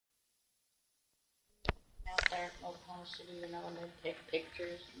animosity, you know, and they'd take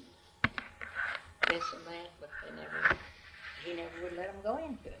pictures and this and that, but he never would let them go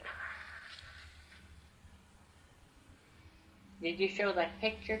into it. Did you show that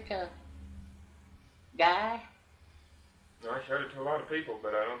picture to Guy? No, I showed it to a lot of people,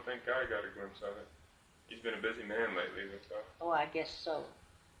 but I don't think Guy got a glimpse of it. He's been a busy man lately with stuff. Oh, I guess so.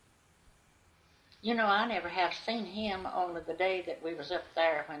 You know, I never have seen him only the day that we was up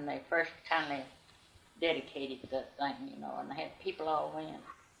there when they first kind of dedicated the thing, you know, and they had people all in.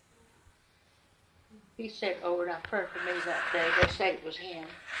 He said over and over to me that day, they said it was him.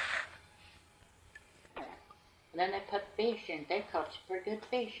 And then they put fish in. They caught some pretty good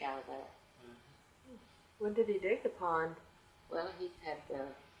fish out of that. When did he dig the pond? Well, he had the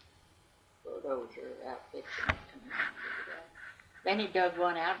bulldozer outfit and then he dug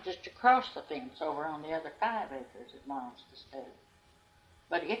one out just across the fence over on the other 5 acres it belongs to the state.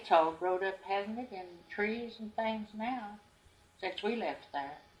 But it's all growed up, hasn't it, in trees and things now, since we left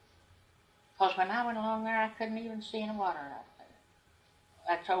there. Because when I went along there, I couldn't even see any water out there.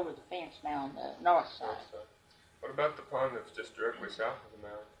 That's over the fence now on the north side. What about the pond that's just directly south of the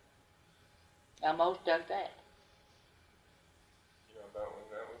mound? I almost dug that. You know about when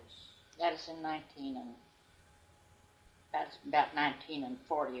that was? That is in 19 and... That's about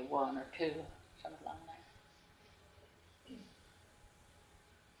 1941 or 2, something along there.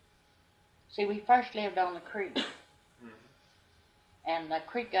 See, we first lived on the creek. And the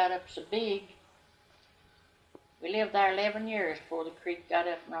creek got up so big, we lived there 11 years before the creek got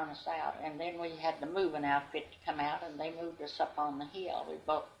up and run us out. And then we had the moving outfit to come out, and they moved us up on the hill. We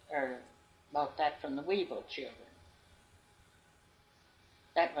bought that from the Weevil children.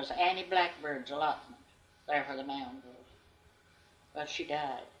 That was Annie Blackbird's allotment, there where the mound was. Well, she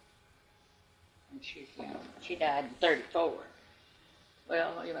died. And she's young. She died in 34.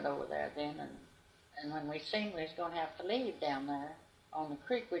 Well, we went over there then, and when we seen we was going to have to leave down there on the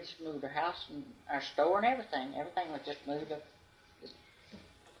creek, we just moved our house and our store and everything. Everything was just moved up. Just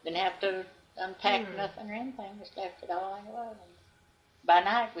didn't have to unpack nothing or anything. Just left it all like it was. And by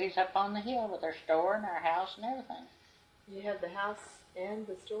night, we was up on the hill with our store and our house and everything. You had the house and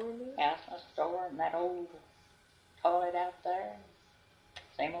the store in there? House and store and that old toilet out there.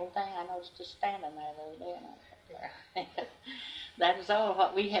 Same old thing. I noticed just standing there the other day. And I sat there. That was all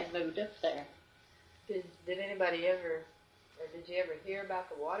what we had moved up there. Did anybody ever, or did you ever hear about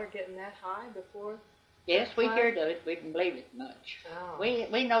the water getting that high before? Yes, we heard of it. We didn't believe it much. Oh.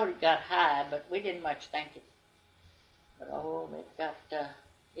 We knowed it got high, but we didn't much think it. But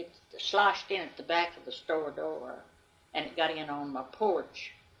it sloshed in at the back of the store door, and it got in on my porches,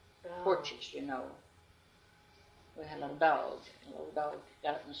 you know. We had a little dog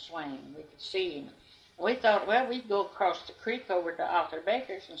got it in the swing. We could see him. And we thought, well, we'd go across the creek over to Arthur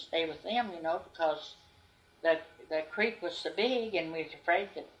Baker's and stay with them, you know, because the creek was so big, and we was afraid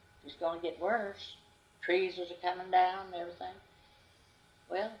that it was going to get worse. Trees was coming down and everything.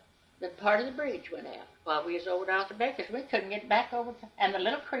 Well, the part of the bridge went out while we was over to Arthur Baker's. We couldn't get back over and the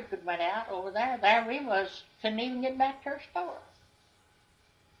little creek went out over there. There we was, couldn't even get back to our store.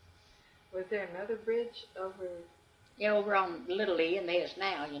 Was there another bridge over? Yeah, over on Little E, and there's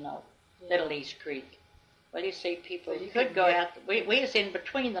now, you know, yeah. Little East Creek. Well, you see, people so you could go out. We was in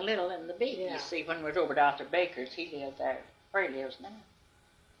between the Little and the Big, yeah. You see, when we was over to Arthur Baker's. He lived there, where he lives now.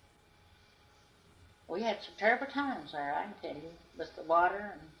 We had some terrible times there, I can tell you, with the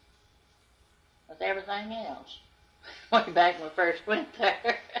water and with everything else. Way back when we first went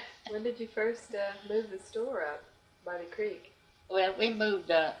there. When did you first move the store up by the creek? Well,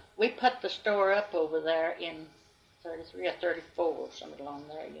 we put the store up over there in 33 or 34, something along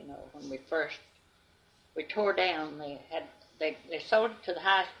there, you know, when we tore down. They sold it to the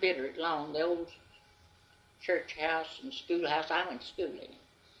highest bidder at Long, the old church house and schoolhouse I went to school in.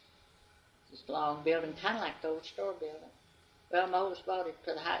 This long building, kind of like the old store building. Well, Moses bought it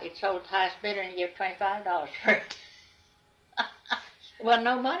it sold to the highest bidder, and he gave $25 for it. There wasn't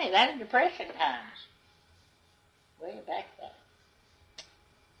no money. That was Depression times. Way back then.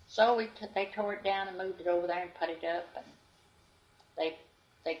 So they tore it down and moved it over there and put it up, and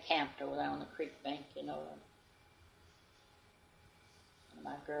they camped over there on the creek bank, you know. And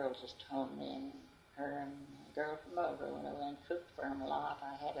my girls was telling me, and her and a girl from over went over there and cooked for them a lot.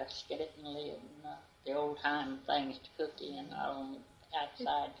 I had a skillet and lid and the old-time things to cook in, not on the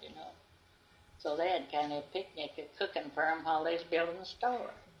outside, you know. So they had kind of a picnic of cooking for them while they was building the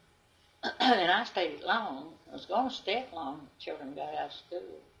store. And I stayed at Long. I was going to stay at Long. The children got out of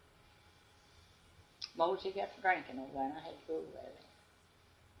school. Mosey got to drinking over there, and I had to go over there.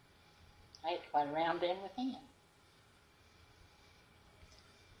 I had to fight around in with him.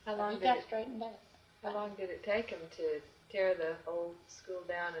 How long got straightened out? How long did it take them to tear the old school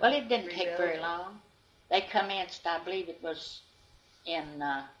down? And Well, it didn't take rebuild very it? long. They commenced, I believe it was in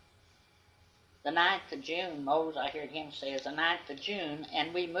the 9th of June. Mose, I heard him say, is the 9th of June,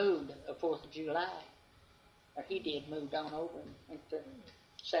 and we moved the 4th of July. Or he did, moved on over and went to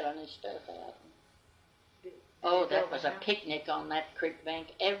selling his stuff out. Oh, that was a picnic on that creek bank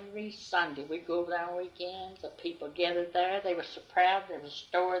every Sunday. We'd go over there on weekends. The people gathered there. They were so proud. There was a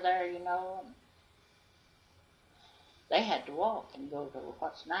store there, you know. And they had to walk and go to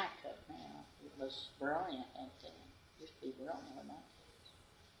what's Nycut now. It was Verona, I think. Then. It used to be Verona when that was.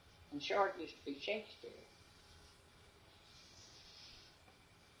 And Short used to be Shakespeare.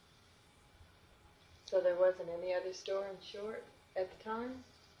 So there wasn't any other store in Short at the time?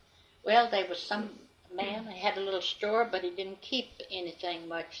 Well, there was some man who had a little store, but he didn't keep anything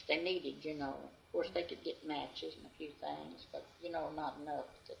much they needed, you know. Of course, they could get matches and a few things, but, you know, not enough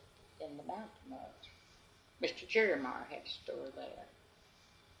to send them out too much. Mr. Jeremiah had a store there.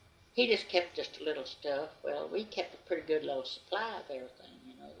 He just kept just a little stuff. Well, we kept a pretty good little supply of everything,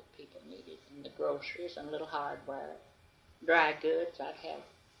 you know, that people needed, and the groceries and a little hardware. Dry goods, I'd have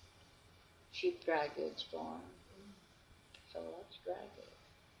cheap dry goods for them. So that's dry goods.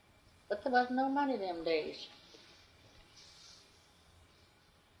 But there wasn't no money them days.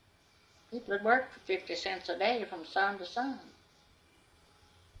 People would work for 50 cents a day from sun to sun.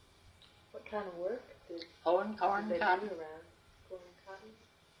 What kind of work did Hoeing corn they and do cotton. around? Corn and cotton?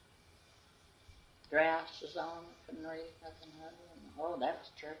 Droughts was on, couldn't raise nothing other than, oh, that was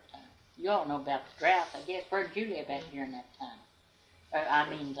church time. You all know about the drought, I guess. Where'd you live at during that time? I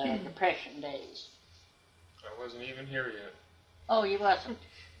mean, the Depression days. I wasn't even here yet. Oh, you wasn't.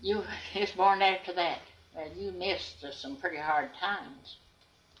 You was born after that. Well, you missed some pretty hard times.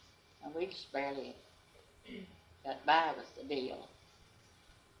 And we just barely got by with the deal.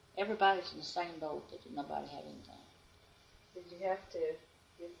 Everybody's in the same boat. That nobody had anything. Did you have to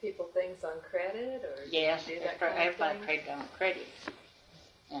give people things on credit, or Yes, did you do that kind of everybody thing? paid on credit.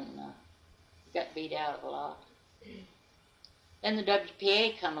 And got beat out of a lot. Then the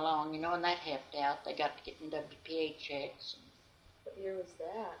WPA come along, you know, and that helped out. They got to getting WPA checks. What year was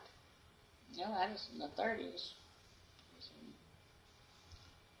that? You know, that was in the 30s. It was in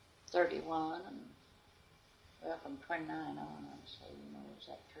 31, and well, from 29 on, I'd say, you know, it was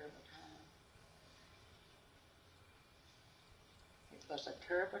that terrible time. It was a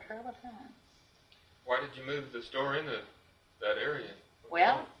terrible, terrible time. Why did you move the store into that area?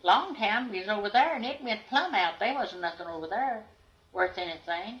 Well, long time we was over there, and it went plumb out. There wasn't nothing over there worth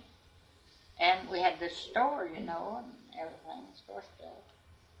anything. And we had this store, you know, and everything, store stuff.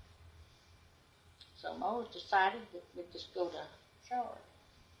 So Mose decided that we'd just go to Short.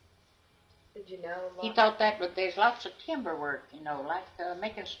 Did you know a lot? He thought that there's lots of timber work, you know, like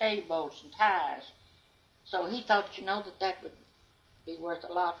making stay boats and ties. So he thought, you know, that would be worth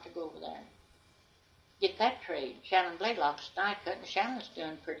a lot to go over there. Get that trade. Shannon Blaylock's Nycut, and Shannon's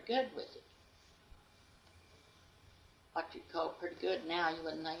doing pretty good with it. What you'd call pretty good now, you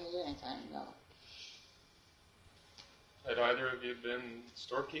wouldn't think of anything, no. Had either of you been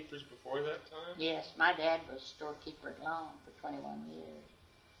storekeepers before that time? Yes, my dad was storekeeper at Long for 21 years.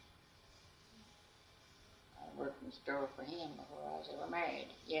 I worked in the store for him before I was ever married.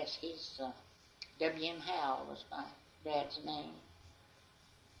 Yes, he's W.M. Howell was my dad's name.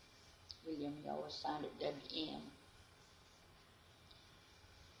 William, he always signed it W.M.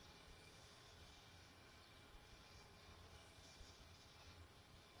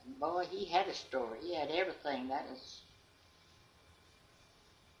 And boy, he had a store. He had everything. That is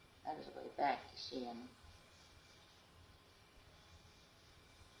way back, you see him.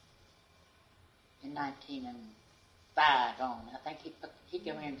 In 1905 on. I think he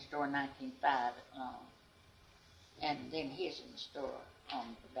came in the store in 1905 at Long. And then he's in the store on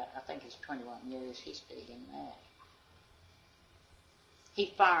about, I think it's 21 years he stayed in that.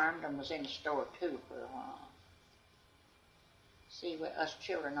 He farmed and was in the store too for a while. See, us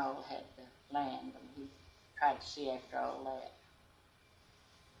children all had the land, and he tried to see after all that.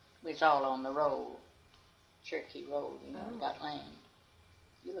 We was all on the road, Cherokee Road, you know, got land.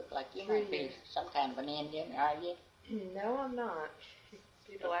 You look like you might be some kind of an Indian, are you? No, I'm not.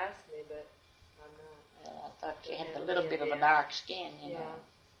 People ask me, but I'm not. I thought you had a little bit of a dark skin, you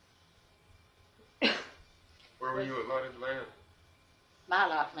know. Where were you allotted land? My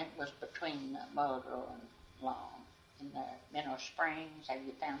allotment was between Muldrow and Long, in there. Mineral Springs, have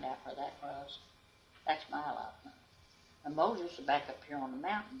you found out where that was? That's my allotment. And Moses was back up here on the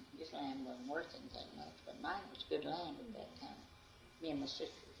mountain. His land wasn't worth anything much, but mine was good land at that time. Me and my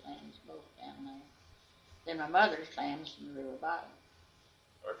sister's land was both down there. Then my mother's land was in the river bottom.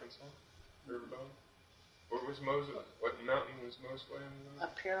 Arkansas? River bottom? What was Moses? What mountain was Moses on?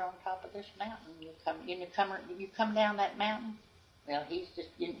 Up here on top of this mountain. You come down that mountain. Well,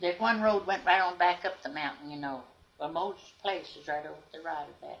 there's one road went right on back up the mountain, you know. Well, Moses' place is right over to the right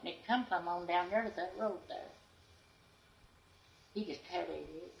of that. And it come from on down there to that road there. He just had 8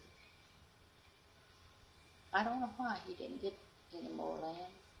 acres. I don't know why he didn't get any more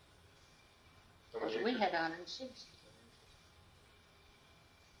land. Because we had 160.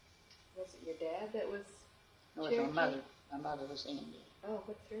 Was it your dad that was No, it was my mother. My mother was Indian. Oh,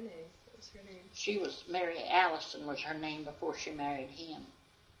 what's her name? What was her name? She was Mary Allison was her name before she married him.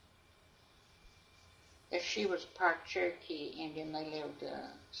 If she was part Cherokee Indian, they lived,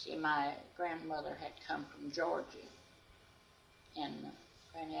 see, my grandmother had come from Georgia. And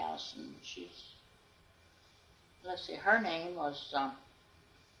Granny Allison, let's see, her name was, I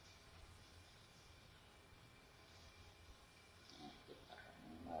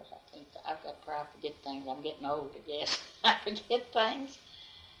forget things. I'm getting old, I guess. I forget things.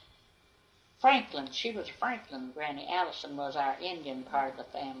 Franklin. She was Franklin. Granny Allison was our Indian part of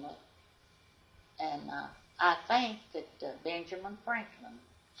the family. And I think that Benjamin Franklin,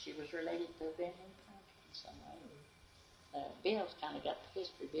 she was related to Benjamin Franklin somewhere. Bill's kind of got the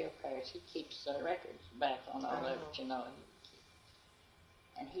history. Bill Parris, he keeps records back on all of it, you know.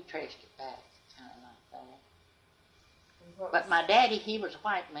 And he traced it back, kind of like that. But my daddy, he was a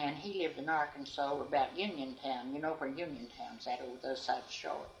white man. He lived in Arkansas, about Uniontown. You know where Uniontown's at, over the other side of the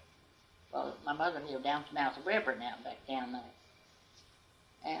shore. Well, my mother lived down to the mouth of the river now, back down there.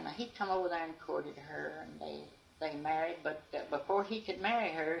 And he'd come over there and courted her, and they married. But before he could marry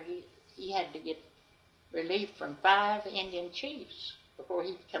her, he had to get relief from 5 Indian chiefs before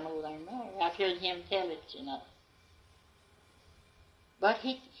he could come over there and marry. I've heard him tell it, you know. But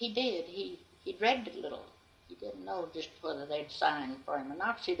he did. He dreaded it a little. He didn't know just whether they'd sign for him or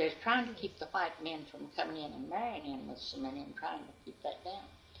not. See, they're trying to keep the white men from coming in and marrying him with so many and trying to keep that down.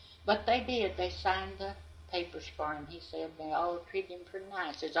 But they did. They signed the papers for him. He said they all treated him pretty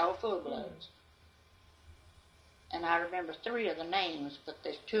nice. It's all full bloods. And I remember 3 of the names, but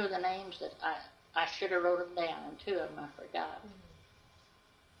there's 2 of the names that I should have wrote them down, and 2 of them I forgot.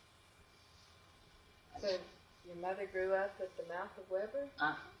 So your mother grew up at the mouth of Weber?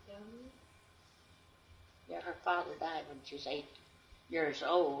 Uh-huh. Yeah, her father died when she was 8 years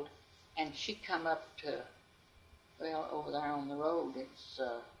old, and she come up to, well, over there on the road. It's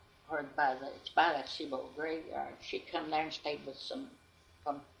by that Seabolt graveyard. She come there and stayed with some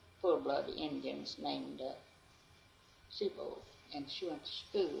from full-blood Indians named Seabolt, and she went to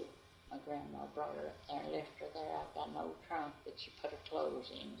school. My grandma brought her up there and left her there. I've got an old trunk that she put her clothes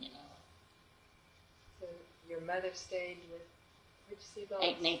in, you know. So your mother stayed with which Seabolt?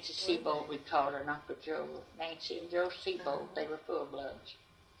 Aunt Nancy Seabolt, we called her, and Uncle Joe. Nancy and Joe Seabolt, they were full-bloods.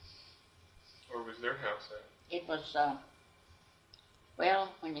 Where was their house at? It was, well,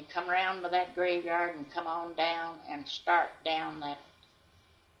 when you come around to that graveyard and come on down and start down that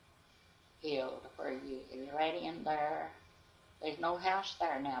hill to where you're right in there. There's no house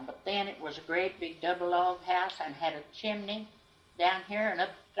there now, but then it was a great big double log house and had a chimney down here and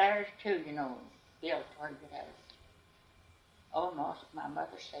upstairs too, you know, built where you had it. Almost, my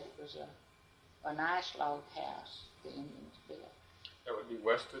mother said it was a nice log house the Indians built. That would be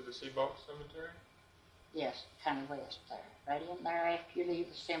west of the Seabolt Cemetery? Yes, kind of west there. Right in there after you leave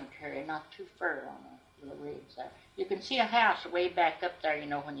the cemetery, not too far on the little ridge there. You can see a house way back up there, you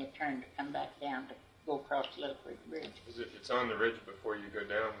know, when you turn to come back down to go across the Little Creek Bridge. It's on the ridge before you go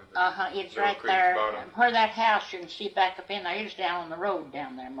down to the it's Little right Creek there. bottom. Where that house you can see back up in there, it's down on the road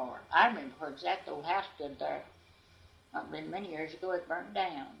down there more. I remember where exact old house stood there. Not been many years ago, it burnt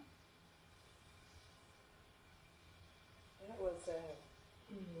down. That was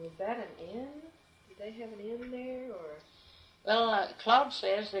that an inn? Did they have an inn there, or? Well, Claude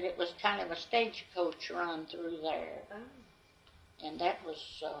says that it was kind of a stagecoach run through there. Oh. And that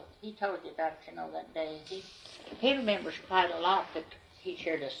was, he told you about it, you know, that day. He remembers quite a lot that he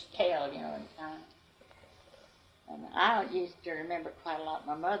heard us tell, you know, in time. And I used to remember quite a lot.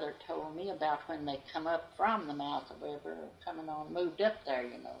 My mother told me about when they come up from the mouth of the river, coming on, moved up there,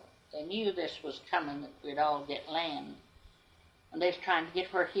 you know. They knew this was coming, that we'd all get land. And they was trying to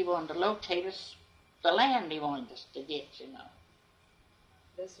get where he wanted to locate us, the land he wanted us to get, you know.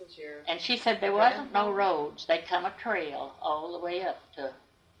 This was your... And she said there wasn't no roads. They come a trail all the way up to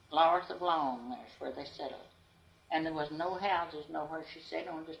north of Long, there's where they settled. And there was no houses nowhere, she said,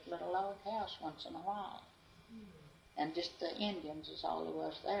 on just a little log house once in a while. And just the Indians is all there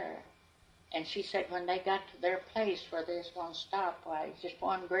was there. And she said when they got to their place where they was going to stop, why, it's just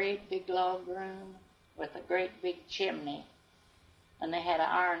one great big log room with a great big chimney. And they had an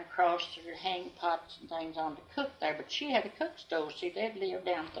iron cross to hang pots and things on to cook there. But she had a cook stove. See, they'd lived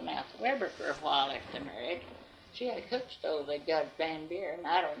down at the mouth of Weber for a while after they married. She had a cook stove. They'd got a brand beer, and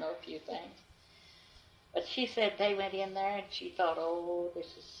I don't know a few things. But she said they went in there, and she thought, oh,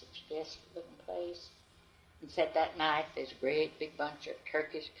 this is such a desolate-looking place. And said that night there's a great big bunch of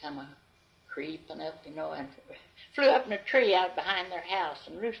turkeys come creeping up, you know, and flew up in a tree out behind their house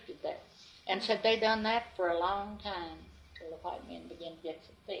and roosted there. And said they done that for a long time till the white men began to get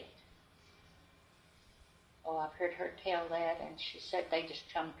so thick. Oh, I've heard her tell that, and she said they just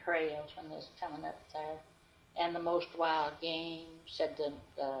come trails when they was coming up there. And the most wild game, said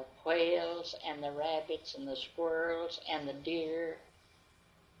the quails and the rabbits and the squirrels and the deer.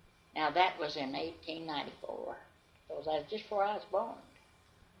 Now that was in 1894, because that was just before I was born.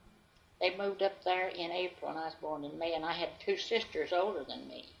 They moved up there in April, and I was born in May, and I had two sisters older than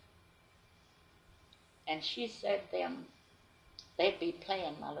me. And she said they'd be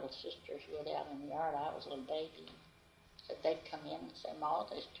playing, my little sisters would, out in the yard. I was a little baby. Said they'd come in and say, Ma,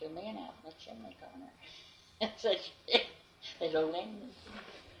 there's two men out in the chimney corner. And said, there's old England.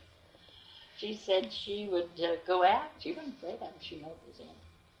 She said she would go out. She wasn't afraid of them. She knew it was in.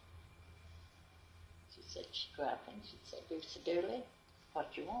 She said she'd go out and she'd say, Deuce-a-doodly, what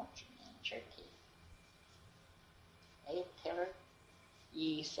you want, you man, turkey. They'd tell her,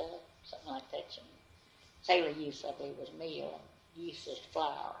 yeast, something like that. Sailor yeast, I believe, was meal, and yeast is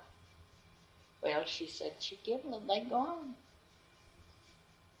flour. Well, she said she'd give them, they'd go on.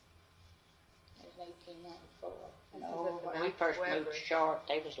 It was 1894. When we first moved short,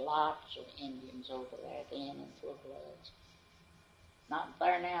 there was lots of Indians over there then in full bloods. Not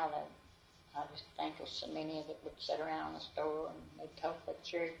there now, though. I just think of so many of it would sit around the store and they'd talk that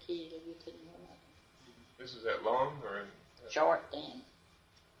Cherokee that you couldn't hear nothing. This is at Long or in? Short then.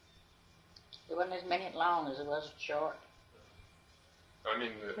 There wasn't as many at Long as there was at Short. I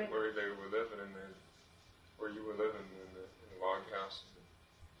mean, where they were living where you were living in the log house,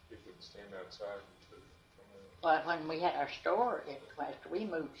 people would stand outside. Well, when we had our store, after we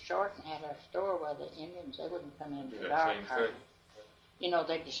moved Short and had our store, well, the Indians, they wouldn't come in the dark. You know,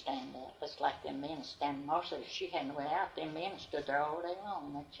 they'd just stand up. It's like them men standing. Most of it, she hadn't went out. Them men stood there all day long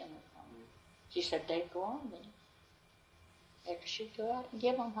in that chimney corner. She said they'd go on then. After she'd go out and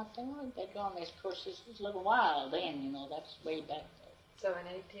give them what they wanted, they'd go on. Of course, this was a little while then, you know, that's way back there. So in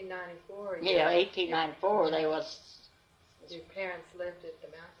 1894? Yeah, 1894, they was... Your parents lived at the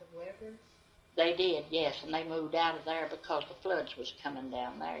mouth of Weber? They did, yes, and they moved out of there because the floods was coming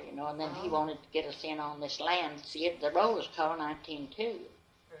down there, you know, and then he wanted to get us in on this land. See, the roll was called 1902,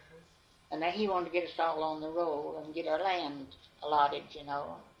 and then he wanted to get us all on the roll and get our land allotted, you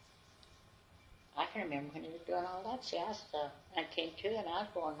know. I can remember when he was doing all that. See, I was 1902, and I was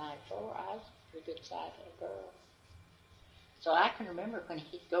born 94. I was a pretty good sized little girl. So I can remember when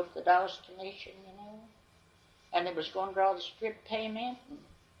he'd go to the Dawes Commission, you know, and they was going to draw the strip payment, and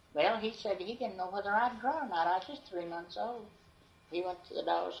well, he said he didn't know whether I'd draw or not. I was just 3 months old. He went to the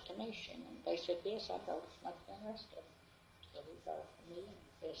Dawes Commission, and they said, yes, I drawed as much as the rest of them. So he brought for me and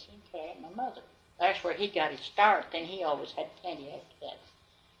Bessie and Claire and my mother. That's where he got his start. Then he always had plenty after that.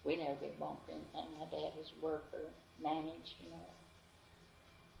 We never been born for anything. My dad was a worker, managed, you know,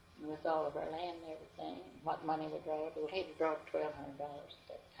 with all of our land and everything, and what money we drawed. We had to draw $1,200 at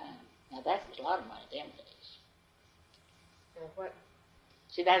that time. Now, that was a lot of money them days. And what?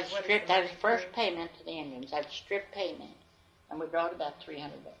 See, that was strip. That was the first payment to the Indians. That was strip payment, and we brought about $300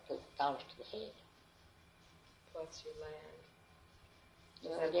 to the head. Plus your land.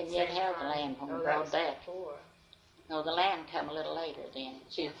 Well, we didn't yet have the land when we brought that. Before. No, the land come a little later then.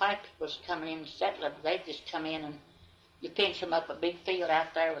 See, the white people was coming in and settling. They'd just come in and you pinch them up a big field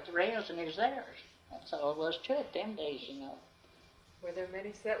out there with the rails, and it was theirs. That's all there was to it them days, you know. Were there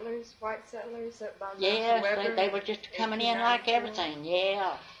many settlers, white settlers up by yes, they were just coming in like everything.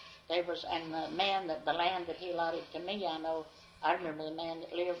 Yeah, they was, and the man the land that he allotted to me, I remember the man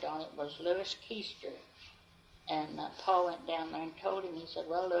that lived on it was Lewis Keister, and Paul went down there and told him. He said,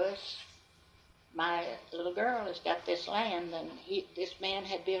 "Well, Lewis, my little girl has got this land, and this man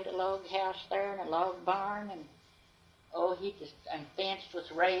had built a log house there and a log barn, and and fenced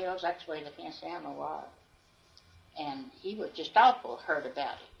with rails. That's the way the fence down the wire." And he was just awful hurt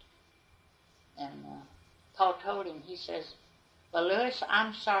about it. And Paul told him, he says, "Well, Lewis,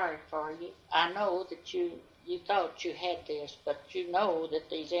 I'm sorry for you. I know that you thought you had this, but you know that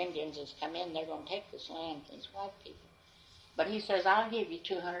these Indians has come in, they're going to take this land from these white people. But he says, I'll give you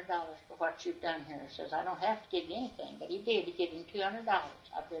 $200 for what you've done here." He says, "I don't have to give you anything." But he did. He gave him $200.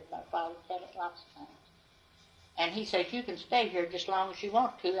 I've heard my father tell it lots of times. And he says, "You can stay here just as long as you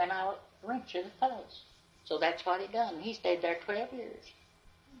want to, and I'll rent you the place." So that's what he done. He stayed there 12 years.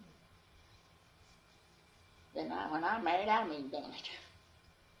 Then when I married, I moved on it.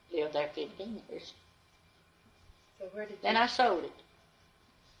 Lived there 15 years. So then I sold it.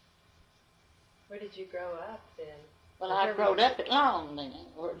 Where did you grow up then? Well, I growed up at Long then,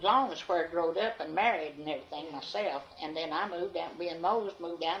 or as long as where I growed up and married and everything myself. And then I moved down, me and Mose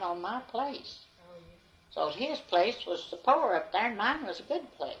moved down on my place. Oh, yeah. So his place was the poor up there, and mine was a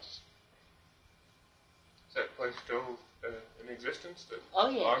good place. Is that place still in existence? The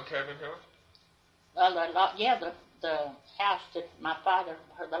log cabin house? Well, the house that my father,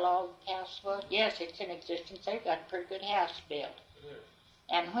 the log house was, yes, it's in existence. They've got a pretty good house built.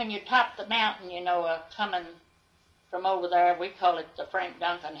 Yeah. And when you top the mountain, coming from over there, we call it the Frank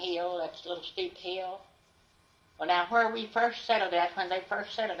Duncan Hill. That's a little steep hill. Well, now where we first settled at, when they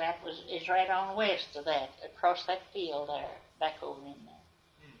first settled at, is right on west of that, across that field there, back over in there.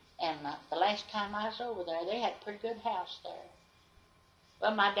 And the last time I was over there, they had a pretty good house there.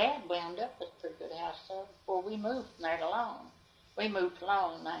 Well, my dad wound up with a pretty good house there before we moved from there to Long. We moved to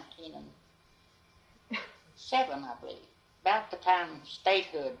Long in 1907, I believe, about the time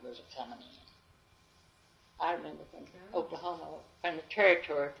statehood was coming in. I remember when Oklahoma, when the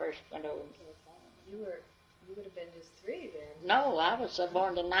territory first went over into Oklahoma. You would have been just 3 then. No, I was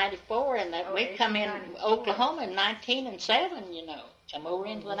born in 94, and we come in Oklahoma in 1907, Come over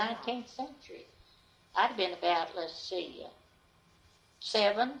into the 19th century. I'd have been about,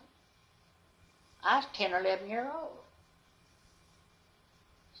 7. I was 10 or 11 years old.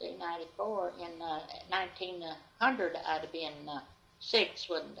 See, 94, in 1900, I'd have been 6,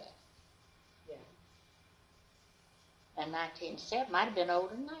 wouldn't I? And 1907, I'd have been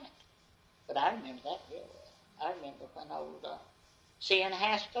older than that. But I remember that real well. I remember when old C.N.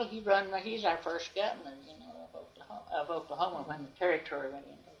 Haskell, he's our first governor, of Oklahoma when the territory went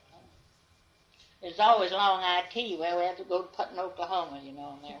into Oklahoma. There's always long IT. Well, we had to go to Putnam, Oklahoma, and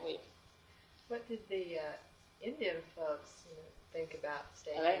there we. What did the Indian folks think about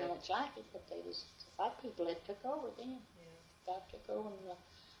staying? Well, they didn't much like it, but a lot of people that took over then. Yeah. God took over, and a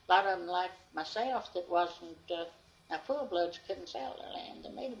lot of them, like myself, that wasn't. Now, full-bloods couldn't sell their land. They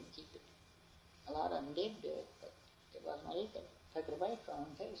made them keep it. A lot of them did do it, but it wasn't legal. Took it away from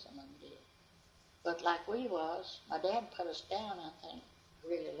them, too, some of them did. But like we was, my dad put us down, I think,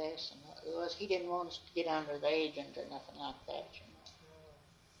 really less than what it was. He didn't want us to get under the agent or nothing like that,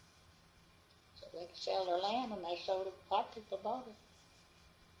 So they could sell their land, and they sold it. A lot of people bought it.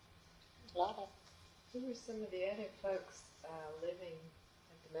 A lot of. Who were some of the other folks living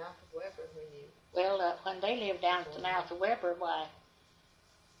at the mouth of Weber when you... Well, when they lived down at the mouth of Weber,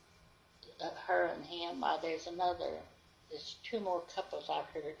 her and him, there's 2 more couples I've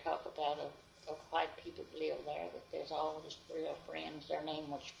heard her talk about of white people that live there, that there's all just real friends. Their name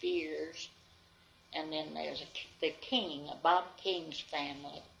was Fears. And then there's the King, Bob King's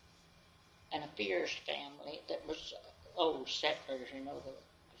family, and a Fears family that was old settlers, that was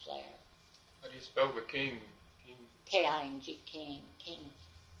there. How do you spell the King? K-I-N-G, King.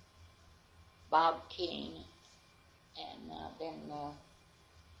 Bob King, and then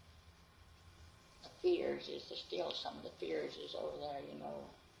the Fears is still some of the Fears is over there,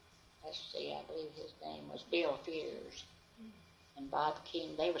 Let's see, I believe his name was Bill Fears. And Bob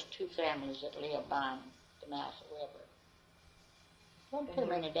King, they was 2 families that lived by the mouth of Weber. Wasn't too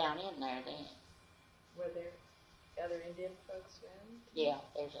many down in there then. Were there other Indian folks around? Yeah,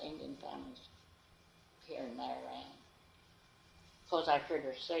 there's Indian families here and there around. Because I heard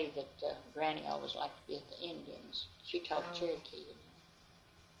her say that Granny always liked to be with the Indians. She talked Cherokee.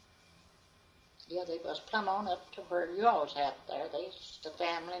 Yeah, they was plumb on up to where you always have there. There's the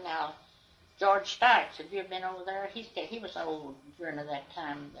family now. George Stikes, have you ever been over there? He was old during that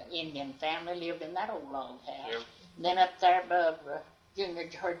time. The Indian family lived in that old log house. Yep. Then up there above, Junior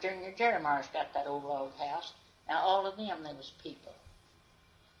Jeremiah's got that old log house. Now all of them, there was people.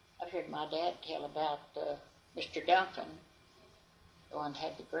 I've heard my dad tell about Mr. Duncan, the one that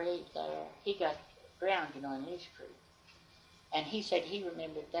had the grave there. He got drowned, in Lease Creek. And he said he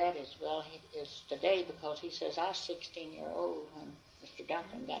remembered that as well as today, because he says, I was 16 years old when Mr.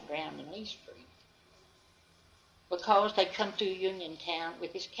 Duncan got drowned in Lease Creek. Because they come through Uniontown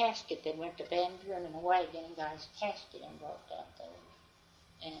with his casket. They went to Van Buren in a wagon and got his casket and brought it out there.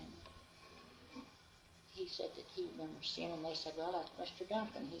 And he said that he remembered seeing him. They said, well, that's Mr.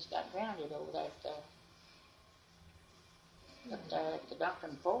 Duncan. He's got drowned over there up there at the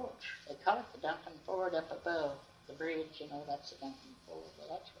Duncan Forge. They call it the Duncan Ford up above the bridge, that's the Duncan Ford. Well,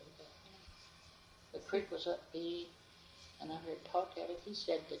 that's where he got drowned. The creek was up deep, and I heard talk at it. He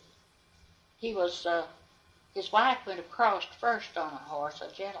said that he was his wife went across first on a horse,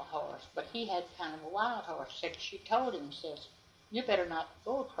 a gentle horse, but he had kind of a wild horse. Said she told him, says, you better not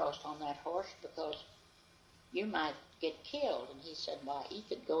go across on that horse because you might get killed. And he said, why, he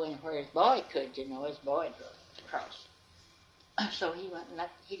could go in where his boy could, you know, his boy drove across. So he went and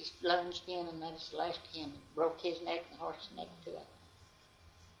he just lunged in and let us lashed him and broke his neck and the horse's neck too.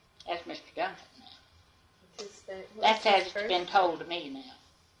 That's Mr. Duncan now. That's as it's been told to me now.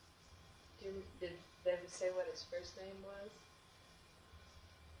 Did they say what his first name was?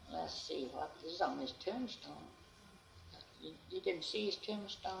 Let's see what is on his tombstone. You didn't see his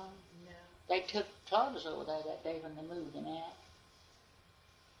tombstone? No. They took Claudius over there that day when they moved him out.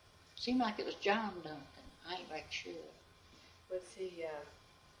 Seemed like it was John Duncan. I ain't right sure. Was he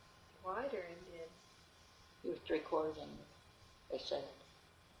white or Indian? He was 3/4 Indian, they said.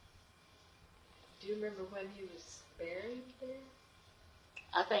 Do you remember when he was buried there?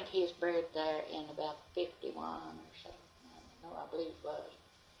 I think he was buried there in about 51 or something. No, I believe it was.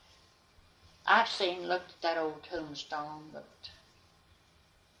 I've looked at that old tombstone, but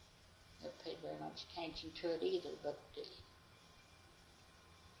never paid very much attention to it either. But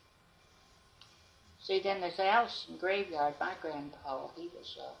see, then there's the Allison graveyard. My grandpa, he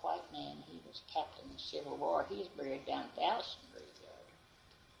was a white man. He was captain in the Civil War. He's buried down at the Allison graveyard.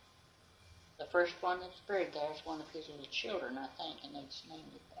 The first one that's buried there is one of his little children, I think, and they just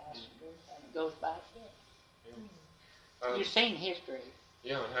named it the Allison graveyard. And it goes by him. Yeah. You've seen his grave.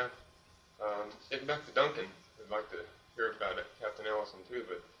 Yeah, I have. Getting back to Duncan, I'd like to hear about it, Captain Ellison too,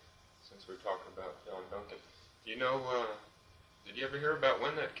 but since we're talking about John Duncan, do you know, did you ever hear about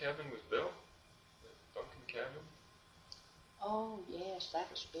when that cabin was built? The Duncan cabin? Oh, yes, that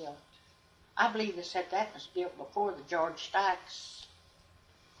was built. I believe they said that was built before the George Stykes,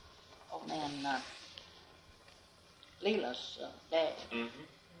 Leela's dad. Mm-hmm.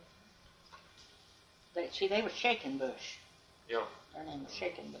 They were Shaken Bush. Yeah. Their name was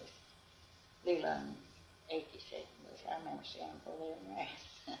Shaken Bush. Leela and Akey Shaken Bush. I remember seeing them before they were married.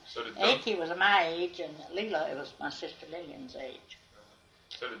 So did Akey was my age, and Leela, it was my sister Lillian's age.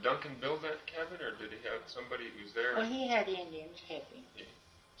 So did Duncan build that cabin, or did he have somebody who was there? Well, he had Indians help him. Yeah.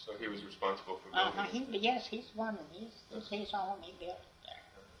 So he was responsible for building it? Yes, he's one of his. It's his own. He built it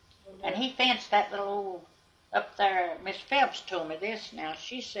there. And he fenced that little old, up there, Miss Phelps told me this now.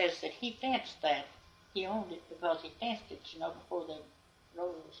 She says that he fenced that. He owned it because he fenced it, you know, before the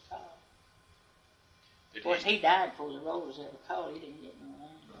road was called. Of course, he died before the road was ever called. He didn't get no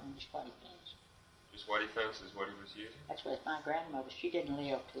land on just what he fenced. Just what he fenced is what he was using? That's what my grandmother, she didn't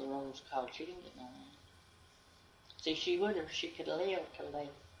live till the road was called. She didn't get no land. See, she would have, she could have lived till they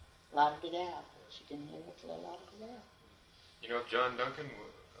lotted it out. She didn't live till they lotted it out. You know, John Duncan,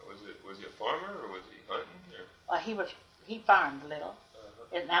 was he a farmer or was he hunting? Or? Well, he farmed a little.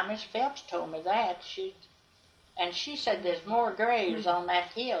 And now Miss Phelps told me that. She said there's more graves on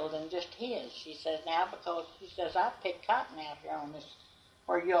that hill than just his. She says now because she says I picked cotton out here on this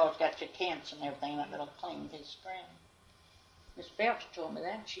where you all got your tents and everything, that little clean piece of spring. Miss Phelps told me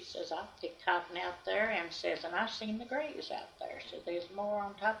that. And she says I picked cotton out there and says and I've seen the graves out there. So there's more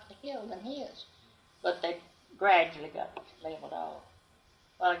on top of the hill than his. But they gradually got leveled off.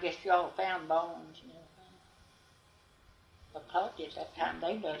 Well, I guess you all found bones and everything. But Claudia, at that time,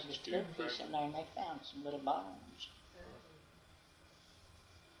 they dug just a little piece in there and they found some little bones.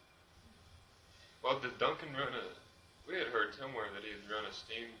 Well, did Duncan we had heard somewhere that he had run a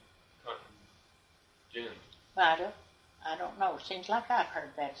steam cotton gin. Well, I don't know. Seems like I've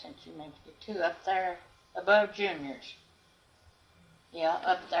heard that since you mentioned it too. Up there above Junior's. Yeah,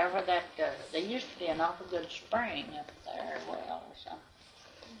 up there where that, there used to be an awful good spring up there, well, or something.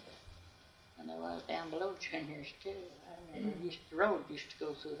 And there was down below Junior's too. I remember the road used to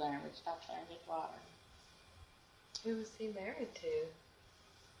go through there and we'd stop there and get water. Who was he married to?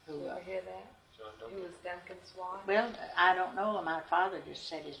 Who? Did you ever hear that? John Duncan. Who was Duncan's wife? Well, I don't know. My father just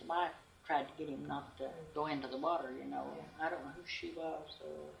said his wife tried to get him not to go into the water, you know. Yeah. I don't know who she was, so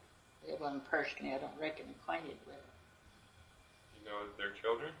it wasn't personally, I don't reckon, acquainted with her. You know their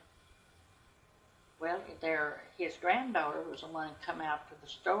children? Well, his granddaughter was the one that come out to the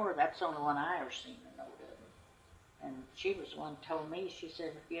store. That's the only one I ever seen a note of her. And she was the one that told me, she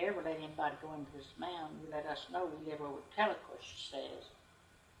said, if you ever let anybody go into this mound, you let us know. We live over at Tellico, she says.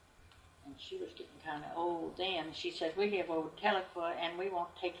 And she was getting kind of old then. She says, we live over at Tellico, and we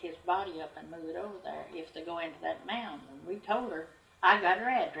won't take his body up and move it over there if they go into that mound. And we told her, I got her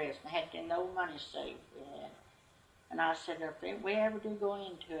address, and had no money saved we had. And I said, if we ever do go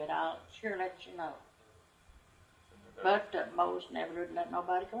into it, I'll sure let you know. But Mose never would let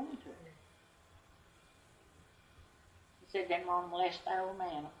nobody go into it. He said, didn't want to molest that old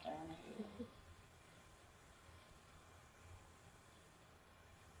man up there in the hill.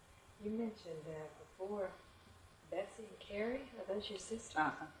 You mentioned before Bessie and Carrie. Are those your sisters?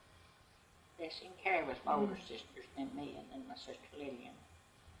 Uh-huh. Bessie and Carrie was my older sisters than me, and then my sister Lillian.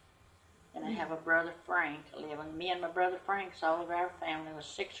 And I have a brother Frank living. Me and my brother Frank's all of our family was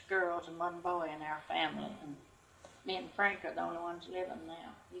 6 girls and 1 boy in our family. And me and Frank are the only ones living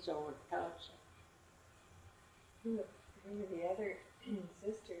now. He's over at Tulsa. Who are the other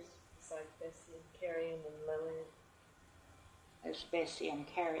sisters besides Bessie and Carrie and then Lillian? There's Bessie and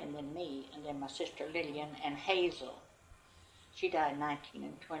Carrie and then me, and then my sister Lillian and Hazel. She died in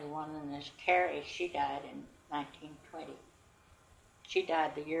 1921, and there's Carrie. She died in 1920. She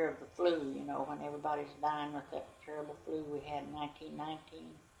died the year of the flu, you know, when everybody's dying with that terrible flu we had in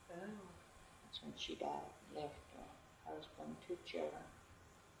 1919. Oh. That's when she died. Left a husband, 2 children.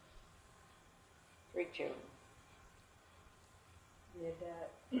 3 children.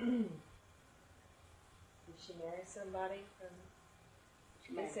 Did she marry somebody from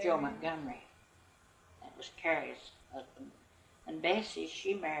She married this Joe area? Montgomery. That was Carrie's husband. And Bessie,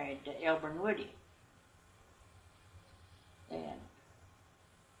 she married Elburn Woody. They had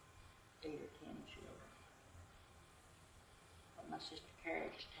 8 or 10 children. But my sister Carrie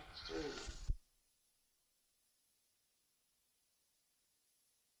just had 3.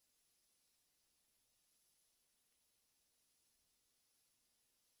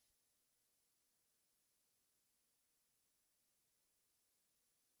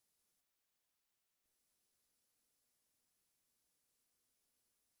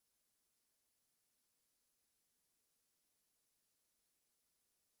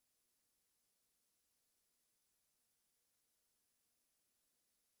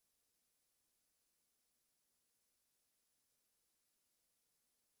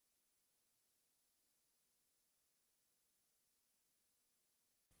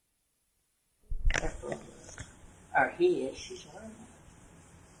 Or he is. She's learning.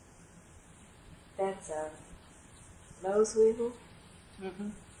 That's a Moswiggle? Mm-hmm.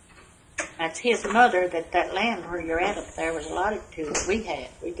 That's his mother. That land where you're at up there was allotted to that we had.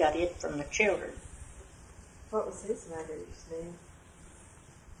 We got it from the children. What was his mother's name?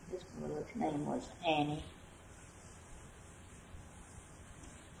 His mother's name was Annie.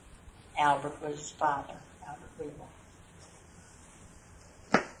 Albert was his father, Albert Weevil.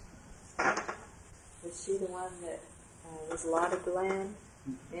 Was she the one that was allotted the land,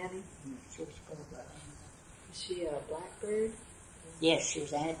 Annie? She was full of land. Was she a Blackbird? Yes, she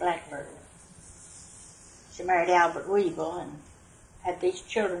was Annie Blackbird. She married Albert Weevil and had these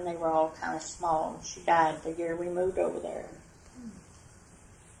children. They were all kind of small. She died the year we moved over there.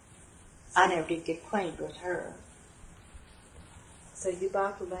 I never did get acquainted with her. So you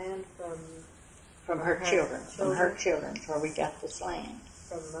bought the land From her children. From her children, where we got this land.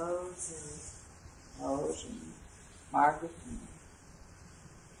 From Mose Rose and Margaret and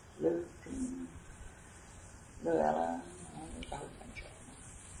Luke and Luella, and there's a whole bunch of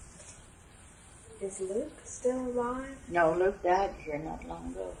them. Is Luke still alive? No, Luke died here not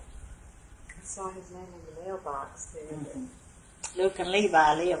long ago. I saw his name in the mailbox there. Mm-hmm. Luke and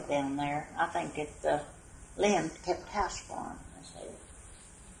Levi lived down there. I think that Lynn kept house for him, I say.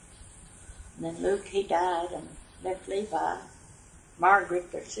 And then Luke, he died and left Levi.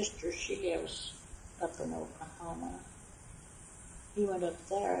 Margaret, their sister, she lives up in Oklahoma. He went up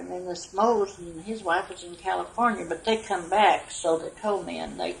there, and then this Mose and his wife was in California, but they come back, so they told me,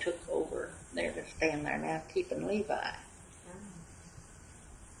 and they took over. They're just staying there now, keeping Levi.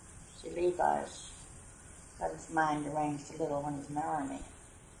 See, Levi's got his mind arranged a little when he's in the army.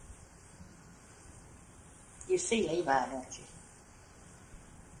 You see Levi, don't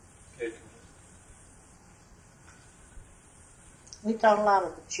you? Okay. We thought a lot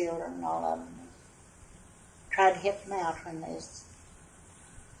of the children, all of them. Tried to help them out when they was...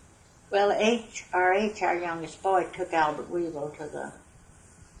 Well, our youngest boy, took Albert Weevil to the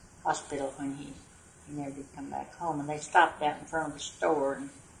hospital when he never did come back home. And they stopped out in front of the store. And,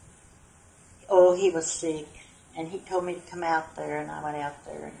 he was sick. And he told me to come out there, and I went out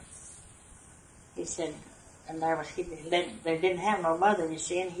there. And he said, and they didn't have no mother, you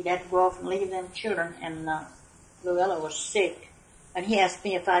see, and he'd have to go off and leave them children. And Luella was sick. And he asked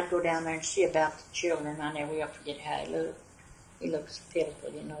me if I'd go down there and see about the children. I never will forget how he looked. He looks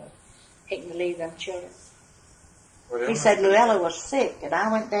pitiful, you know, hating to leave them children. He said Luella was sick, and I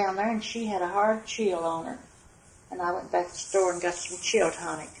went down there, and she had a hard chill on her. And I went back to the store and got some chill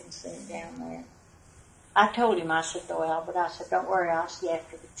tonic and sent it down there. I told him, I said, "Oh, Albert," I said, "don't worry, I'll see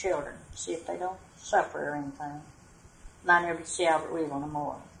after the children, see if they don't suffer or anything." And I never did see Albert Weevil no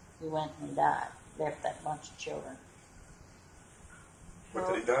more. He went and he died, left that bunch of children. What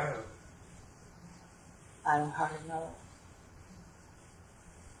did he die of? I don't hardly know.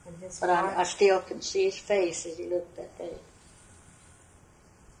 And his But wife, I still can see his face as he looked that day.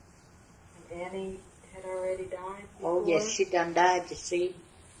 and Annie had already died before? Oh, yes, she done died, you see.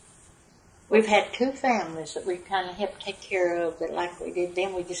 We've had two families that we kind of helped take care of, that like we did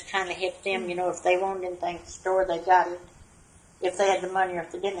them, we just kind of helped them, you know, if they wanted anything at the store, they got it. If they had the money or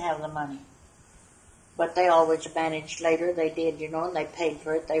if they didn't have the money. But they always managed later, they did, you know, and they paid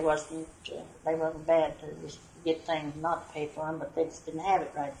for it. They wasn't bad to just get things not to pay for them, but they just didn't have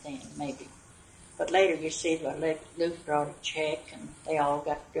it right then, maybe. But later, you see, Luke brought a check, and they all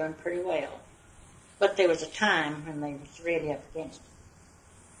got doing pretty well. But there was a time when they was really up against it.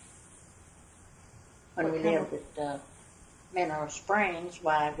 When we lived at Mineral Springs,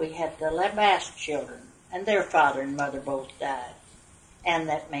 why, we had the LeBass children, and their father and mother both died. And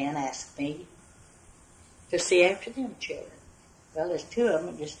that man asked me to see after them children. Well, there's two of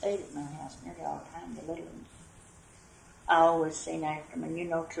them that just stayed at my house nearly all the time, the little ones. I always seen after them, and you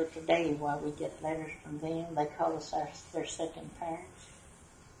know, till today, why we get letters from them, they call us their second parents.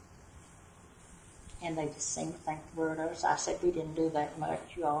 And they just seem to think the word of us. I said, we didn't do that much.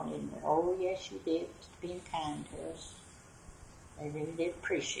 You all didn't. Oh, yes, you did. Just being kind to us. They really did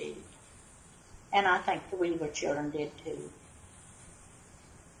appreciate it. And I think the Weaver children did, too.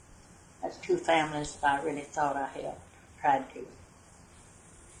 That's two families that I really thought I helped. Tried to.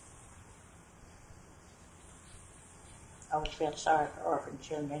 I always felt sorry for orphan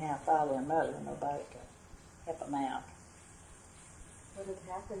children. They didn't have a father and mother and nobody to help them out. What had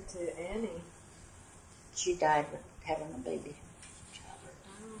happened to Annie? She died with having a baby.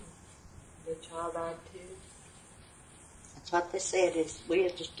 Oh. The child died too? That's what they said, is we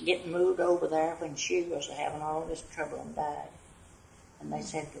was just getting moved over there when she was having all this trouble and died. And they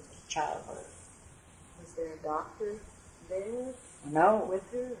said it was childbirth. Was there a doctor there? No. With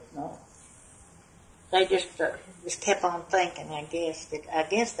her? No. They just kept on thinking, I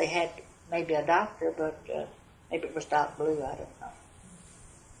guess they had maybe a doctor, but maybe it was Doc Blue, I don't know.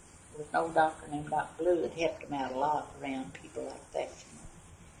 There was no doctor named Doc Blue that helped him out a lot around people like that,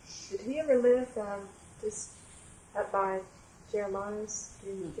 you know. Did he ever live just up by Jeremiah's?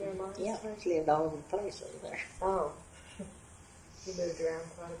 Jeremiah's Yeah, place? he lived all over the place over there. Oh. He moved around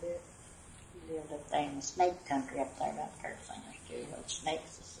quite a bit. He lived up there in the snake country up there about Kirksingers too. Well,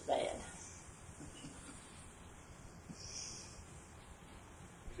 snakes is so bad.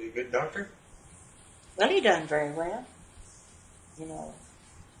 Is he a good doctor? Well, he done very well. You know,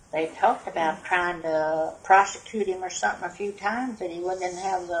 they talked about trying to prosecute him or something a few times, that he wouldn't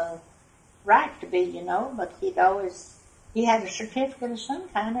have the right to be, you know, but he had a certificate of some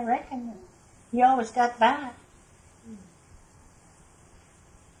kind, I reckon, and he always got by.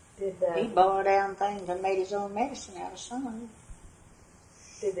 He boiled down things and made his own medicine out of some of it.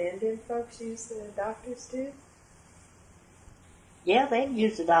 Did the Indian folks use the doctors too? Yeah, they'd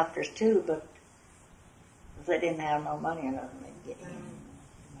use the doctors too, but if they didn't have no money or nothing, they'd get in.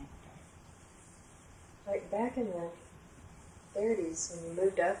 Like back in the 30s, when you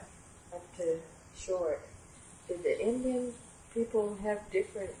moved up to Short, did the Indian people have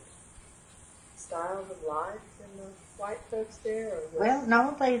different styles of life than the white folks there? Or well,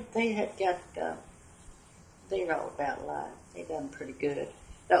 no, they had got, they're all about life. They done pretty good.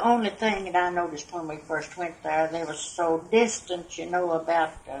 The only thing that I noticed when we first went there, they were so distant,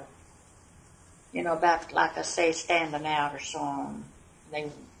 about, like I say, standing out or so on. They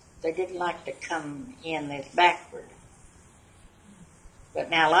didn't like to come in as backward. But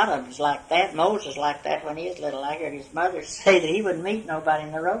now a lot of them's like that. Moses like that when he was little. I heard his mother say that he wouldn't meet nobody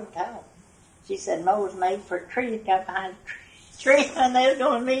in the road at all. She said Moses made for a tree, got behind a tree when they was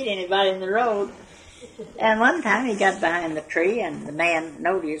going to meet anybody in the road. And one time he got behind the tree, and the man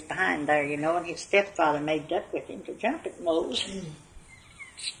knowed he was behind there, and his stepfather made up with him to jump at Moses.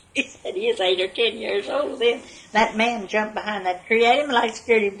 He said he was 8 or 10 years old then. That man jumped behind that tree at him like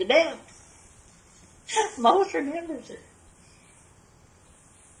scared him to death. Moses remembers it.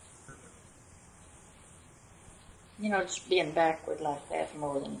 Just being backward like that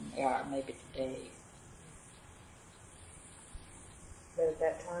more than they are maybe today. But at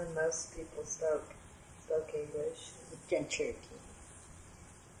that time, most people spoke English. And Cherokee.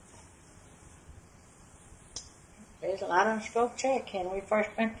 There's a lot of them spoke Cherokee when we first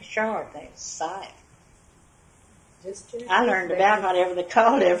went to Charlotte. They was sight. Just Cherokee? I learned about whatever they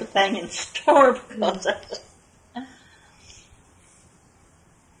called everything in the store because of it.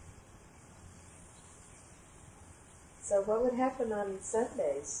 So what would happen on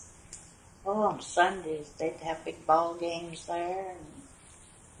Sundays? Oh, on Sundays, they'd have big ball games there, and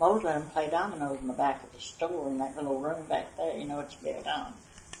most of them play dominoes in the back of the store in that little room back there, it's built on.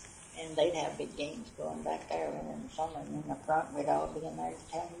 And they'd have big games going back there, and in the summer, and in the front, we'd all be in there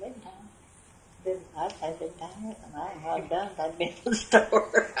having big time. I'd have big time with them. I ain't done. I'd been to the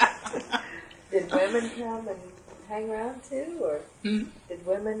store. Did women come and hang around too, or did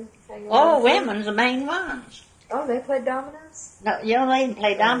women hang around? Oh, women's the main ones. Oh, they played dominoes? No, they didn't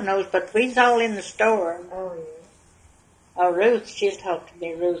play dominoes, but we was all in the store. Oh, yeah. Oh, Ruth, she'll talk to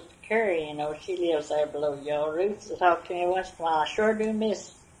me, Ruth Curry, you know, she lives there below y'all. Ruth will talk to me once in a while. I sure do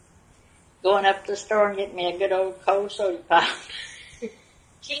miss going up to the store and getting me a good old cold soda pop.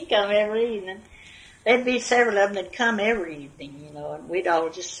 She'd come every evening. There'd be several of them that'd come every evening, you know, and we'd all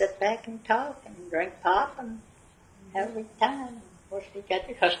just sit back and talk and drink pop and have a good time. Of course, we got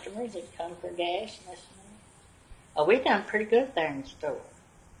the customers that come for gas and this and that. Oh, we done pretty good there in the store.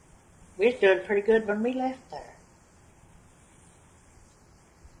 We was doing pretty good when we left there.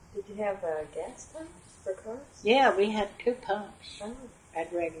 Did you have gas pumps for cars? Yeah, we had 2 pumps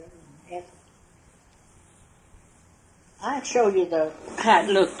at regular and ethical. I'll show you how it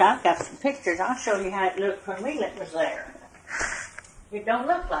looked. I've got some pictures. I'll show you how it looked when we was there. It don't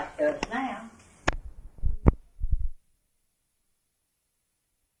look like it does now.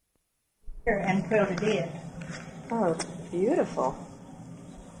 Here, and quilted it. Oh, beautiful.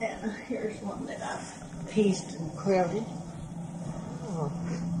 And here's one that I've pieced and quilted. Oh.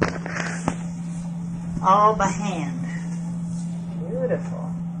 All by hand.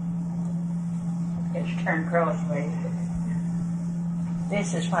 Beautiful. It's turned crossways.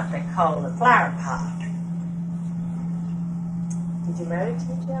 This is what they call the flower pot. Did your mother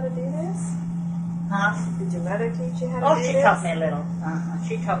teach you how to do this? Huh? Did your mother teach you how to do this? Oh, she taught me a little.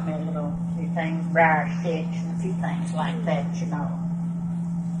 She taught me a little few things, briar sticks and a few things like that, you know.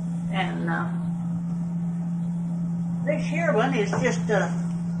 And this here one is just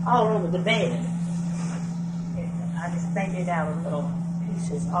all over the bed. I just made it out of little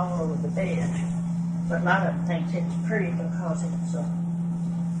pieces all over the bed. But a lot of them thinks it's pretty because it's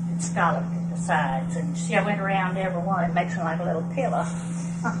scalloped at the sides. And see, I went around every one. It makes it like a little pillow.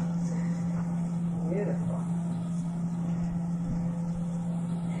 Beautiful.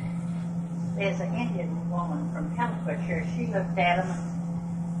 There's an Indian woman from Calicut here. She looked at them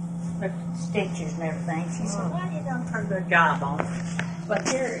and looked at the stitches and everything. She said, well, you done a pretty good job on it. But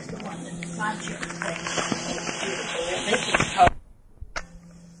here is the one that my children think is beautiful. And this is called...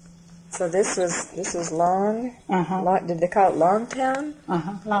 So this was long? Uh-huh. Did they call it Longtown?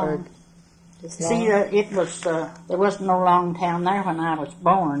 Uh-huh, long. See, It was, there wasn't no long town there when I was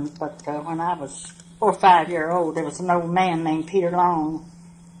born, but when I was 4 or 5 years old, there was an old man named Peter Long,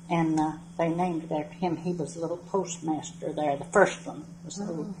 and they named it after him. He was the little postmaster there, the first one.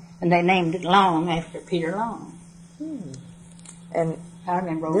 And they named it Long after Peter Long. And I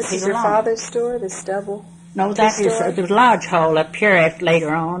remember this Peter is your Long. father's store, the stubble? No, that is the lodge hall up here after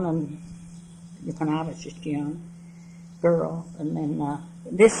later on, and when I was just a young girl. And then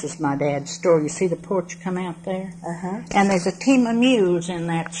this is my dad's store. You see the porch come out there? Uh-huh. And there's a team of mules in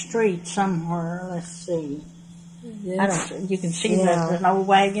that street somewhere. Let's see. Yes. You can see there's an old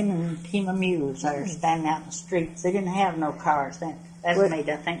wagon and a team of mules there standing out in the streets. They didn't have no cars then. That was made,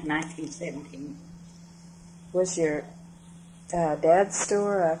 I think, 1917. Was your dad's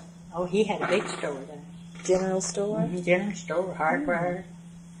store Oh, he had a big store there. a general store? Mm-hmm. General store, hardware,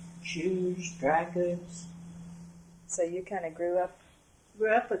 shoes, dry goods. So you kind of grew up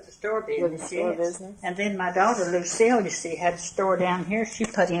with the store business. with the store business? And then my daughter Lucille, you see, had a store down here. She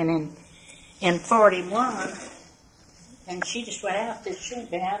put in 41, and she just went out. She ain't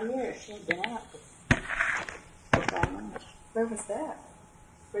been out of here. She ain't been out for 5 months. Where was that?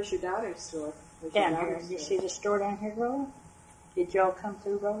 Where's your daughter's store? Down here. You see the store down here, Rolla? Did y'all come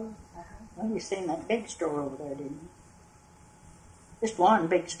through, Rolla? Well, you seen that big store over there, didn't you? Just one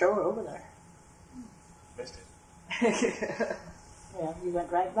big store over there. Missed it. Well, you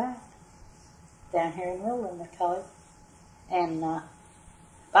went right by. Down here in Rolla, they call it. And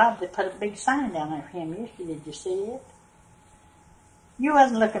Bob, they put a big sign down there for him yesterday. Did you see it? You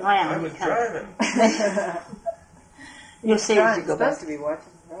wasn't looking around. I when was you come. driving. You'll see as you You're go back. supposed to be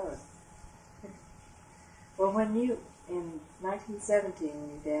watching the road. Well, when you, in 1917, when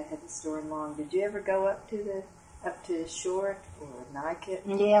your dad had the store in Long, did you ever go up to Short or Nycut?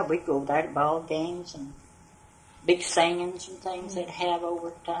 Yeah, we go there to ball games and big singings and things they'd have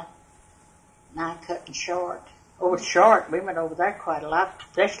over at Nycut and Short. Over at Short, we went over there quite a lot,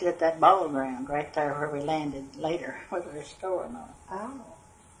 especially at that ball ground right there where we landed later with our store and all. Oh.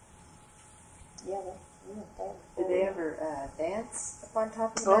 Yeah, we went there. Did they ever dance up on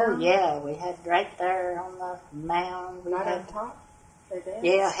top of the Oh, mountain? yeah, we had right there on the mound. We Right had, on top? They danced?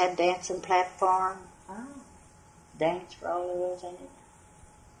 yeah, had dancing platform. Oh. Dance for all of us in it.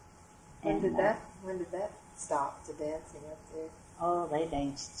 When did that stop, the dancing up there? Oh, they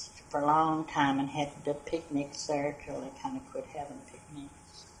danced for a long time and had the picnics there till they kind of quit having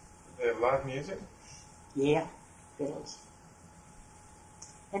picnics. Did they have live music? Yeah, fiddles.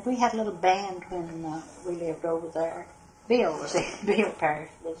 And we had a little band when we lived over there. Bill was in it. Bill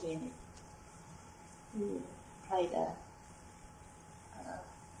Parris was in it. He played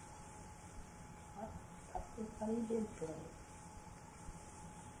what he did play?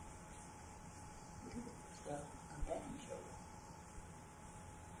 A banjo.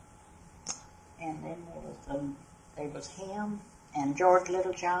 And then there was him and George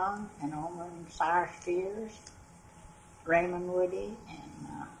Littlejohn and Omer and Cyrus Fears, Raymond Woody, and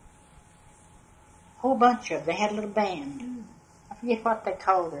a whole bunch of them. They had a little band. I forget what they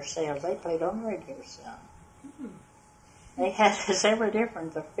called themselves. They played on the radio some. They had several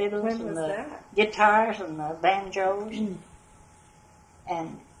different, the fiddles and the guitars and the banjos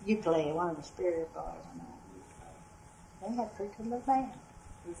and ukulele, one of the spirit boys and ukulele. They had a pretty good little band.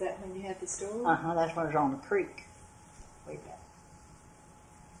 Was that when you had the store? That's when it was on the creek. Way back.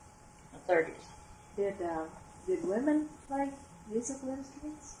 The 30s. Did women play musical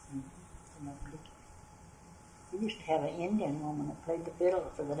instruments? We used to have an Indian woman that played the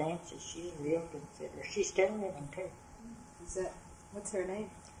fiddle for the dances. She's a real good fiddler. She's still living too. What's her name?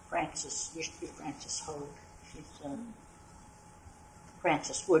 Frances. Used to be Frances Holt. She's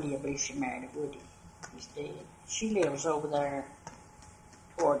Frances Woody. I believe she married a Woody. He's dead. She lives over there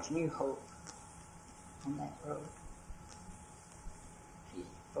towards New Hope on that road. She's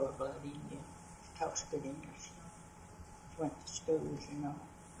full-blood Indian. She talks good English. She went to schools, you know.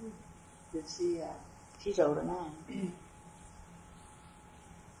 Did she? She's older than I am.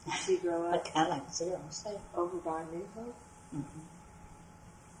 Did she grow I up kind of like to see her myself. over by New Hope? Mm-hmm.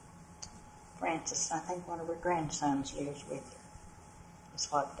 Frances, I think one of her grandsons lives with her. That's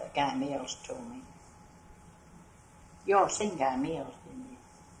what Guy Mills told me. You all seen Guy Mills, didn't you?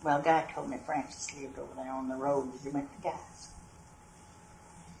 Well, Guy told me Frances lived over there on the road as you went to Guy's.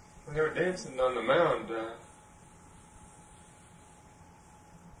 When they were dancing on the mound,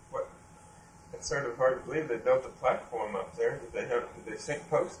 it's sort of hard to believe they built a platform up there. Did they sink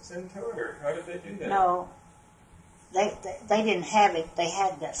posts into it, or how did they do that? No, they didn't have it. They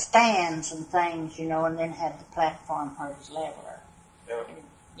had the stands and things, you know, and then had the platform where it was leveler. Yeah.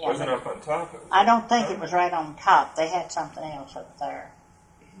 Yeah, Wasn't up on top. I don't think it was right on top. They had something else up there,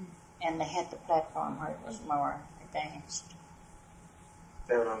 and they had the platform where it was more advanced.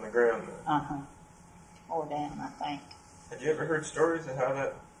 Down on the ground. Or down, I think. Had you ever heard stories of how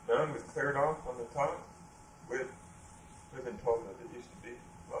that mound was cleared off on the top? We've been told that it used to be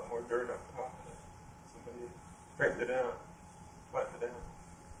a lot more dirt up top. Somebody straightened it out, flattened it out.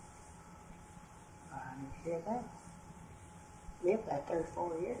 I didn't hear that. Lived there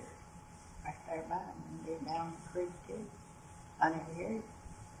 34 years. Right there by them, and did down the creek too. I never heard it.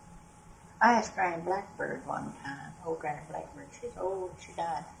 I asked Granny Blackbird one time, old Granny Blackbird, she's old, she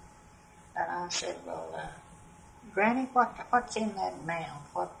died. And I said, well, Granny, what's in that mound?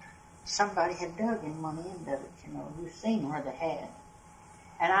 What somebody had dug in one end of it, you know, you've seen where they had.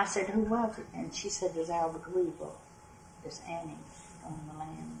 And I said, who was it? And she said, there's Albert Weevil, this Annie on the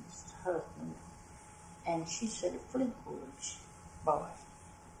land's husband. And she said, a Fleetwood's boy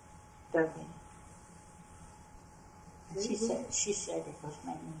dug in it. And she said it was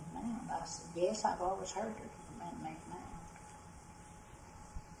man-made mound. I said, yes, I've always heard it was a man-made mound.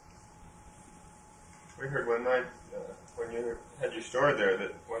 We heard one night, when you had your store there,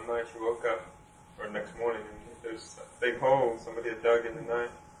 that one night you woke up, or next morning, and there's a big hole somebody had dug in the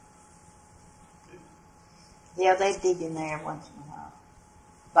night. Yeah, they dig in there once in a while.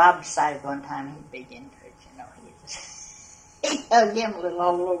 Bob decided one time he'd dig into it, you know. He dug him a little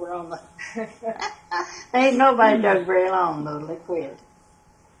hole over on the... Ain't nobody dug very long, though. They quit.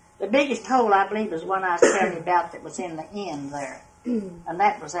 The biggest hole, I believe, is one I was telling you about that was in the end there. And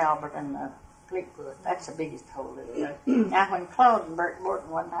that was Albert and Fleetwood. That's the biggest hole that they dug. Now, when Claude and Bert Morton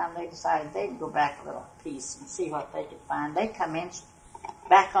one time, they decided they'd go back a little piece and see what they could find. They come in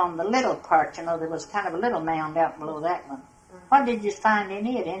back on the little part, you know, there was kind of a little mound out below that one. What did you find in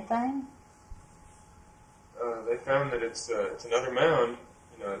it? Anything? They found that it's another mound.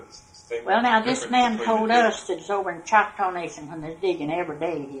 You know, well, now this man told us that it's over in Choctaw Nation when they're digging every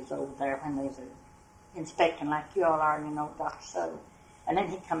day. He's over there when they're inspecting, like you all are, you know, Dr. Southern. And then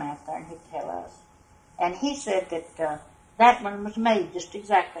he'd come out there and he'd tell us. And he said that that one was made just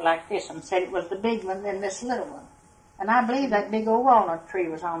exactly like this, and said it was the big one than this little one. And I believe that big old walnut tree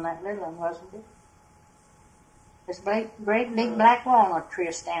was on that little one, wasn't it? This great big black walnut tree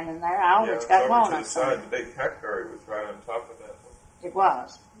is standing there. I always got walnuts on it. The big hackberry was right on top of that one. It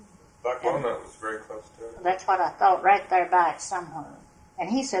was. Black Walnut was very close to it. That's what I thought, right there by it somewhere. And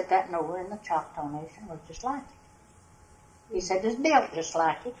he said that nowhere in the Choctaw Nation was just like it. He said it's built just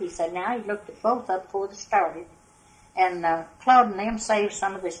like it. He said now he looked at both up before they started. And Claude and them saved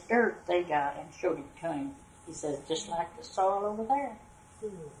some of this dirt they got and showed it to him. He says, just like the soil over there.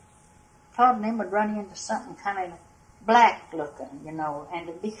 Claude and them would run into something kind of black looking, you know, and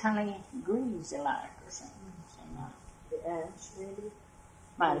it'd be kind of greasy like or something. The ash, maybe?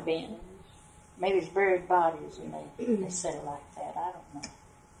 Might have been. Maybe it's buried bodies, and they said it like that. I don't know.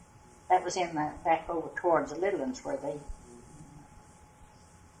 That was in the back over towards the Little Ones where they.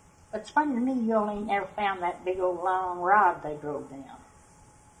 But it's funny to me, you all ain't never found that big old long rod they drove down.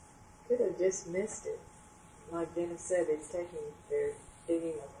 Could have just missed it. Like Dennis said, they're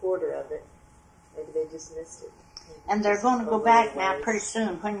digging a quarter of it. Maybe they just missed it. And they're going to go back now pretty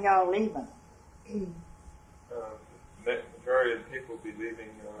soon. When y'all leaving? The majority of the people will be leaving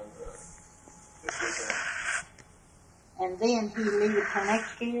this weekend. And then he leave it for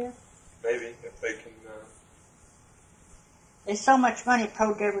next year? Maybe, if they can. There's so much money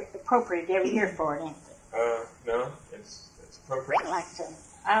appropriated every year for it, ain't there? No, it's appropriate.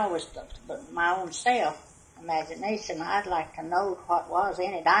 I always thought, but my own imagination, I'd like to know what was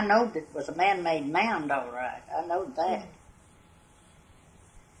in it. I know that it was a man-made mound, all right. I know that.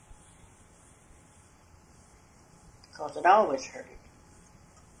 Because it always hurt it.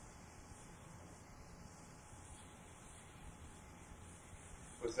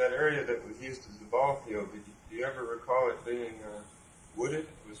 Was that area that was used as the ball field, do you ever recall it being wooded?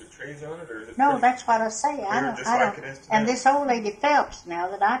 Was there trees on it, or is it? No, that's what I say. I don't. It is today? And this old lady Phelps, now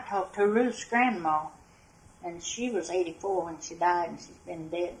that I talked to, Ruth's grandma, and she was 84 when she died, and she's been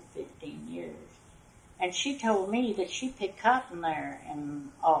dead 15 years. And she told me that she picked cotton there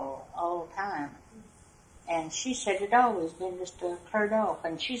and all the time. And she said it always been just cleared off.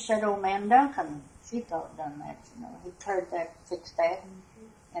 And she said old man Duncan, she thought done that, you know. He cleared that, fixed that.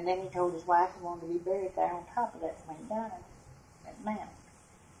 And then he told his wife he wanted to be buried there on top of that when he died. That mound.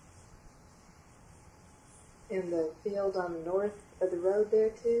 In the field on the north of the road there,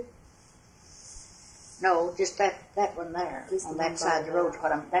 too? No, just that one there, just on that side of the road.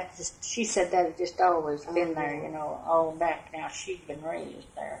 She said that had just always been there, you know, all back. Now she'd been raised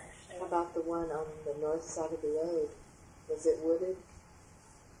there. So. How about the one on the north side of the road? Was it wooded?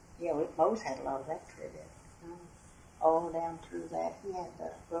 Yeah, we both had a lot of that tree there. All down through that. He had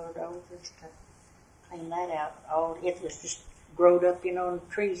the bulldozers to clean that out. It was just growed up, you know, and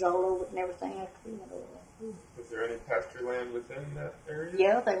trees all over it and everything after we went over there. Was there any pasture land within that area?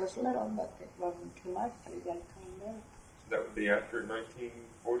 Yeah, there was little, but it wasn't too much till we got it cleaned up. So that would be after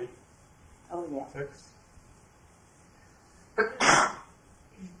 1940? Oh, yeah. 6?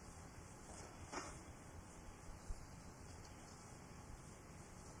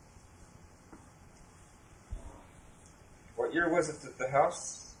 What year was it that the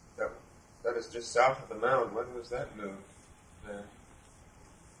house that is just south of the mound, when was that moved there?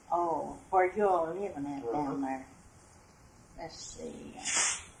 Oh, where you all living at down there? Let's see.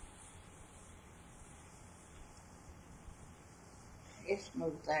 It's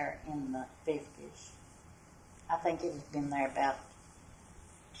moved there in the 50s. I think it has been there about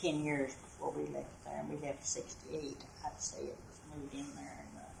 10 years before we left there, and we left 68. I'd say it was moved in there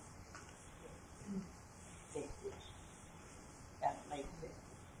in the 50s. About late 50s.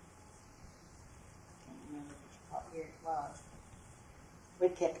 I can't remember what year it was. We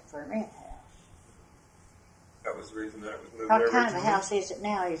kept it for a rent house. That was the reason that it was moved What there kind of originally? house is it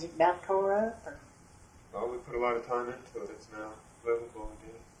now? Is it about tore up, or Well, we put a lot of time into it. It's now livable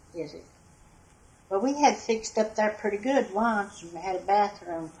again. is it? Well, we had fixed up there pretty good once, and we had a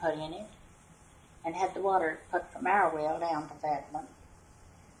bathroom put in it, and had the water put from our well down to that one.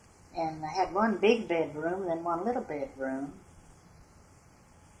 And I had one big bedroom, then one little bedroom.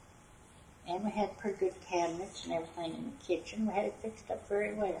 And we had pretty good cabinets and everything in the kitchen. We had it fixed up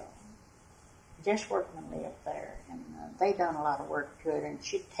very well. Just workmen lived there, and they done a lot of work to it, and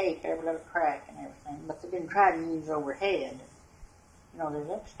she'd tape every little crack and everything, but they didn't try to use overhead. You know, there's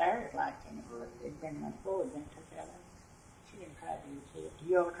upstairs like in it, but it'd been on the floor, been took out of it. She didn't try to use it. Do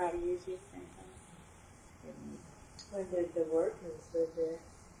you ever try to use it or anything? When did the workmen live there?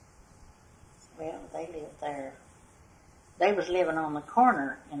 Well, they lived there. They was living on the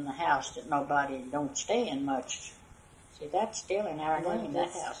corner in the house that nobody don't stay in much. See, that's still in our name,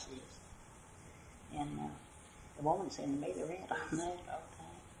 that house is. And the woman's in the meter rent on that all the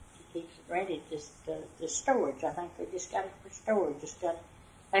time. She keeps it rented, just the storage. I think they just got it for storage.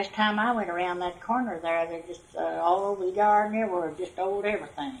 Last time I went around that corner there, they just all over the yard and everywhere, just old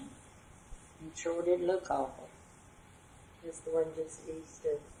everything. It sure did look awful. It's the one just east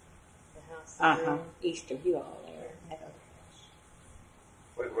of the house that you're in? East of you all there, that other house.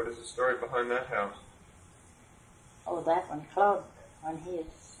 Wait, what is the story behind that house? Oh, that one, Claude, when he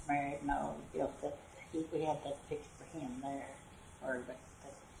was married, no, he built that, we had that fixed for him there, or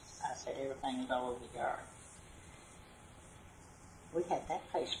I said everything was all over the yard. We had that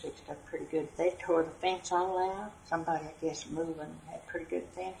place fixed up pretty good. They tore the fence all out. Somebody, I guess, moving, had pretty good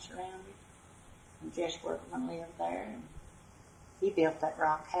fence around it. And Jess Workman lived there. And he built that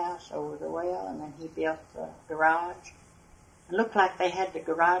rock house over the well, and then he built the garage. It looked like they had the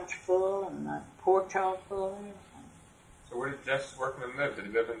garage full and the porch all full and everything. So where did Jess Workman live? Did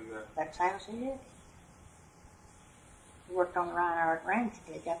he live in That's the house he lived. He worked on the Reinhardt Ranch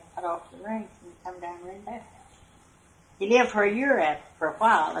until he got cut off the ranch and come down and rented that house. He lived for a year for a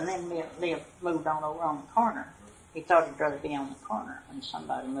while, and then moved on over on the corner. He thought he'd rather be on the corner. When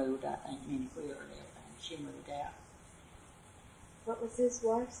somebody moved, I think Minnie Wheeler lived there, and she moved out. What was his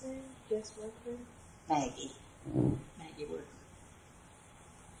wife's name? Jess Workman? Maggie Workman.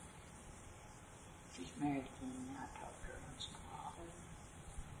 She's married again now. I talk to her once in a while.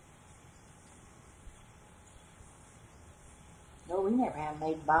 No, we never have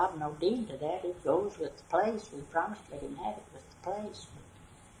made Bob no deed to that. It goes with the place. We promised to let him have it with the place.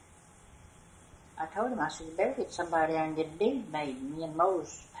 But I told him, I said, you better get somebody there and get a deed made, and me and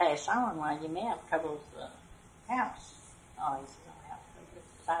Mose pass on while you may have trouble with the house. Oh, he said, I'll have to put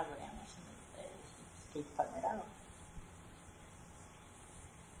the sideway down. I said, just keep putting it off.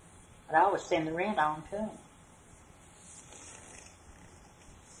 But I always send the rent on to him.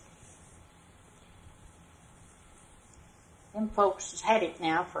 Them folks has had it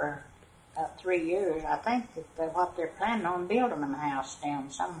now for about 3 years. I think that what they're planning on building them a house down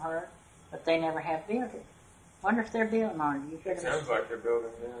somewhere, but they never have built it. Wonder if they're building on it. It sounds like they're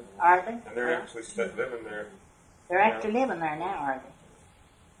building, yeah. Are they? And they're actually living there. They're actually living there now, are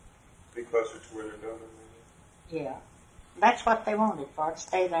they? Be closer to where they're building. Maybe. Yeah. That's what they wanted for, to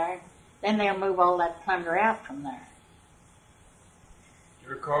stay there. Then they'll move all that plunder out from there. Do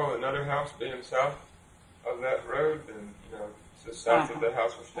you recall another house being south of that road, and just south of the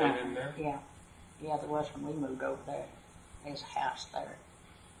house we're staying in now? Yeah, there was when we moved over there. There's a house there.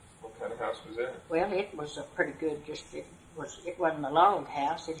 What kind of house was that? Well, it was a pretty good. It wasn't a log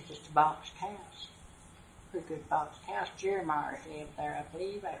house. It was just a boxed house. Pretty good boxed house. Jeremiah lived there, I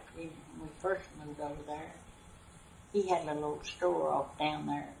believe, after when we first moved over there. He had a little old store off down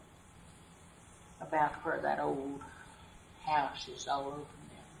there, about where that old house is all open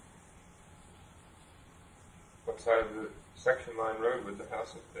down. What side of the section line road would the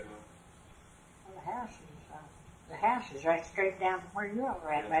house have been on? Well, the house is right straight down from where you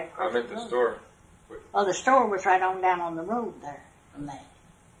are at, right across I meant the the road. store. Oh, the store was right on down on the road there from that.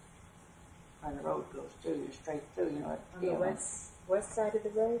 Where the road goes through, straight through, On the west side of the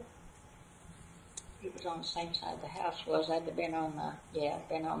road? It was on the same side the house was. I'd have been on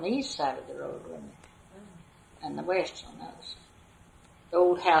the east side of the road, wouldn't it? Oh. And the west on the other side. The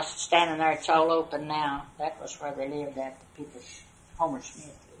old house standing there, it's all open now. That was where they lived at, the people's Homer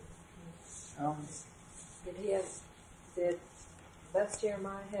Smith lived. Did Bus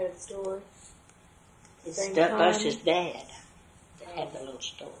Jeremiah had a store? It's Bus's dad that had the little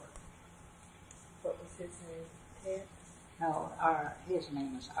store. What was his name? Ted? No, his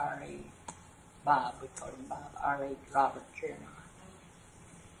name is R.A. Bob. We called him Bob. R.A. Robert Jeremiah.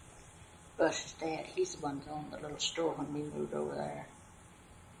 Bus's dad, he's the one that owned the little store when we moved over there.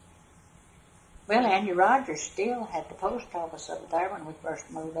 Well, Andy Rogers still had the post office up there when we first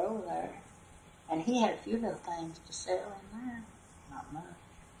moved over there. And he had a few little things to sell in there. Not much.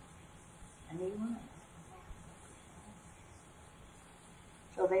 And he won.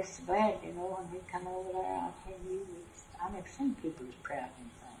 So they're so glad, when we come over there, I'll tell you, I've never seen people as proud of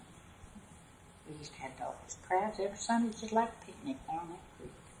anything. We used to have dolphins crowds every Sunday, just like a picnic down that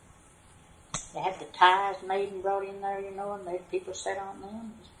creek. They had the ties made and brought in there, and the people sat on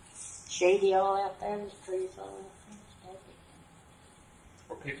them. It was shady all out there, there's trees all out there.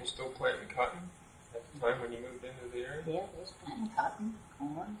 Were people still planting cotton at the time when you moved into the area? Yeah, they was planting cotton,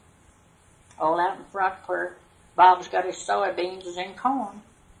 corn. All out in front where Bob's got his soybeans is in corn.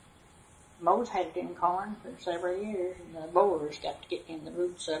 Mose had it in corn for several years, and the boers got to get in the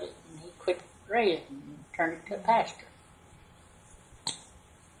roots of it, and he quit grazing and turned it to a pasture.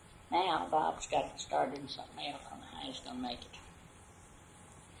 Now Bob's got it started in something else. I don't know how he's going to make it.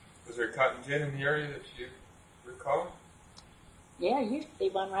 Was there a cotton gin in the area that you recall? Yeah, there used to be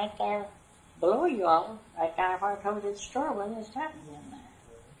one right there below you all, right down where I told you the store was. There's cotton gin there.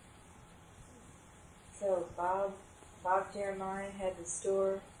 So Bob Jeremiah had the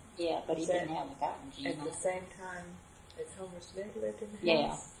store. Yeah, but he didn't have the cotton gin. At the same time as Homer Smith lived in the Yeah.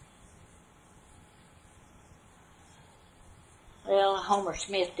 house? Well, Homer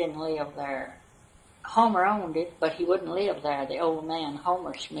Smith didn't live there. Homer owned it, but he wouldn't live there. The old man,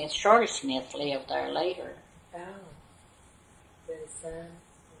 Homer Smith, Shorty Smith, lived there later. Oh. His son?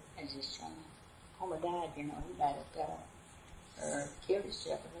 As his son. Homer died, you know, he died at or killed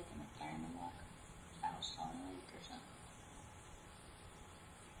himself, I reckon, up there in the house on the lake or something.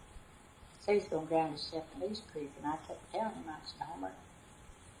 So he's going to drown himself in East Creek, and I kept telling him, I said, Homer,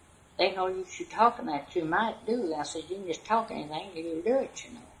 they know you should talk on that, you might do. I said, you can just talk anything, you'll do it,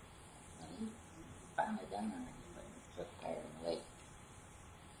 you know. And he finally done it, but he was up there in the lake.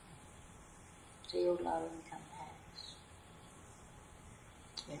 So he owed a lot of income tax.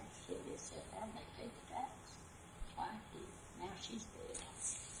 Well, Sylvia said that, and they paid the tax. Why? Now she's dead.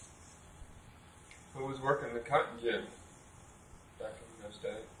 Who was working the cotton gin back in those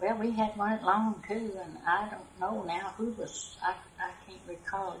days? Well, we had one at Long, too, and I don't know now who was, I can't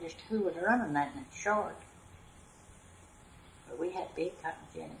recall just who was running that in short. But we had big cotton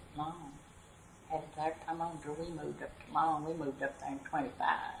gin at Long. Had it there come on till we moved up to Long. We moved up there in 25.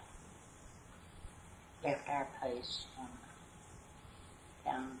 Left our place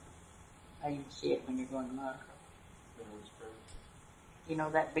down, you can see it when you're going to Mother. You know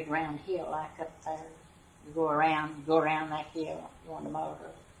that big round hill like up there? You go around that hill, going to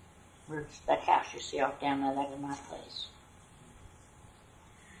Mother. That house you see off down there, that is my place.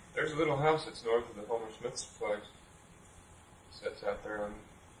 There's a little house that's north of the Homer Smith's place. Sits out there on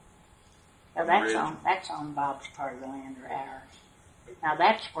Now that's on Bob's part of the land or ours. Now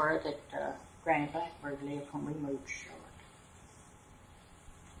that's where that Granny Blackbird lived when we moved to Short.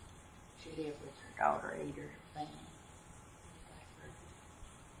 She lived with her daughter, Ada, Van.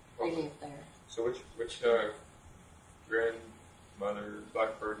 They lived there. So which grandmother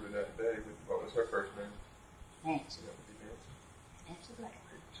Blackbird was that day? What was her first name? Nancy. That would be Nancy. Nancy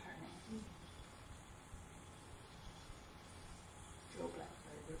Blackbird was her name. Joe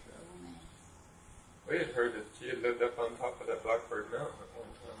Blackbird was her old name. We had heard that she had lived up on top of that Blackbird Mountain at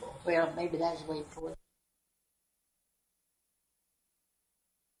one time also. Well, maybe that was way before.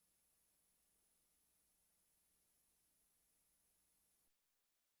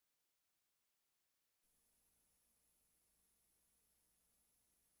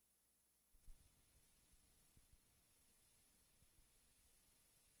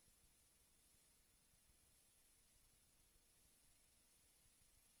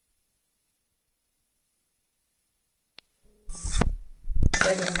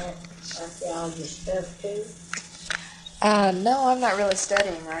 Studying that archaeology stuff too. No, I'm not really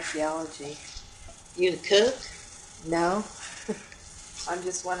studying archaeology. You the cook? No. I'm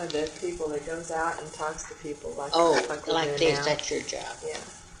just one of the people that goes out and talks to people like we're like doing this, now. that's your job. Yeah.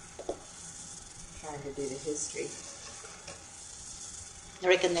 Trying to do the history. I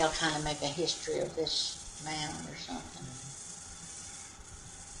reckon they'll kind of make a history of this mound or something.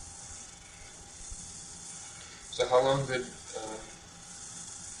 So how long did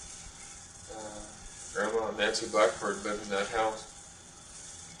Grandma Nancy Blackbird live in that house?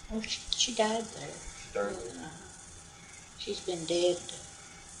 Oh, she died there. She died there. She's been dead.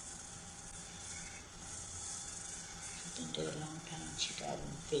 She's been dead a long time. She died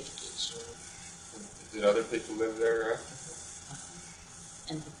in the 50s. Did other people live there after her?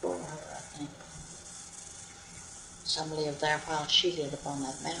 And before her, I think. Some lived there while she lived up on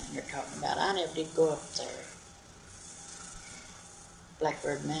that mountain you're talking about. I never did go up there.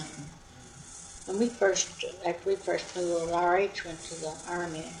 Blackbird Mountain. After we first moved, R.H. went to the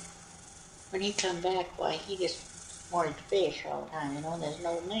Army. When he come back, why, he just wanted to fish all the time, you know. And there's an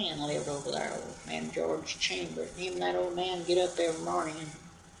old man lived over there, old man George Chambers. And him and that old man get up every morning and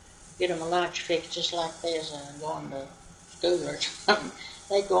get them a lunch fixed just like they's going to school or something.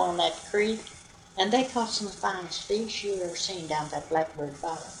 They go on that creek, and they caught some of the finest fish you ever seen down at that Blackbird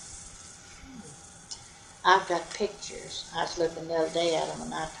Bottom. I've got pictures. I was looking the other day at them,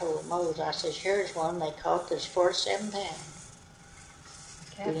 and I told Mose, I said, here's one they caught that's 47 pounds.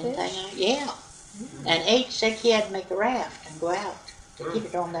 Catfish? Yeah. Mm-hmm. And H said he had to make a raft and go out to get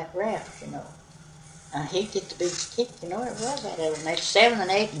it on that raft, you know. And he'd get the biggest kick, you know, it was out of it. And they 7 and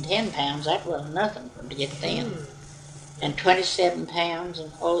 8 and 10 pounds, that wasn't nothing for him to get them. And 27 pounds,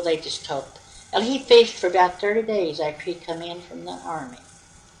 and they just caught. Well, he fished for about 30 days after he come in from the Army.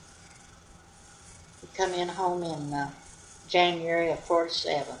 He come in home in January of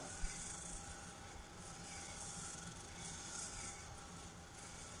 47.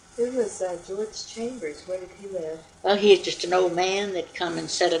 Who was George Chambers? Where did he live? Well, he's just an old man that come and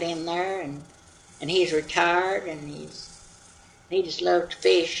settled in there, and he's retired, and he just loved to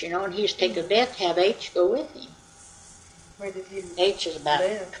fish, you know, and he used to take a bet to have H go with him. Where did he H is about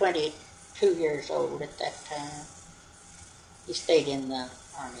live? 22 years old at that time. He stayed in the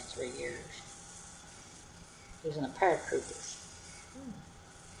Army 3 years. He was in the paratroopers.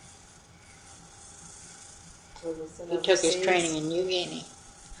 So was it He took his overseas? training in New Guinea.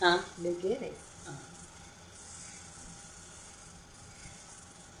 Huh? New Guinea.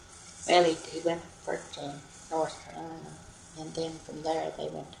 Well, he went first to North Carolina, and then from there they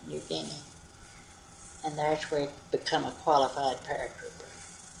went to New Guinea. And that's where he become a qualified paratrooper.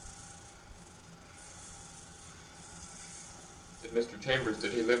 Did Mr. Chambers,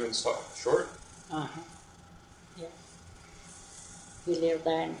 did he live in Short? Uh-huh. Yeah. He lived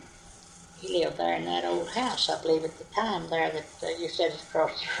there in that old house, I believe, at the time there that you said it's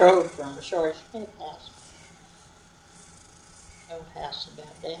across the road from the Short Smith house. Old house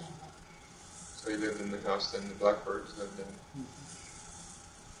about down. So he lived in the house then the Blackbirds lived in.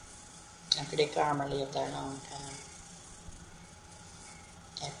 Uncle Dick Armour lived there a long time.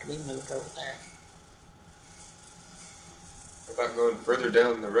 After we moved over there. About going further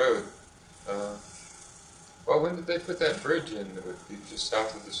down the road, well, when did they put that bridge in that would be just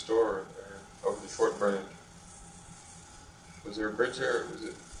south of the store, or over the Short Branch? Was there a bridge there? Was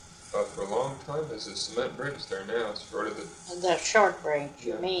it for a long time? There's a cement bridge there now. It's sort of The Short Branch,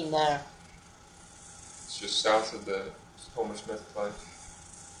 you Yeah. mean It's just south of the Homer Smith place.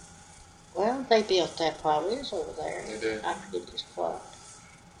 well, they built that probably is over there. They did. I forget just what.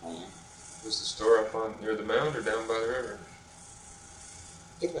 When. Was the store up on near the mound or down by the river?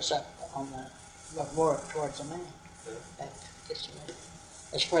 It was up on more towards the mound. Yeah. Back this way.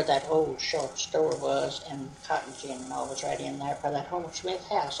 It's where that old Short store was, and cotton gin and all was right in there. By that Homer Smith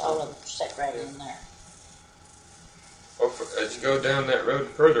house, all of it sat right in there. Well, as you go down that road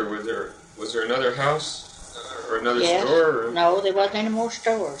further, was there another house or another Yes. store? Or? No, there wasn't any more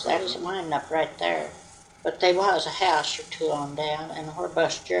stores. That is mine up right there. But there was a house or two on down, and where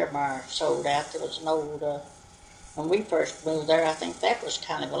Bus Jeremiah sold out, there was an old, when we first moved there, I think that was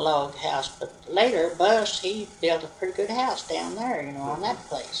kind of a log house. But later, Bus, he built a pretty good house down there, you know, on that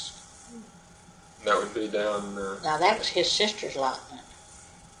place. That would be down. Now, that was his sister's allotment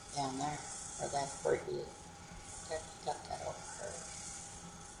down there, or where he got that over her.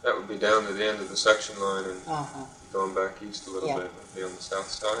 That would be down to the end of the section line and Uh-huh. going back east a little Yeah. bit. It would be on the south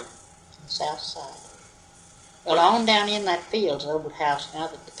side. The south side. Well, on down in that field's the old house now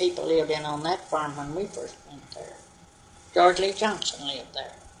that the people lived in on that farm when we first went there. George Lee Johnson lived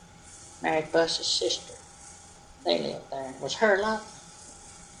there. Married Bus's sister. They lived there. It was her lot.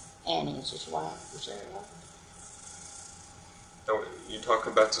 Annie is his wife. Was their lot. Now, you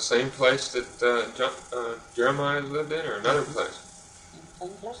talking about the same place that Jeremiah lived in, or another place?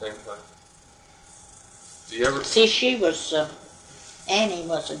 Same place. Do you ever? See, she was, Annie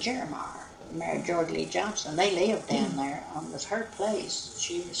was a Jeremiah. Married George Lee Johnson. They lived down there. It was her place.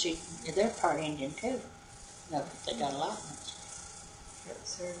 They're part Indian too. No, they got allotments.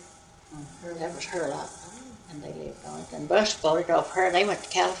 That's her. That was her allotment, and they lived on it. And Bus bought it off her. They went to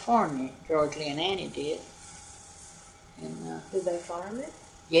California. George Lee and Annie did. And Did they farm it?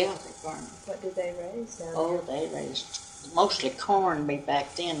 yeah, they farmed. What did they raise down Oh, they raised mostly corn.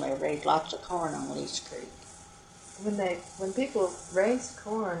 Back then, they raised lots of corn on Lee's Creek. there? When people raised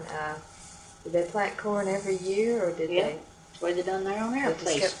corn, did they plant corn every year, or did Yeah. they That's the way they done their own air They just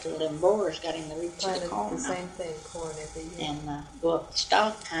place kept- till them boars got in the reach of plant the corn. the same thing, corn every year? And go up the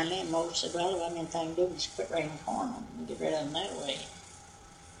stalk kindly, and Mo said, well, there wasn't anything to do, just quit raining corn on them and get rid of them that way.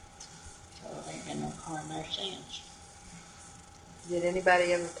 So there ain't been no corn there since. Did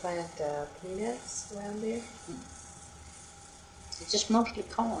anybody ever plant peanuts around there? It's just mostly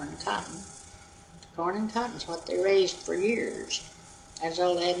corn and cotton. Corn and cotton's what they raised for years. That's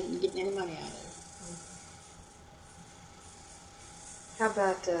all they hadn't been getting any money out of it. How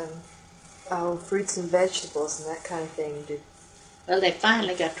about fruits and vegetables and that kind of thing? Well, they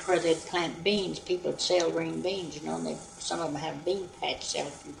finally got to where they'd plant beans. People would sell green beans, you know, and some of them have bean patch sell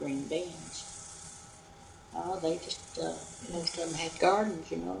a few green beans. Oh, they just, most of them had gardens,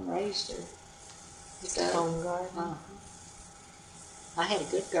 you know, and raised their Home garden? Uh-huh. I had a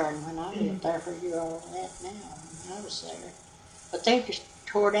good garden when I lived there, where you're all at now, when I was there. But they just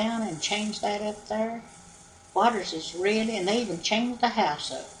tore down and changed that up there. Waters is really, and they even changed the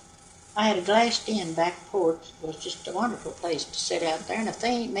house up. I had a glassed-in back porch. It was just a wonderful place to sit out there, and if they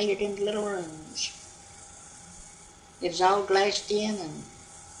ain't made it into little rooms. It was all glassed in, and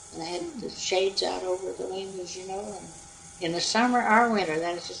they had the shades out over the windows, you know. And in the summer or winter,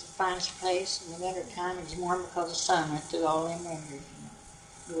 that was just the finest place. In the winter time, it was warm because the sun went through all them windows, you know.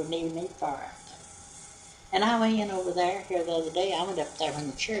 You wouldn't even need fire out there. And I went in over there here the other day. I went up there when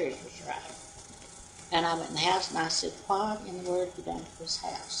the cherries was ripe. And I went in the house, and I said, what in the world have you done to this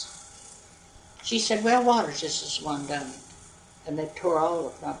house? She said, well, Waters, this is the one done it. And they tore all the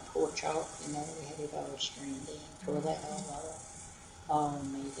front porch off, you know, they had it all screened in, tore that all off. Oh,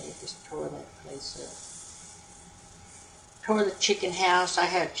 me, they just tore that place up. Tore the chicken house. I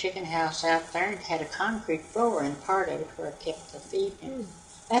had a chicken house out there and had a concrete floor in part of it where I kept the feed.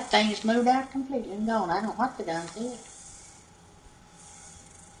 That thing's moved out completely and gone. I don't know what they done to it.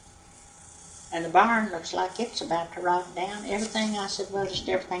 And the barn looks like it's about to rot down. Everything I said, well, just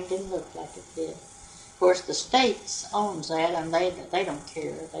everything didn't look like it did. Of course, the state owns that, and they don't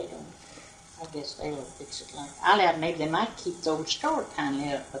care. They don't. I guess they'll fix it like. I doubt maybe they might keep the old store kind of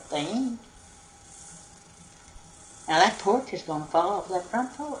up, but they ain't. Now that porch is going to fall off that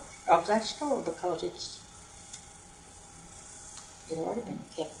front porch, off that store, because it already been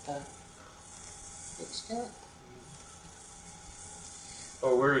kept fixed up.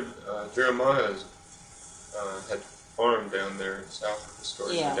 Oh, where Jeremiah's had farmed down there south of the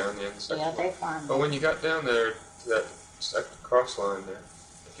store. Yeah. Down the end of the Yeah, they farmed. But when you got down there to that second cross line there,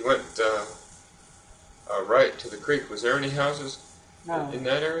 if you went right to the creek, was there any houses in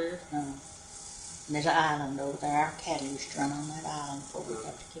that area? No. And there's an island over there. Our cattle used to run on that island before we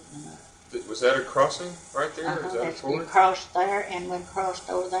got to keep them up. Was that a crossing right there? Is that a ford? We crossed there and we crossed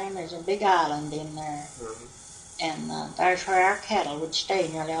over there, and there's a big island in there. Mm-hmm. And there's where our cattle would stay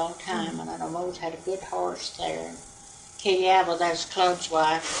nearly all the time. And I know Mose had a good horse there. And Katie Apple, that's Claude's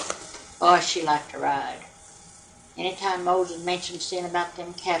wife, boy, she liked to ride. Anytime Moses mentioned seeing about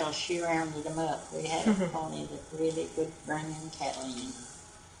them cattle, she rounded them up. We had a pony that really could bring them cattle in.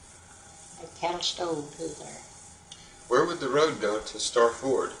 A cattle stove too there. Where would the road go to Star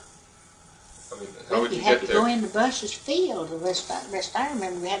Ford? I mean, how would you had get to there? go into Buss's Field. The rest I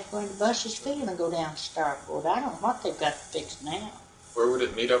remember, we had to go into Buss's Field and go down to Star Ford. I don't know what they've got fixed now. Where would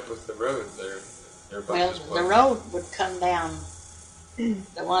it meet up with the road there? Well, the road would come down.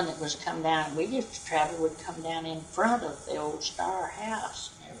 The one that was come down, we used to travel, would come down in front of the old Star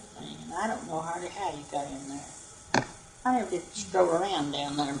house and everything. And I don't know hardly how you got in there. I never did stroll around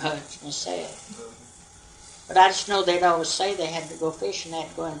down there much myself. But I just know they'd always say they had to go fishing, they had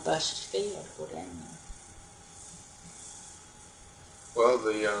to go in Buss's Field to go down there. Well,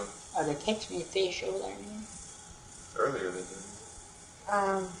 Are they catching any fish over there now? earlier they did. I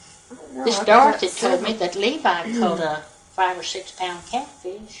don't know. This I Dorothy thought told me that Levi caught a 5 or 6 pound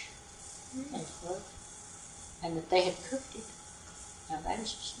catfish, and that they had cooked it. Now that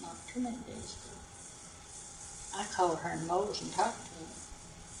is just not too many days ago. I called her and Mose and talked to him.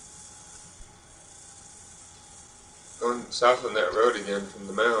 Going south on that road again from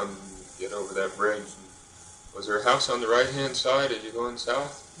the mound, you get over that bridge. Was there a house on the right-hand side as you're going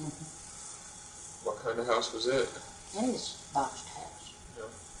south? Mm-hmm. What kind of house was it? It is a boxed house. Yeah.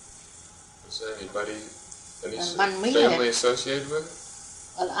 Was there anybody, any when we family left- associated with it?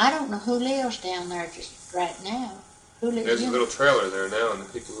 Well, I don't know who lives down there just right now. Who lives There's a in little trailer there now, and the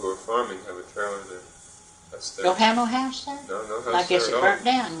people who are farming have a trailer there. That's there. Don't have no house there? No house I guess there it at burnt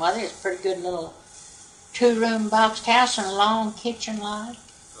down. Well, there's a pretty good little 2-room boxed house and a long kitchen like.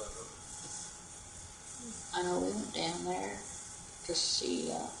 I know we went down there to see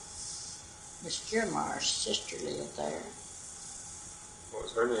Miss Jeremiah's sister lived there. What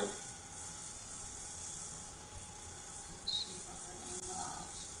was her name? Let's see what her name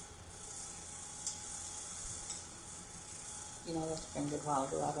was. You know, that's been a good while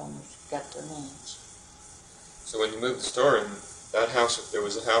ago. I've almost got their names. So when you moved the store in, that house, there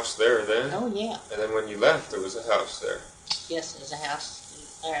was a house there then? Oh, yeah. And then when you left, there was a house there. Yes, there's a house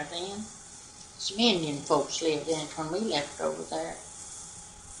there then. Some Indian folks lived in it when we left over there.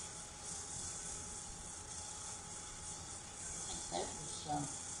 I think that was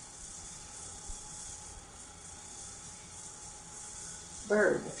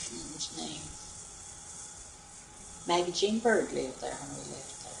Bird, was his name. Maggie Jean Bird lived there when we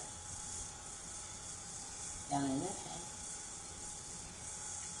left there. Down in that house.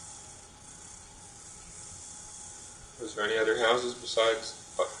 Was there any other houses besides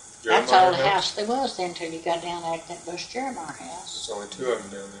That's all the Jeremiah house there was then until you got down there at that Bush Jeremiah house. There's only 2 of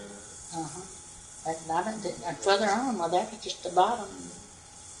them down there. And further on, well, that was just the bottom.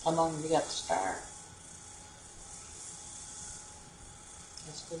 Along you got the star.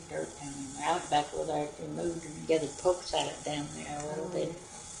 That's the dirt down in there. I went back over there and moved and gathered poke salad down there a little bit.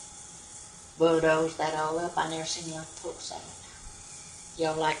 Bulldozed that all up. I never seen you like poke salad.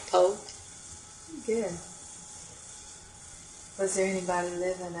 Y'all like poke? Good. Was there anybody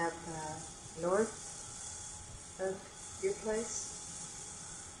living up north of your place?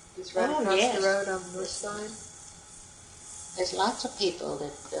 Just right across yes. the road on the north side? There's lots of people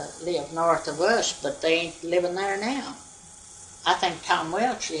that live north of us, but they ain't living there now. I think Tom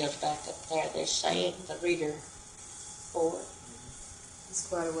Welch lives back up there, they say, at the Reader Ford. It's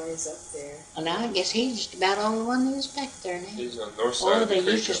quite a ways up there. And now I guess he's just about the only one that's back there now. He's on the north side Oh, of the there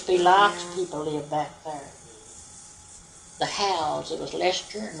creek. used to be lots of people live back there. The Howells, it was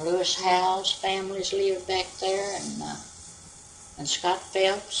Lester and Lewis Howell's families lived back there, and Scott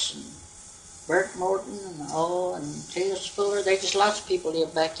Phelps and Bert Norton and Tillis Fuller. There's just lots of people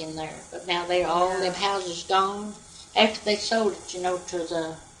live back in there. But now they're all them houses gone. After they sold it, to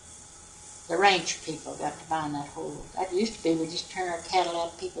the ranch people got to buying that whole. That used to be we just turn our cattle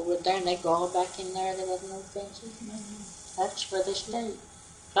out, people would there, and they'd go all back in there. There wasn't no fences. That's where they stayed.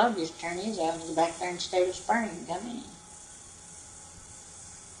 Claude just turned his out and go back there and stay to spring and come in.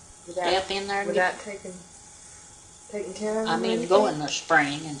 Stay up in there. Without taking care of them? I mean, go in the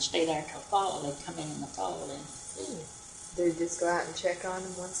spring and stay there till fall. They'd come in the fall then. They just go out and check on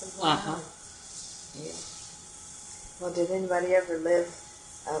them once in a while? Yeah. Well, did anybody ever live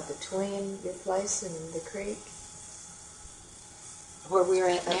between your place and the creek? Where we're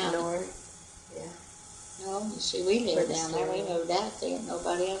at Up now. north? Yeah. No, you see, we live down there. We moved out there.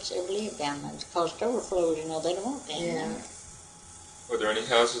 Nobody else ever lived down there. It's caused overflows, they don't want down there. Were there any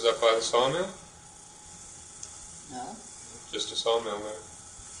houses up by the sawmill? No. Just a sawmill there.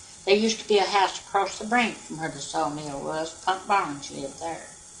 There used to be a house across the brink from where the sawmill was. Punk Barnes lived there.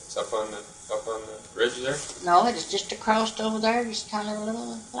 It's up on the ridge there? No, it's just across over there, just kind of a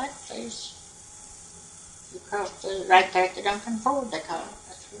little black place. You crossed right there at the Duncan Ford, they call it.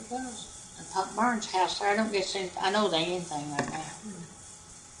 That's where it was. And Punk Barnes' house there, I know there ain't anything right now.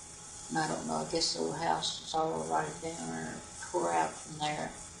 And I don't know, I guess the old house is all right down or tore out from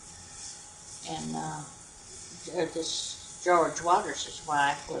there. And this George Waters'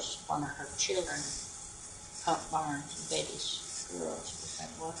 wife was one of her children, Punk Barnes and Betty's girls, was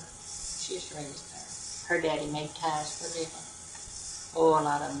that water. She's raised there. Her daddy made ties for living. Oh, a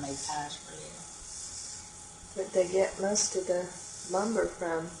lot of them made ties for living. But they get most of the lumber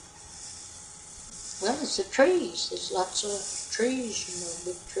from? Well, it's the trees. There's lots of trees,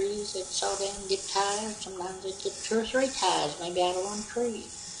 big trees they'd saw down and get ties. Sometimes they'd get 2 or 3 ties, maybe out of one tree.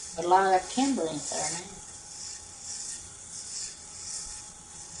 But a lot of that timber ain't there now.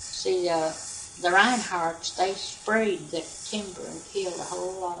 See, the Reinhardts, they sprayed the timber and killed a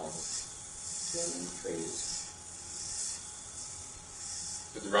whole lot of it. Killing trees.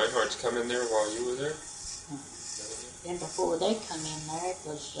 Did the Reinhardts come in there while you were there? Then before they come in there, it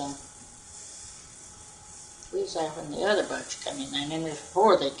was, we was there when the other bunch come in there, and then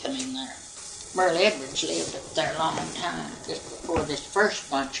before they come in there. Merle Edwards lived up there a long time, just before this first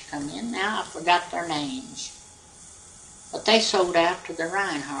bunch come in. Now I forgot their names. But they sold out to the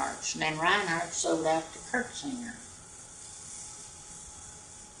Reinhardts, and then Reinhardt sold out to Kurtzinger.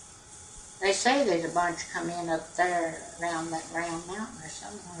 They say there's a bunch come in up there around that round mountain or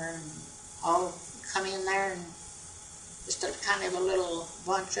somewhere, and all come in there, and just a kind of a little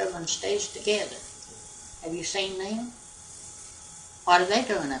bunch of them stays together. Have you seen them? What are they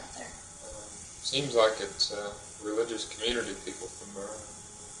doing up there? Seems like it's religious community people from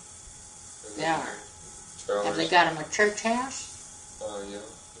They are. trailers. Have they got them a church house? Yeah,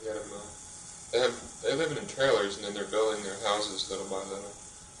 they got them. They live in trailers, and then they're building their houses little by little.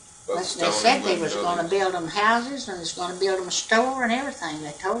 They said they was going to build them houses, and was going to build them a store and everything.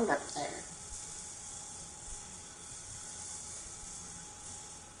 They told up there.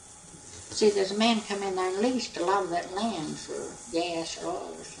 See, there's a man come in there and leased a lot of that land for gas or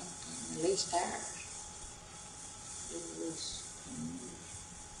oil or something. He leased ours. It was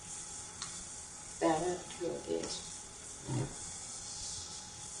about up to, I guess.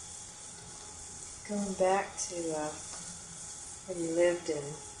 Going back to where you lived in,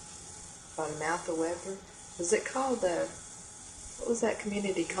 by the mouth of Weber, was it called what was that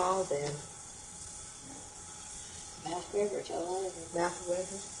community called then? Mouth River's all over. Mouth of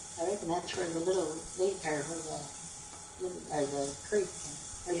Weber? I reckon that's where the little lead there, where the creek,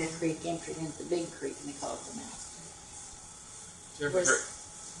 the creek entered into the big creek, and they called it the mouth.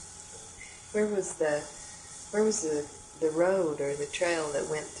 Where was the road or the trail that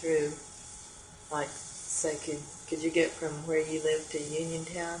went through? Like, say, could you get from where you lived to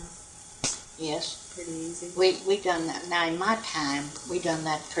Uniontown? Yes. Pretty easy. We done that. Now in my time, we done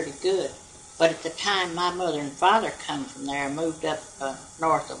that pretty good. But at the time my mother and father come from there, moved up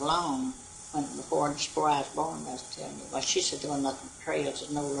north of Long, just before I was born, I was telling you. Well, she said there were nothing trails,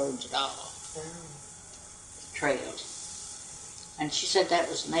 there's no roads at all. Oh. Trails. And she said that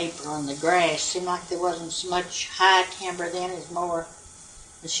was in April, and the grass seemed like there wasn't so much high timber then, it was more.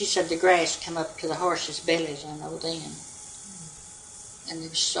 And she said the grass come up to the horses' bellies, I know then. And there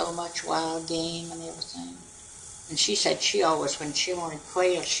was so much wild game and everything. And she said she always, when she wanted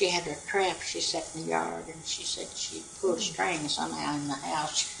quail, she had her trap, she sat in the yard, and she said she pulled strings somehow in the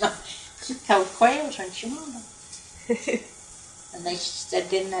house. She caught quails when she wanted them. And they said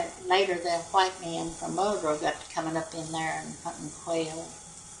then that later the white men from Muldrow got to coming up in there and hunting quail.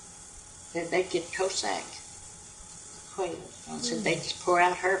 They'd get Tosac quails. And so they'd just pour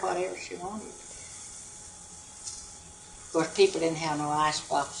out her whatever she wanted. Of course, people didn't have no ice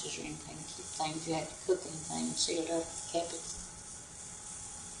boxes or anything to keep things. You had to cook anything and seal it up and kept it.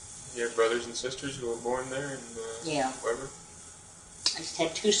 You had brothers and sisters who were born there in Weber? I just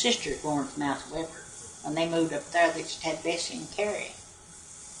had two sisters born from out of Weber. When they moved up there, they just had Bessie and Carrie.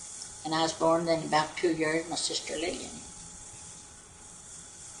 And I was born then about 2 years, my sister Lillian.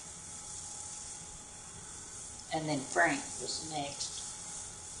 And then Frank was the next.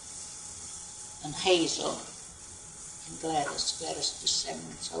 And Hazel and Gladys. Gladys was 7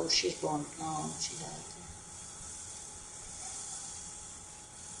 months old. She's born long. She died there.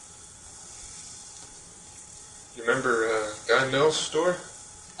 You remember Guy Mills' store?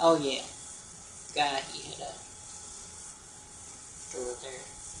 Oh, yeah. Guy, he had a store there.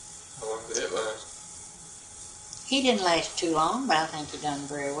 How long did it last? He didn't last too long, but I think he done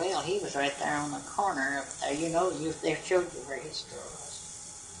very well. He was right there on the corner up there. You know, they showed you where his store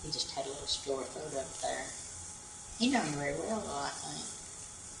was. He just had a little store put up there. He done very well, though, I think.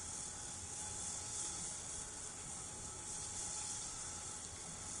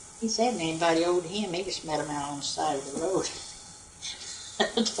 He said anybody owed him, he just met him out on the side of the road.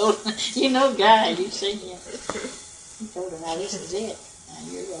 I told him, you know, Guy, you seen him. He told him, now this is it. Now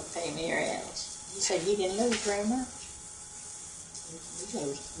you're going to pay me or else. He said he didn't lose very much.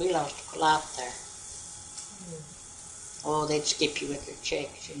 We lost a lot there. Oh, they'd skip you with their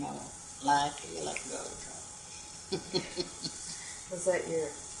checks, you know, lie to you like a dog. Was that your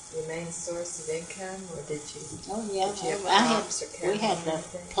main source of income, or did you? Oh yeah, did you have we had a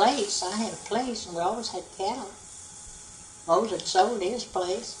place. I had a place, and we always had cattle. Mose had sold his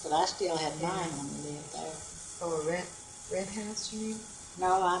place, but I still had mine when we lived there. Oh, a rent house, you mean?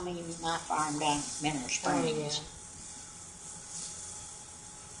 No, I mean my farm down at Mineral Springs.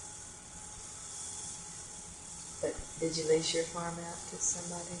 Oh, yeah. But did you lease your farm out to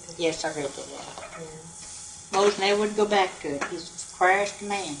somebody? Yes, I rented it out. Yeah. Mose never would go back to it. He's the quietest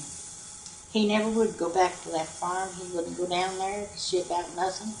man. He never would go back to that farm. He wouldn't go down there to see about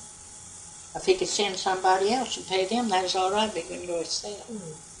nothing. If he could send somebody else and pay them, that was all right, but he couldn't go himself.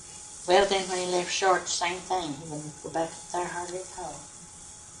 Well, then when he left Short, the same thing. He wouldn't go back up there hardly at all.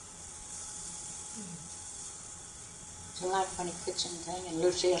 So like when he quits anything, and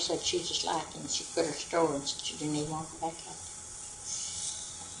Lucille said she just liked him. She quit her store and said she didn't even want to go back out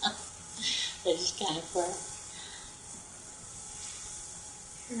there. They just kind of were.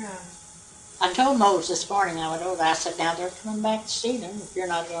 I told Mose this morning I went over. I said, now they're coming back to see them if you're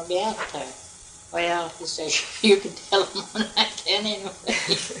not going to be out there. Well, he says, you can tell them when I can anyway.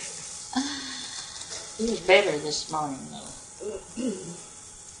 He was better this morning, though.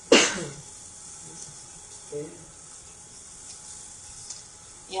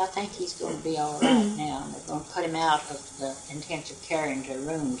 Yeah, I think he's going to be all right now. They're going to put him out of the intensive care into a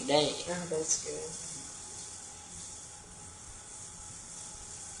room today. Oh, that's good.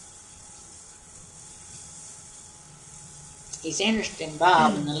 He's interested in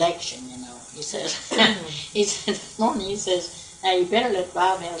Bob in the election, you know. He says, he said this morning, he says, now you better let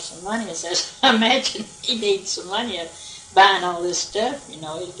Bob have some money. He says, I imagine he needs some money of buying all this stuff, you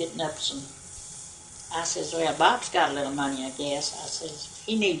know. He's getting up some. I says, well, Bob's got a little money, I guess. I says, if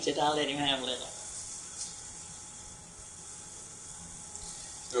he needs it, I'll let him have a little.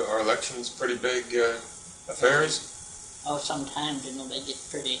 Are elections pretty big affairs? Oh, sometimes, you know, they get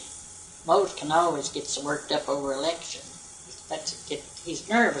pretty. Most can always get so worked up over election. He's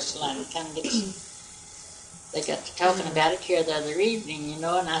nervous a lot. He kind of gets. They got to talking about it here the other evening, you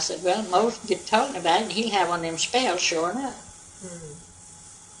know, and I said, well, most get talking about it, and he'll have one of them spells, sure enough.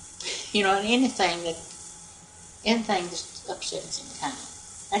 You know, and anything just upsets him kind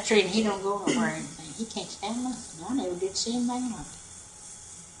of. That's the reason he don't go nowhere or anything. He can't stand nothing. I never did see him there nothing.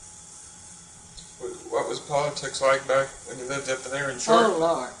 What was politics like back when you lived up there in Short? Oh,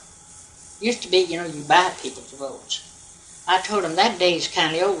 Lord. Used to be, you know, you buy people's votes. I told him that day's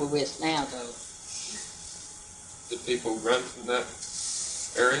kind of over with now, though. Did people run from that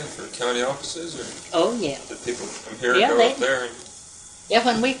area for county offices, or? Oh, yeah. Did people from here go up there? And... Yeah,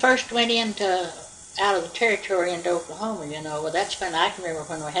 when we first went out of the territory into Oklahoma, you know, well, that's when I can remember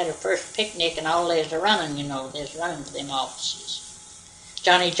when we had our first picnic and all they was running, you know, they was running for them offices.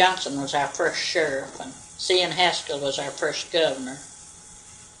 Johnny Johnson was our first sheriff, and C.N. Haskell was our first governor.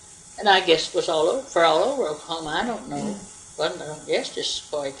 And I guess it was all over Oklahoma. I don't know. Wasn't I guess just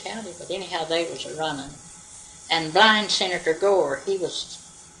Spoy County, but anyhow they was a running. And blind Senator Gore, he was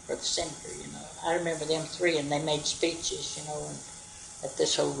for the senator, you know. I remember them three, and they made speeches, you know, and at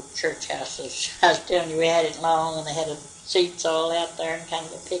this old church house. I was telling you, we had it long, and they had the seats all out there and kind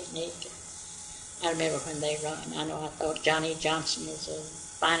of a picnic. I remember when they run. I know I thought Johnny Johnson was the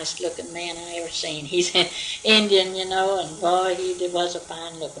finest looking man I ever seen. He's an Indian, you know, and boy, he was a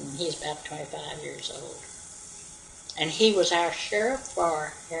fine looking. He's about 25 years old. And he was our sheriff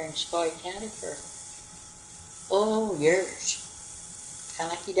for here in Spoy County for, years.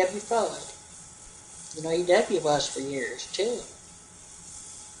 Kind of like E.W. Floyd. You know, E.W. was for years, too.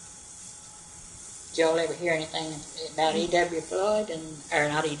 Did y'all ever hear anything about E.W. Floyd, or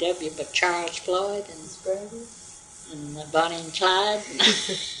not E.W., but Charles Floyd and his brother? And Bonnie and Clyde?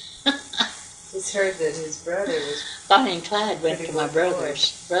 Just heard that his brother was... Bonnie and Clyde went to my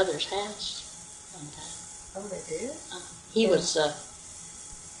brother's house one time. Oh, they did? He was,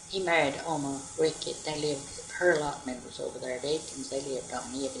 he married Oma Wickett. They lived, her allotment was over there at Aikens. They lived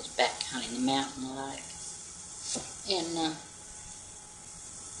on it, his back kind of in the mountain like. And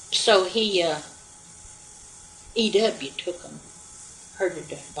so he, E.W. took them,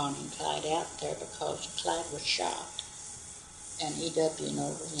 herded Bonnie and Clyde out there because Clyde was shot. And E.W. and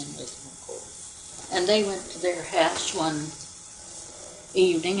over in with him, of course. And they went to their house one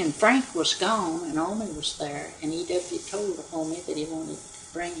evening, and Frank was gone, and Omi was there, and E.W. told Omi that he wanted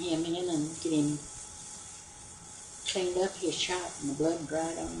to bring him in and get him cleaned up his shot, and the blood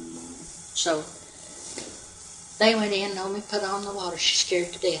dried on him. So they went in, and Omi put on the water. She's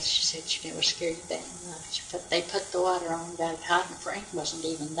scared to death. She said she never scared you that much. They put the water on, got it hot, and Frank wasn't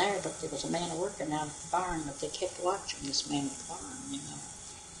even there, but there was a man working out at the barn, but they kept watching this man at the barn, you know.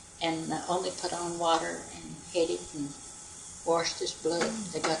 And Omi put on water and hid it and washed his blood.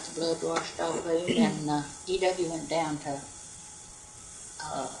 They got the blood washed off of him, and E.W. went down to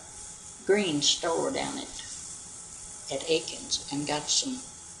Green's store down at Aikens and got some,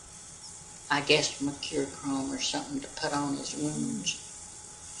 I guess, mercurochrome or something to put on his wounds.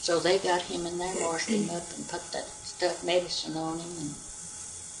 So they got him in there, washed him up, and put that stuff, medicine on him, and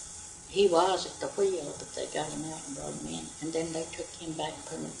he was at the wheel, but they got him out and brought him in. And then they took him back and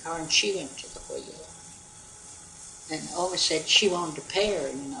put him in the car, and she went to the wheel. And Omi said she wanted to pay her,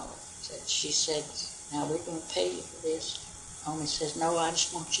 you know. She said, now we're going to pay you for this. Omi says, no, I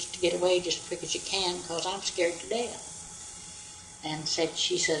just want you to get away just as quick as you can because I'm scared to death. And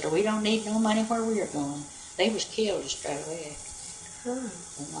she said, we don't need no money where we're going. They was killed straight away. Huh.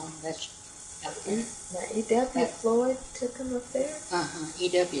 You know, that's up there. Now, E.W. Floyd took him up there? Uh-huh.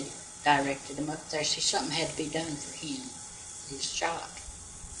 E.W. directed him up there. See, something had to be done for him. He was shot.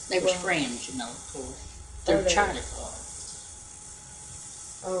 They was friends, you know, of course. Through Charlie Floyd.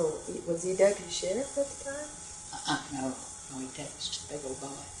 Oh, was E.W. sheriff at the time? No, he was just a big old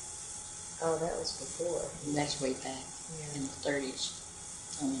boy. Oh, that was before. And that's way back in the 30s.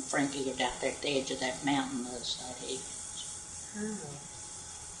 I mean, Frank lived out there at the edge of that mountain on the other side of Aikens. Oh.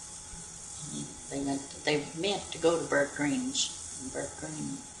 They meant to go to Bert Green's, and Bert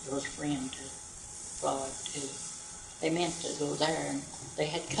Green was a friend to Floyd too. They meant to go there, and they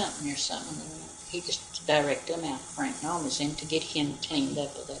had company or something. He just directed them out. Frank and Omi in to get him cleaned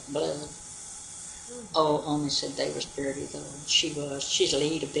up of that blood. Oh, Omi said they was dirty though, and she's a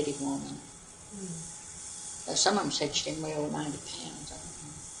little bitty woman. Some of them said she didn't weigh over 90 pounds. I don't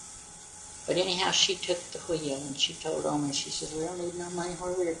know. But anyhow, she took the wheel, and she told Omi, she says, we don't need no money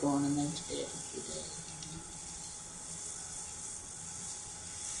where we're going, and they was dead in a few days.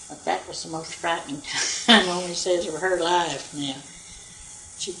 But that was the most frightening time, Omi says, of her life now.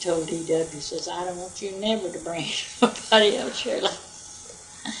 She told E.W., says, I don't want you never to bring nobody else here.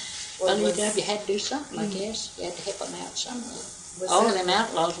 Well, E.W. had to do something, I guess. You had to help them out somehow. All of them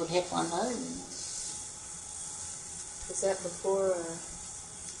outlaws would help one another. Was that before,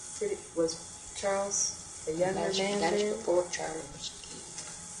 was Charles a younger man then? That was before Charlie was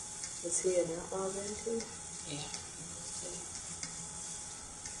killed. Was he an outlaw then too? Yeah.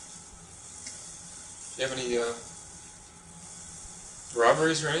 Do you have any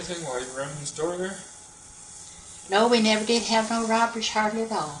robberies or anything while you were running the store there? No, we never did have no robberies hardly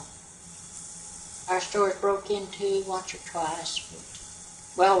at all. Our store broke into once or twice.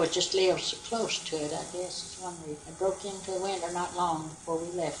 Well, we just lived so close to it, I guess, is one reason. It broke into the window not long before we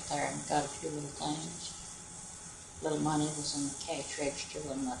left there and got a few little things. Little money was in the cash register,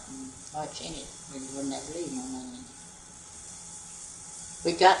 wasn't nothing much in it. We wouldn't ever leave no money in it.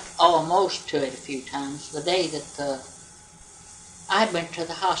 We got almost to it a few times. The day that I went to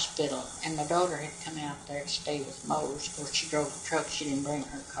the hospital, and my daughter had come out there to stay with Mose. Of course, she drove the truck. She didn't bring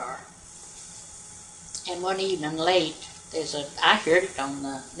her car. And one evening late, I heard it on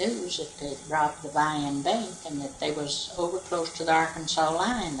the news that they robbed the Vian Bank and that they was over close to the Arkansas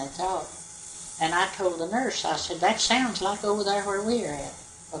line, they thought. And I told the nurse, I said, that sounds like over there where we're at.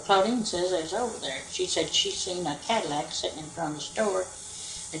 Well, Claudine says it's over there. She said she seen a Cadillac sitting in front of the store.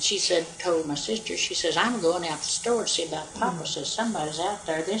 And she said, told my sister, she says, I'm going out to the store to see about Papa. Says, somebody's out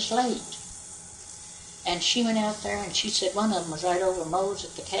there this late. And she went out there, and she said one of them was right over Mose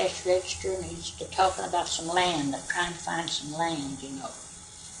at the cash register, and he's talking about some land, trying to find some land, you know.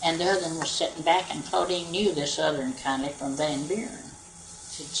 And the other one was sitting back, and Claudine knew this other one kindly from Van Buren.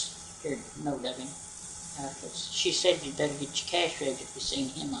 She'd heard note of him. She said, you'd better get your cash register if you seen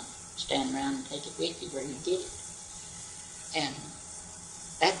him stand around and take it with you where you get it. And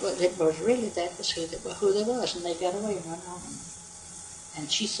that was who they was, and they got away and run on them. And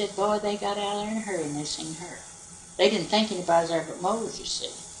she said, boy, they got out of there in a hurry, and they seen her. They didn't think anybody was there but Mose, you see.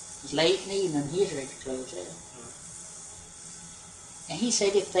 It was late in the evening, he was ready to close there. And he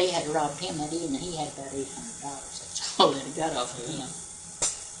said if they had robbed him that evening, he had about $800. That's all they'd got off of him.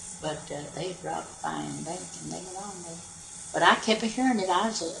 But they had robbed the Vian Bank, and they went on there. But I kept hearing it. I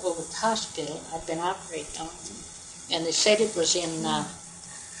was over at the hospital. I'd been operated on. And they said it was in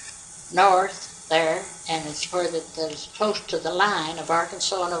north there, and it's where it was close to the line of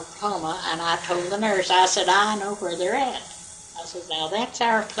Arkansas and Oklahoma. And I told the nurse, I said, I know where they're at. I said, now that's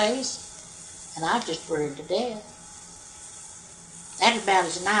our place. And I just worried to death. That about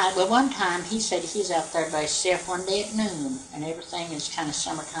his night. Well, one time he said he was out there by himself one day at noon, and everything is kind of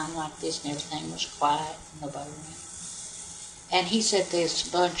summertime like this, and everything was quiet, nobody around. And he said this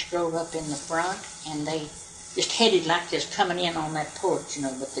bunch drove up in the front, and they just headed like this coming in on that porch, you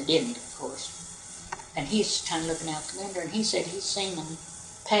know, but they didn't, of course. And he's kind of looking out the window, and he said he's seen them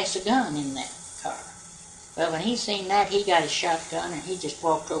pass a gun in that car. Well, when he seen that, he got his shotgun, and he just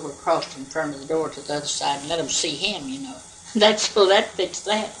walked over across in front of the door to the other side and let them see him, you know. That fixed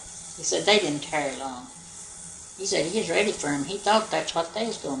that. He said they didn't tarry long. He said he was ready for him. He thought that's what they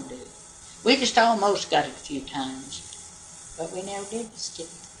was going to do. We just almost got it a few times, but we never did just get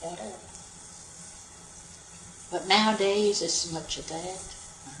that up. But nowadays, it's so much of that.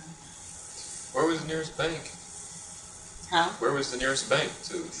 Where was the nearest bank? Huh? Where was the nearest bank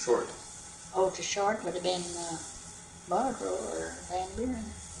to Short? Oh, to Short would have been Barbara or Van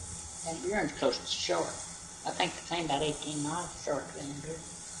Buren. Van Buren's close to Short. I think the thing about 18 miles Short to Van Buren.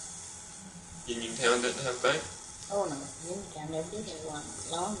 Uniontown didn't have a bank? Oh, no. Uniontown never did have one.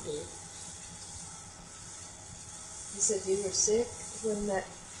 Long did. You said you were sick when that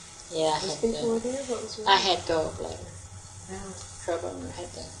Yeah, those people were there? What was wrong? I had gallbladder Oh. trouble and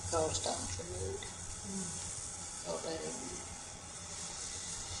had the gallstones removed. Gallbladder.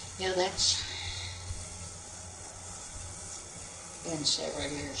 Yeah, that's been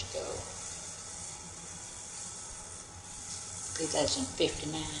several years ago.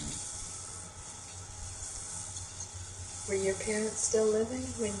 2059. Were your parents still living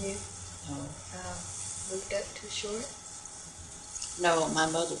when you No. moved up to Short? No, my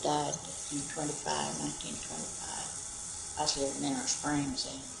mother died in 1925. I was living in our Springs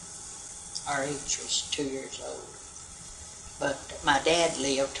then. R.H. was 2 years old. But my dad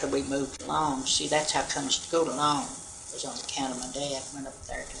lived till we moved along. See, that's how it comes to go along. It was on account of my dad. Went up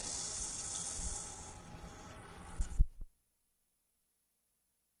there to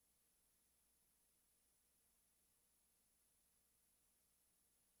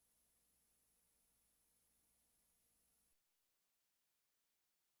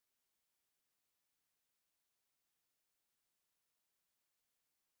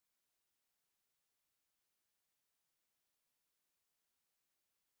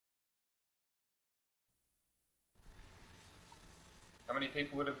How many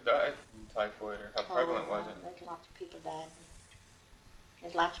people would have died from typhoid, or how prevalent was it? There's lots of people died.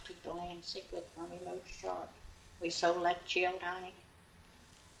 There's lots of people laying sick with when we moved to Short. We sold that chilled honey.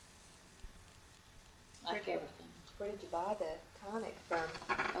 Like everything. Where did you buy the tonic from?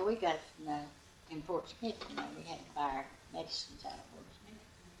 Oh, we got it from in Fort Smith, you know. We had to buy our medicines out of Fort Smith.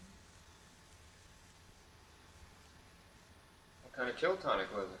 What kind of chill tonic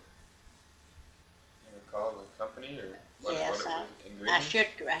was it? You recall the company or what Yes, it was? I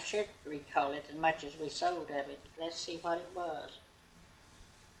should recall it as much as we sold of it. Let's see what it was.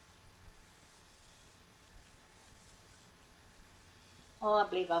 Oh, I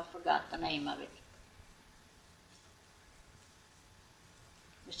believe I forgot the name of it.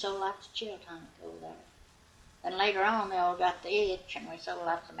 We sold lots of chill tonic over there. And later on, they all got the itch, and we sold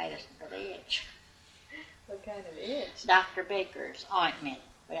lots of medicine for the itch. What kind of itch? Dr. Baker's ointment.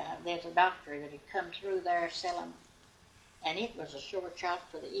 There's a doctor that had come through there selling, and it was a short shot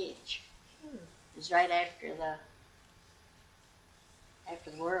for the itch. It was right after the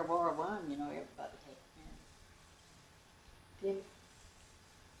World War One, everybody had.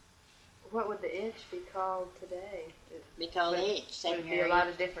 What would the itch be called today? Because itch, Would it be a lot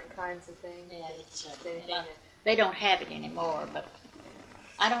of different kinds of things? Yeah, they don't have it anymore, but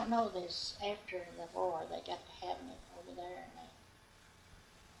I don't know this. After the war, they got to having it over there, and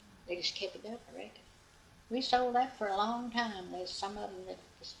they just kept it up, I reckon. We sold that for a long time. There's some of them that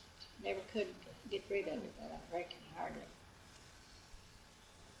just never could get rid of it, I reckon, hardly.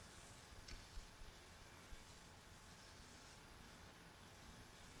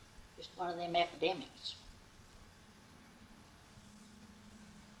 Just one of them epidemics.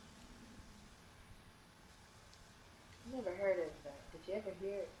 Never heard of that. Did you ever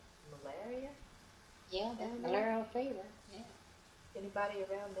hear malaria? Yeah, malarial fever. Yeah. Anybody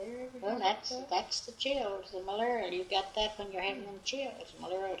around there ever? Well, that's the chills, the malaria. You got that when you're having them chills.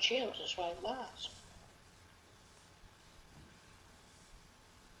 Malarial chills is what it was.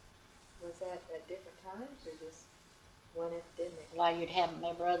 Was that at different times or just one epidemic? Well, you'd have them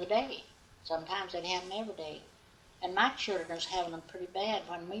every other day. Sometimes they'd have them every day. And my children was having them pretty bad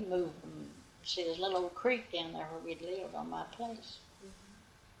when we moved them. See, there's a little old creek down there where we'd lived on my place.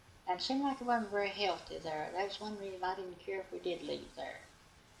 And it seemed like it wasn't very healthy there. That was one reason I didn't care if we did leave there.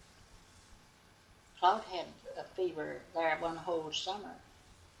 Claude had a fever there one whole summer.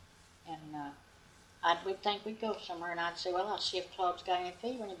 And we'd think we'd go somewhere, and I'd say, well, I'll see if Claude's got any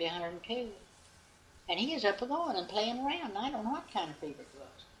fever, and he'd be 102. And he was up and going and playing around, and I don't know what kind of fever it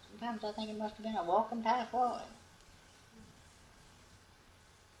was. Sometimes I think it must have been a walking typhoid.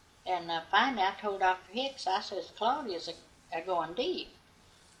 And finally I told Dr. Hicks, I says, Claudia's going deep.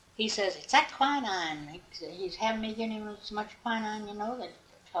 He says, it's that quinine. He's having me giving him so much quinine, that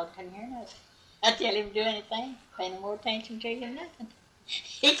Claude couldn't hear nothing. I tell him to do anything, pay no more attention to you, nothing.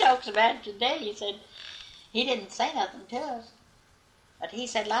 He talks about it today. He said he didn't say nothing to us. But he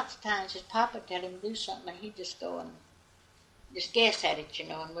said lots of times his papa would tell him to do something, and he'd just go and just guess at it,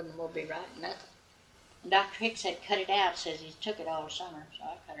 and wouldn't more be right, nothing. And Dr. Hicks said, cut it out, says he's took it all summer. So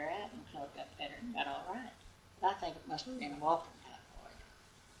I cut her out, and Claude got better and got all right. But I think it must have been a walking typhoid.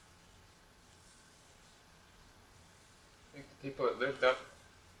 I think the people that lived up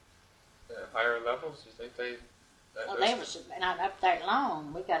at higher levels, you think they... Well, they was not up there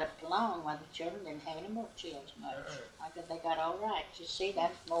long. We got up long while the children didn't have any more chills much. I guess they got all right. You see,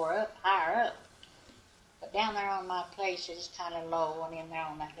 that's more up, higher up. But down there on my place, it's kind of low, and in there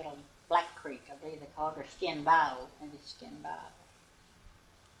on that little Black Creek, I believe they call it, or Skin Bayou, maybe Skin Bayou.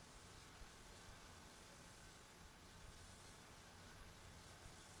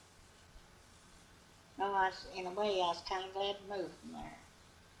 No, in a way, I was kind of glad to move from there.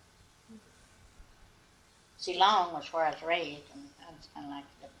 See, Long was where I was raised, and I just kind of liked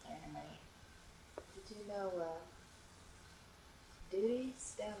it up there anyway. Did you know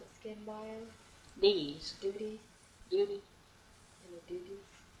Duties down at Skin Bayou? These. Duty? Duty. Any Duties?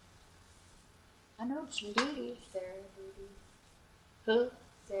 I know some Duty. Sarah Duty? Who?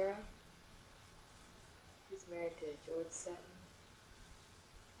 Sarah. She's married to George Sutton.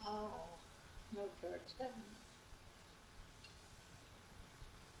 Oh, no George Sutton.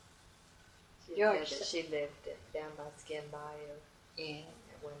 George said that she lived down by Skin Bayou. Yeah.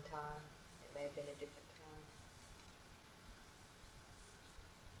 At one time. It may have been a different time.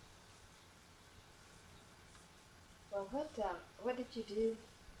 Well, what did you do?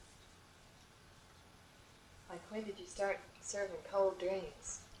 Like, when did you start serving cold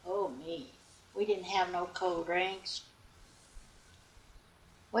drinks? Oh, me. We didn't have no cold drinks.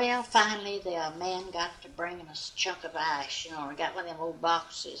 Well, finally, the man got to bringing us a chunk of ice. We got one of them old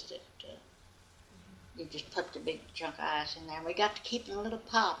boxes that you just put the big chunk of ice in there. We got to keep them little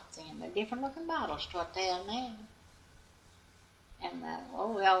pops in. They're different looking bottles to what they have now. And,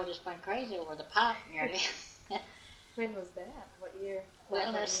 we all just went crazy over the pop nearly. When was that? What year?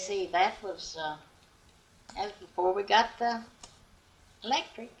 Well, let's see. That was before we got the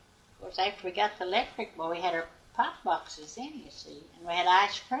electric. Of course, after we got the electric, we had our pop boxes then, you see. And we had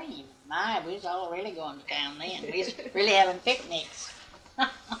ice cream. My, we was all really going to town then. We was really having picnics. When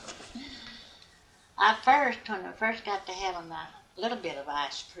I first got to having a little bit of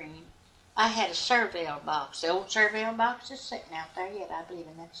ice cream, I had a Surville box. The old Surville box is sitting out there yet, I believe,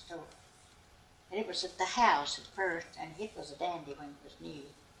 in that store. And it was at the house at first, and it was a dandy when it was new.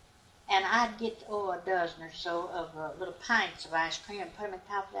 And I'd get, a dozen or so of little pints of ice cream and put them on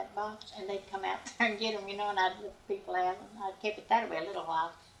top of that box, and they'd come out there and get them, and I'd let people have them. I'd keep it that way a little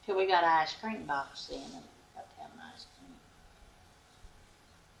while till we got an ice cream box then. And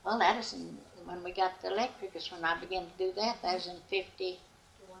Well, that is when we got the electric, is when I began to do that. That was in 52,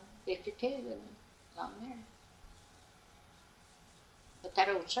 along there. But that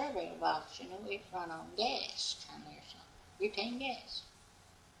old survey box, it run on gas, kind of or something. Butane gas.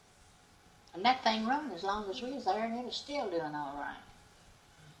 And that thing run as long as we was there, and it was still doing all right.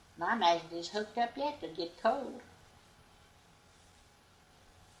 And I imagine it's hooked up yet to get cold.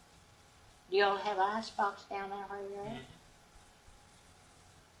 Do y'all have an ice box down there where you're at?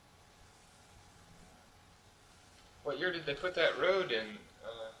 What year did they put that road in?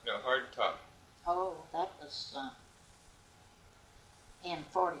 Hardtop. Oh, that was in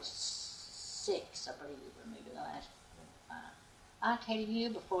 46, I believe, or maybe the last 45. I tell you,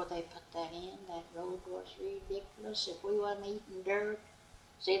 before they put that in, that road was ridiculous. If we wasn't eating dirt,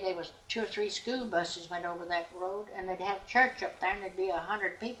 see, there was 2 or 3 school buses went over that road, and they'd have church up there, and there'd be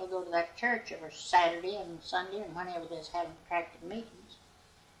 100 people go to that church every Saturday and Sunday, and whenever they was having tracted meetings.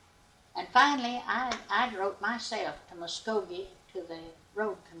 And finally, I wrote myself to Muskogee to the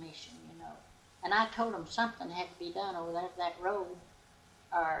road commission, and I told them something had to be done over there at that road,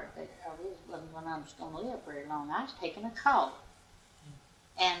 or it wasn't when I was going to live very long. I was taking a call.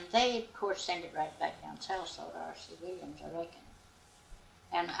 And they, of course, sent it right back down south to R.C. Williams, I reckon.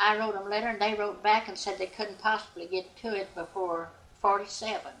 And I wrote them a letter, and they wrote back and said they couldn't possibly get to it before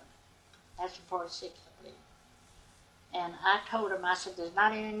 47. That's in 46, I believe. And I told them, I said, there's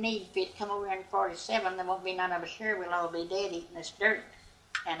not any need for you to come over here in 47. There won't be none of us here. We'll all be dead eating this dirt.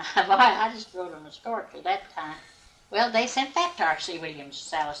 And I just wrote them a story at that time. Well, they sent that to R.C. Williams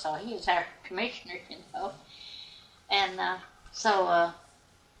to Salisaw. He was our commissioner, And so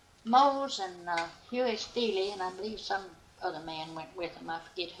Mose and Huey Steely, and I believe some other man went with them, I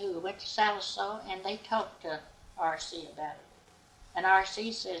forget who, went to Salisaw, and they talked to R.C. about it. And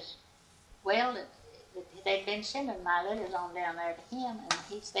R.C. says, well, they'd been sending my letters on down there to him, and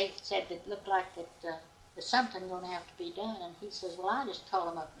they said it looked like that there's something going to have to be done. And he says, well, I just called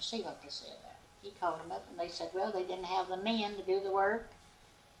them up and see what they said about it. He called them up, and they said, well, they didn't have the men to do the work,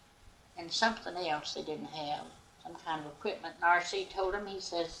 and something else they didn't have, some kind of equipment. And R.C. told him, he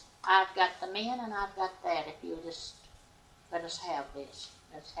says, I've got the men, and I've got that, if you'll just let us have this.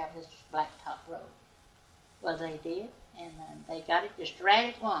 Let's have this blacktop road. Well, they did, and they got it just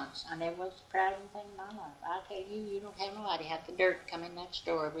right at once. I never was proud of anything in my life. I tell you, you don't have no idea how the dirt come in that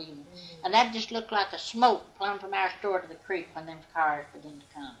store every evening. Mm-hmm. And that just looked like a smoke plumb from our store to the creek when them cars began to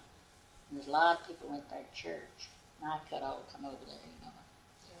come. And there's a lot of people went there to church. And I could all come over there,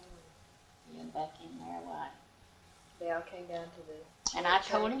 You went back in there, why? They all came down to the... And I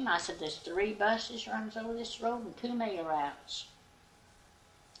told him, I said, there's 3 buses runs over this road and 2 mail routes.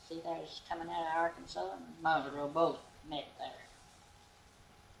 See, there's coming out of Arkansas and Monroe both met there.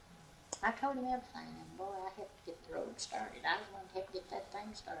 I told him everything, and boy, I had to get the road started. I was going to have to get that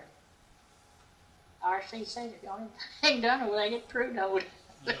thing started. R.C. said the only thing done was they get Prude hold.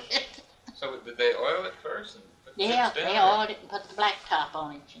 Yeah. So did they oil it first? Yeah, they oiled it and put the blacktop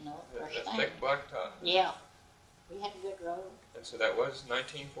on it, First thing. Thick blacktop. Yeah. We had a good road. And so that was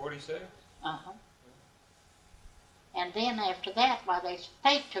 1946? Uh-huh. And then after that, the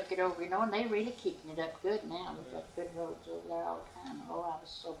state took it over, and they really keeping it up good now. We've got good roads over there all the time. Oh, I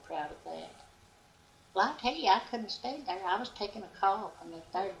was so proud of that. Well, I tell you, I couldn't stay there. I was taking a call from it.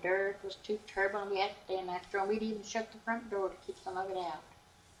 Their dirt was too turbulent. We had to stay in that store. We'd even shut the front door to keep some of it out.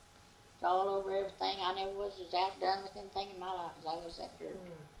 It's all over everything. I never was as outdone with anything in my life as I was that dirt.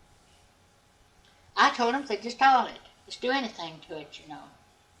 I told them they just oil it. Just do anything to it,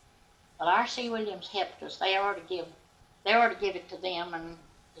 Well, R.C. Williams helped us. They ought to give it to them, and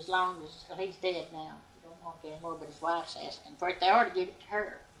as long as he's dead now, he don't want it anymore, but his wife's asking for it. They ought to give it to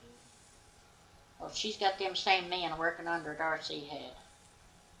her. Well, she's got them same men working under it R.C. had.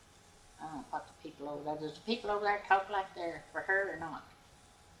 I don't know what the people over there. Does the people over there talk like they're for her or not?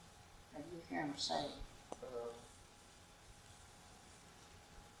 Or do you hear them say?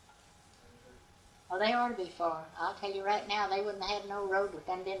 Well, they ought to be for. I'll tell you right now, they wouldn't have had no road if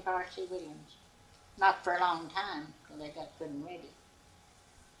it been for R.C. Williams. Not for a long time, until they got good and ready.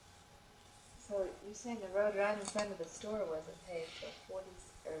 So you're saying the road right in front of the store wasn't paved till 40,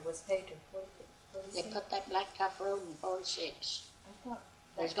 or was paved in 46? They put that blacktop road in 46. I thought.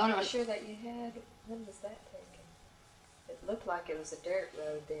 I'm sure that you had. When was that taken? It looked like it was a dirt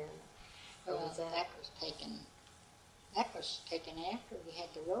road then. Well, that was taken after we had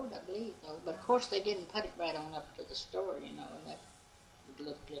the road, I believe, though. But of course, they didn't put it right on up to the store, and that would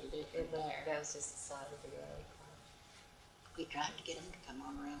look a little different there. That was just the side of the road. We tried to get them to come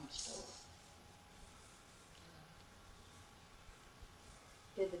on around the store.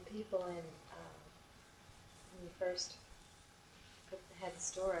 Did the people when you first put the had the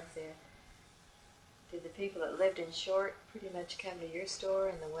store up there, did the people that lived in Short pretty much come to your store,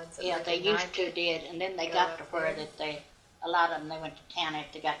 and the ones that Yeah, lived they in used Ninth to did, and then they go got up to where there? that a lot of them, they went to town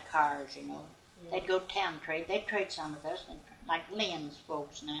after they got cars, you know. Yeah. They'd go town trade. They'd trade some with us, like Lynn's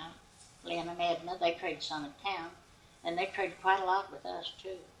folks now. Lynn and Edna, they trade some in town, and they trade quite a lot with us,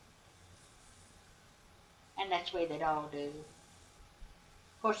 too. And that's the way they'd all do.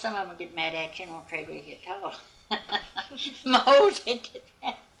 Of course, some of them would get mad at you and won't trade with you at all. Most they did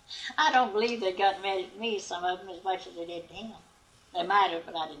that. I don't believe they got mad at me, some of them, as much as they did to him. They might have,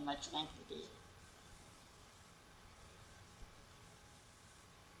 but I didn't much think they did.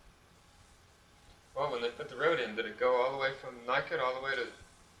 Well, when they put the road in, did it go all the way from Nikon all the way to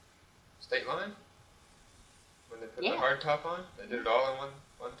State Line? When they put the hard top on? They did it all in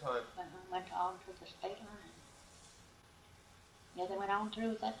one time. Went on to the state line. Yeah, they went on through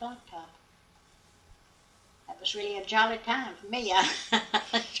with that blacktop. That was really a jolly time for me. I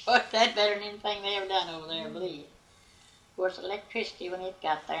enjoyed that better than anything they ever done over there, I believe. Of course, electricity, when it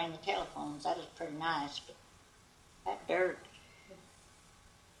got there, and the telephones, that was pretty nice, but that dirt,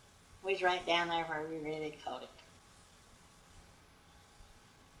 we was right down there where we really caught it.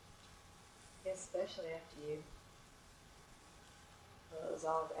 Especially after you, well, it was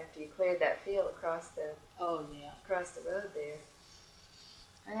all after you cleared that field across the road there.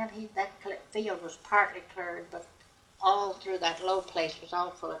 Well, that field was partly cleared, but all through that low place was all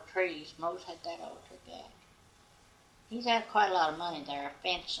full of trees. Mose had that all took out. He's had quite a lot of money there,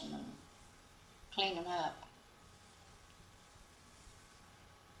 fencing and cleaning up.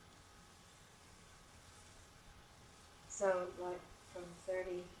 So, like, from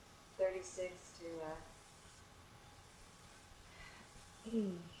 36 to,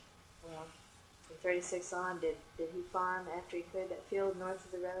 well, from 36 on, did he farm after he cleared that field north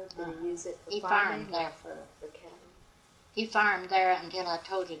of the road? Did he use it for farming? He farmed there for cattle? He farmed there until I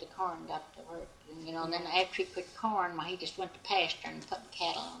told you the corn got to work. And, you know, and then after he put corn, well, he just went to pasture and put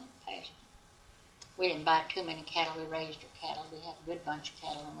cattle on the pasture. We didn't buy too many cattle. We raised our cattle. We had a good bunch of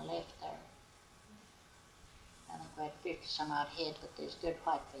cattle when we left there. I think we had 50 some odd head, but there's good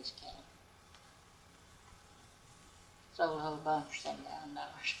white-faced cattle. Sold a whole bunch for $7,000.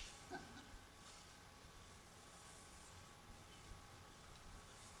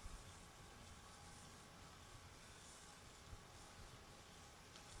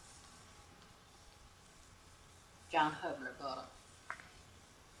 John Hubler bought it.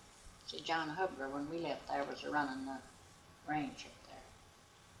 See, John Hubler, when we left there, was running the ranch up there.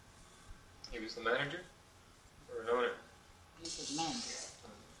 He was the manager? Or an owner? He was the manager.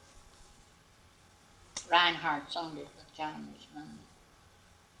 Reinhardt's owned it, but John was running it.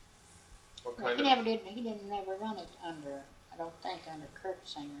 What kind He didn't never run it under, I don't think, under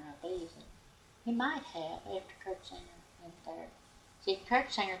Kurtzinger, I believe it. He might have after Kurtzinger went there. See,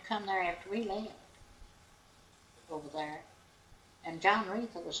 Kurtzinger come there after we left over there. And John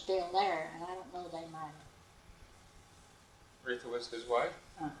Retha was still there, and I don't know, they might have. Retha was his wife?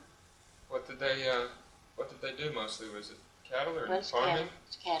 What did they do mostly? Was it cattle or farming?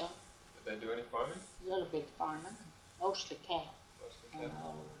 It's cattle. Did they do any farming? A little bit farming. Mostly cattle. Mostly cattle.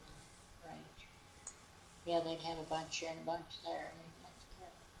 All over the range. Yeah, they'd have a bunch here and a bunch there.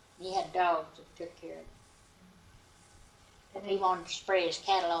 And he had dogs that took care of it. If he wanted to spray his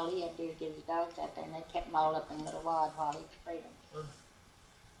cattle, all he had to do was get his dogs out there, and they kept them all up in a little wad while he sprayed them.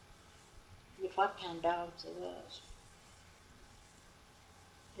 Look what kind of dogs they was.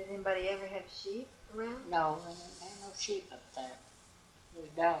 Did anybody ever have sheep around? No, there ain't no sheep up there. There's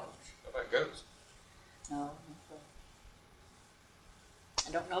dogs. How about goats? No.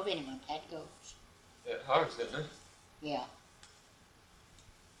 I don't know of anyone that had goats. They had hogs, didn't they? Yeah.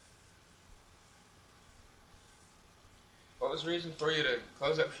 What was the reason for you to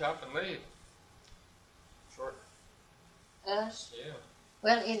close up shop and leave? Short. Us? Yeah.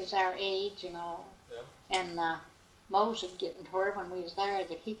 Well, it is our age and all. Yeah. And Mose was getting to where when we was there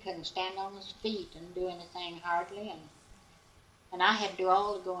that he couldn't stand on his feet and do anything hardly. And I had to do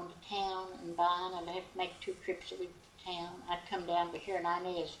all the going to town and buying. I'd have to make 2 trips a week to town. I'd come down to here and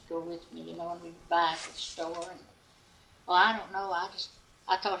Inez would go with me, you know, and we'd buy at the store. And, well, I don't know.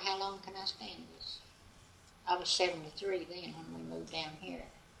 I thought, how long can I stand this? I was 73 then when we moved down here.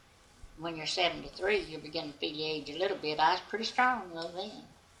 When you're 73, you begin to feel your age a little bit. I was pretty strong though then.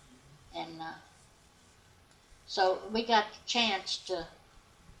 And so we got the chance to...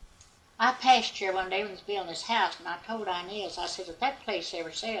 I passed here one day when he was building his house, and I told Inez, I said, if that place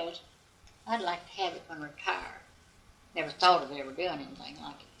ever sells, I'd like to have it when I retire. Never thought of ever doing anything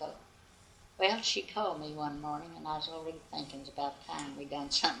like it though. Well, she called me one morning, and I was already thinking it's about time we done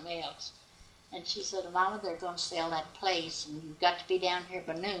something else. And she said, Mama, they're going to sell that place, and you've got to be down here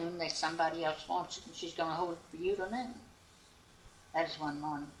by noon. There's somebody else wants it, and she's going to hold it for you till noon. That was one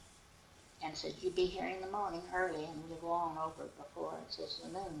morning. And said, you be here in the morning early, and we'll go on over it before it says the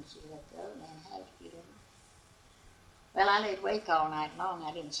noon. She let the other man have it, you didn't. Well, I laid awake all night long.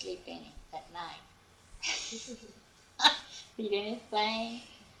 I didn't sleep any that night. Eat anything.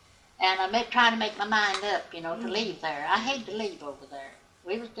 And I'm trying to make my mind up, to leave there. I hate to leave over there.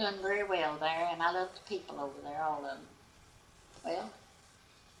 We was doing very well there, and I loved the people over there, all of them. Well,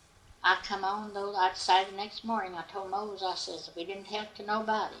 I come on, though, I decided the next morning, I told Mose, I says, we didn't help to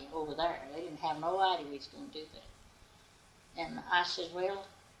nobody over there. They didn't have no idea we was going to do that. And I said, well,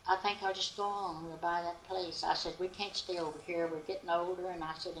 I think I'll just go on. We'll buy that place. I said, we can't stay over here. We're getting older. And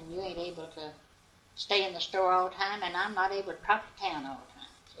I said, and you ain't able to stay in the store all the time, and I'm not able to trot to town all the time.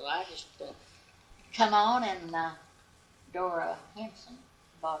 So I just come on, and Dora Henson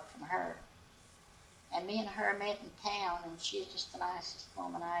bought from her. And me and her met in town, and she's just the nicest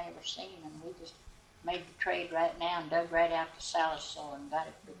woman I ever seen. And we just made the trade right now and dug right out to Salisaw and got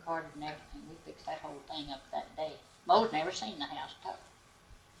it recorded and everything. We fixed that whole thing up that day. Mo's never seen the house at all.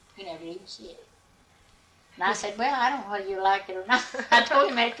 He never even see it. And I said, well, I don't know whether you like it or not. I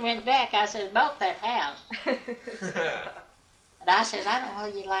told him after we went back, I said, bought that house. And I says, I don't know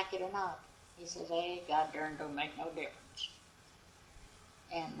whether you like it or not. He says, hey, God darn, don't make no difference.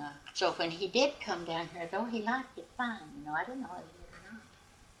 And so when he did come down here, though, he liked it fine. I didn't know whether he did or not.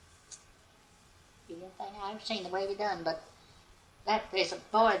 He didn't think I've seen the way we done, but there's a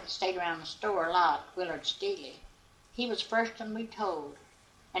boy that stayed around the store a lot, Willard Steely. He was first one we told.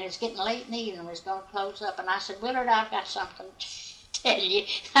 And it's getting late in the evening, we was going to close up. And I said, Willard, I've got something to tell you.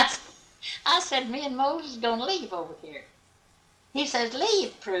 I said, me and Moses is going to leave over here. He says,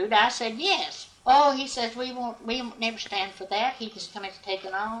 leave, Prude. I said, yes. Oh, he says, we won't never stand for that. He just come to take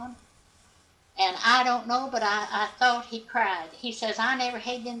it on. And I don't know, but I thought he cried. He says, I never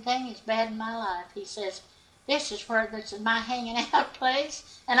hated anything as bad in my life. He says, this is my hanging out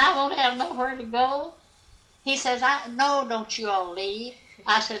place, and I won't have nowhere to go. He says, no, don't you all leave.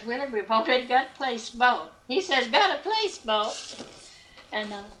 I says, Willard, we've already got a place bought. He says, got a place bought.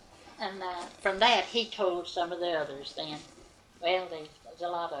 And from that, he told some of the others then. Well, there's a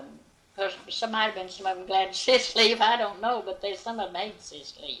lot of them. Because some might have been some of them glad to sis leave, I don't know, but there's some of them made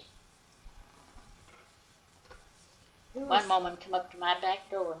sis leave. One woman come up to my back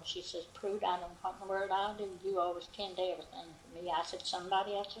door and she says, Prude, I don't know what in the world I'll do. You always tend to everything for me. I said,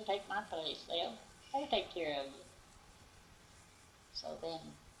 somebody else will take my place. They'll take care of you. So then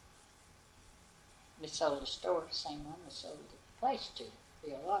we sold the store, the same one we sold the place to,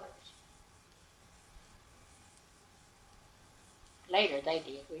 Bill Waters. Later they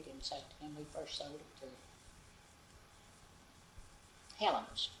did. We didn't sell it to him. We first sold it to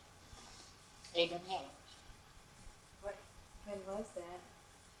Helens. Adrian Helens. When was that?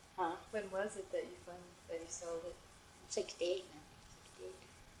 Huh? When was it that you sold it? 68 now. 68.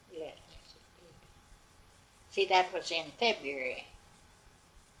 We left in 68. See, that was in February.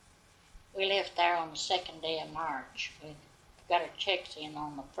 We left there on the 2nd day of March. We got our checks in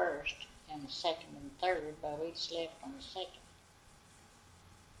on the 1st and the 2nd and 3rd, but we just left on the 2nd.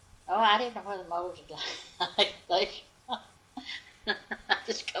 Oh, I didn't know whether Moses liked it. I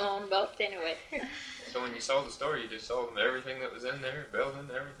just come on both anyway. So when you sold the store, you just sold them everything that was in there, building,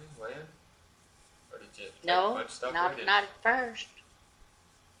 everything, land? Or did you take much stuff with you? Not at first.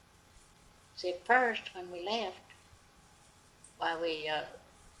 See, at first, when we left, we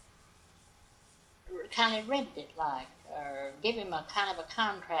kind of rented it like, or give him a kind of a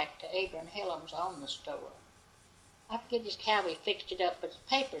contract to Abraham Helms on the store. I forget just how we fixed it up, but the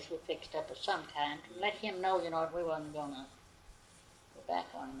papers we fixed up of some kind to let him know, that we wasn't going to go back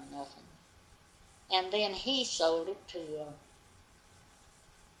on him or nothing. And then he sold it to,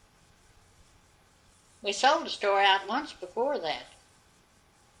 we sold the store out once before that.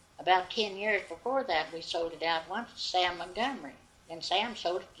 About 10 years before that, we sold it out once to Sam Montgomery. And Sam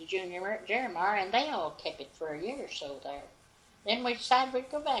sold it to Junior Jeremiah, and they all kept it for a year or so there. Then we decided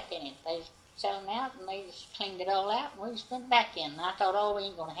we'd go back in it. They was selling out, and they just cleaned it all out, and we just went back in. And I thought, we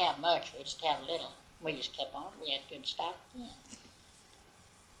ain't going to have much. We just have a little. We just kept on. We had good stock again.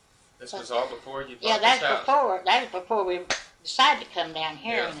 This was all before you bought Yeah, this house? That was before we decided to come down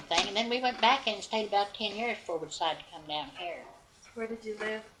here or anything. And then we went back in and stayed about 10 years before we decided to come down here. Where did you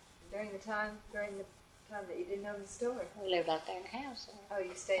live during the time that you didn't own the store? We lived out there in the house. Oh,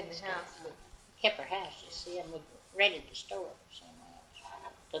 you stayed in the house. We kept our house, you see, and we rented the store somewhere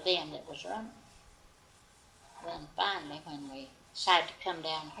else. But then it was running. Then finally, when we decided to come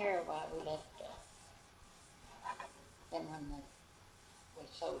down here, we left. Then when We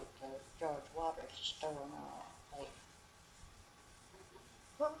sold it to George Waters' store now.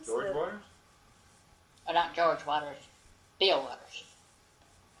 What was George the, Waters? Oh, not George Waters, Bill Waters.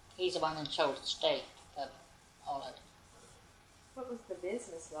 He's the one that sold the state of all of it. What was the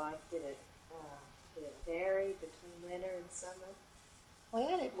business like? Did it vary between winter and summer?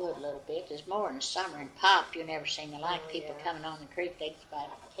 Well, it would a little bit. There's more in the summer. And Pop, you never seen the like. Oh, People yeah. coming on the creek, they'd buy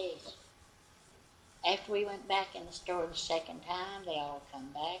the case. After we went back in the store the second time, they all come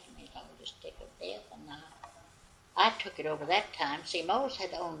back and they all just stick with death. And I took it over that time. See, Mose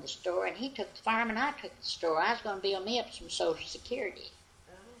had owned the store, and he took the farm, and I took the store. I was going to bill me up some Social Security.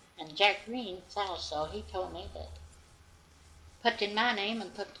 Oh. And Jack Green, also, he told me that put in my name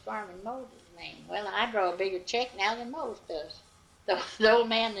and put the farm in Moses' name. Well, I draw a bigger check now than Mose does. The old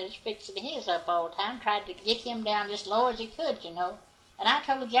man that's fixing his up all the time tried to get him down just low as he could, you know. And I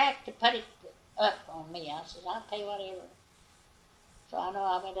told Jack to put it up on me. I said, I'll pay whatever. So I know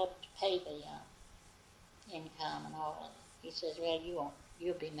I went up to pay the income and all of it. He says, well,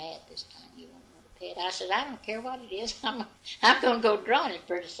 you'll be mad this time. You won't want to pay it. I said, I don't care what it is. I'm going to go drawing it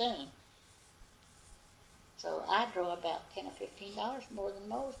pretty soon. So I draw about $10 or $15 more than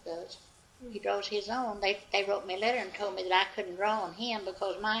Mose does. He draws his own. They wrote me a letter and told me that I couldn't draw on him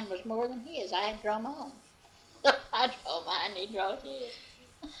because mine was more than his. I had to draw my own. I draw mine, he draws his.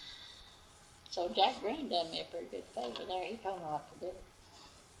 So Jack Green done me a pretty good favor there. He told me what to do.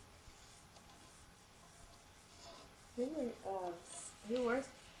 Who were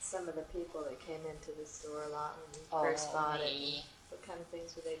some of the people that came into the store a lot when you first bought it? What kind of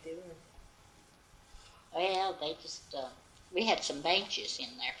things were they doing? Well, they just, we had some benches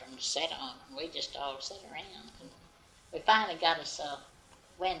in there from to sit on, and we just all sat around. And we finally got us a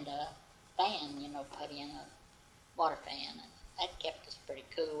window fan, you know, put in a water fan, and that kept us pretty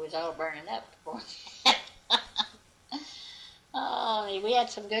cool. It was all burning up before that. Oh, we had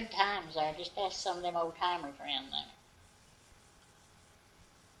some good times there. Just ask some of them old timers around there.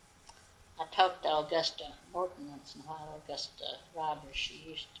 I talked to Augusta Norton once in a while. Augusta Rogers, she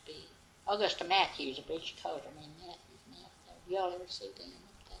used to be. Augusta Matthews, I believe she called her name Matthews now. You all ever see them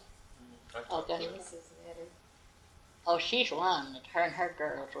up there? Augusta. Oh, she's one that her and her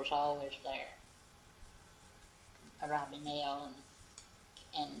girls was always there. Robbie Nell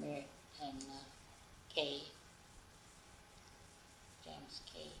and Mary and Kay. Janice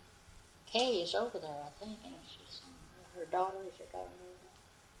Kay. Kay is over there, I think, and she's her daughter. Is her daughter over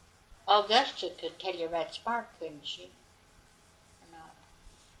there? Augusta could tell you right smart, couldn't she? Or not?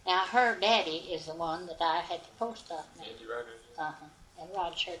 Now her daddy is the one that I had the post office. Andy Rogers. And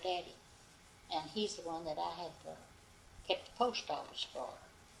Rod's her daddy, and he's the one that I had kept the post office for.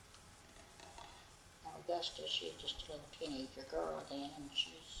 Augusta, she's just a little teenager girl then, and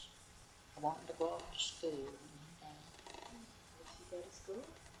she's wanting to go off to school. And, did she go to school?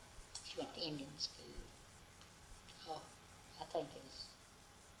 She went to Indian school. Oh, I think it's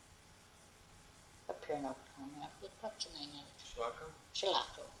up here in Oklahoma. What's the name of it? Schlaco?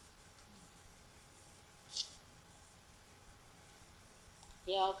 Chilocco.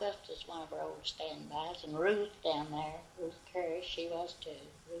 Yeah, Augusta's one of our old standbys, and Ruth down there, Ruth Curry, she was too.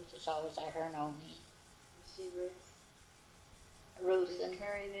 Ruth is always there, her and Oni. Was she Ruth? Ruth and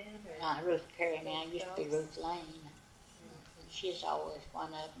Curry then? Ruth Curry now used to be Ruth Lane. And she's always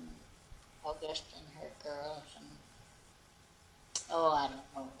one of them. Augusta and her girls, and I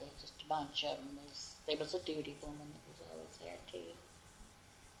don't know, there's just a bunch of them. There was a duty woman that was always there too.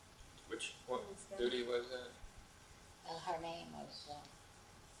 What duty was that? Well, her name was.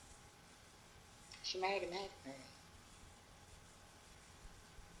 She married a McMurray.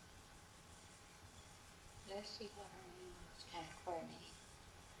 Let's see what her name was. Kind of queer name.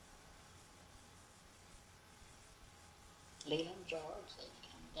 Leland George, they'd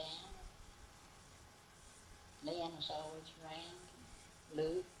come down. Lynn was always around.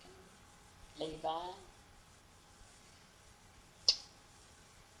 Luke and Levi.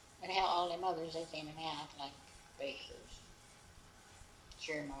 And how all them others, they's in and out, like Bakers,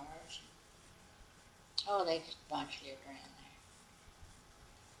 Shermars. Oh, they just a bunch lived around there.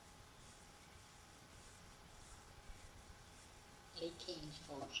 Lee King's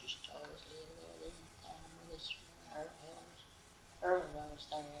folks used to always live there. They went down with us from Earl was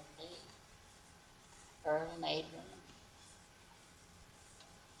there every day. Earl and Adrian.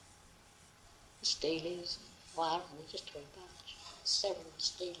 The Steeleys. Well, just a bunch. Several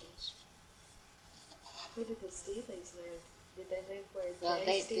Steeleys. Who did the Steeleys live? Did they live where Well,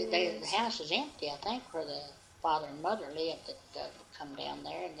 Jay Steeley the house is empty, I think, where the father and mother lived that come down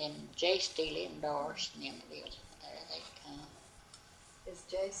there, and then Jay Steeley and Doris and them lived there. They'd come. Is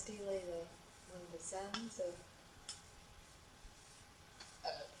Jay Steeley one of the sons of?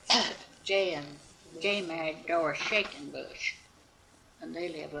 Jay married Doris Shakenbush, and they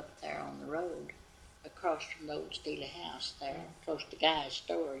live up there on the road, across from the old Steely house there, close to Guy's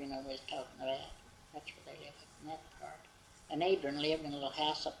store, we was talking about. That's where they live, up in that part. And Adrian lived in a little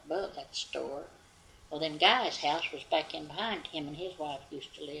house up above that store. Well, then Guy's house was back in behind him, and his wife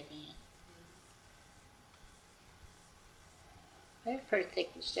used to live in. They were pretty thick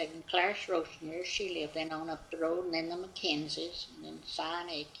with seven. Clarice Rosenyer, she lived in on up the road, and then the Mackenzies, and then Si and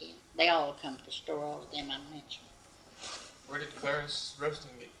Aiken. They all come to the store, all of them I mentioned. Where did Clarice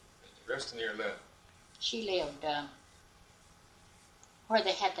Rosenyer live? She lived where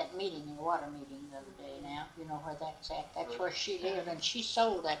they had that meeting, the water meeting the other day now. You know where that's at. That's where she lived, and she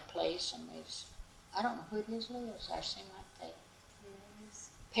sold that place, and I don't know who it is lives there. Seemed like that.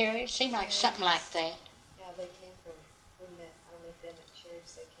 Parris? Seemed like something like that. Yeah, they came from, I met them at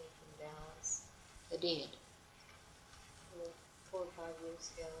church, they came from Dallas. They did. 4 or 5 years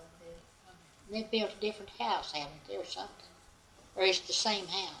ago, I think. They built a different house, haven't they, or something? Or it's the same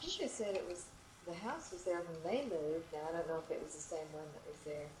I house? think they said the house was there when they moved. Now, I don't know if it was the same one that was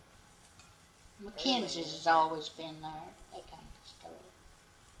there. Mackenzie's has always been there. They come to the store.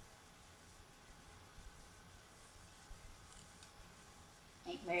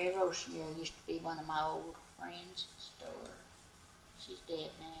 Aunt Mary Rosenyer used to be one of my old friends at the store. She's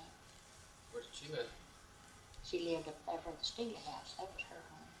dead now. Where did she live? She lived up there for the Steely house. That was her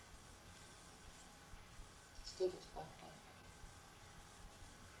home. Steely's both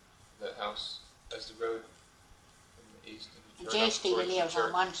there. The house as the road from the east and Jay Steely lives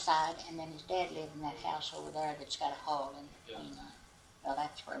on one side, and then his dad lived in that house over there that's got a hall in between. Well,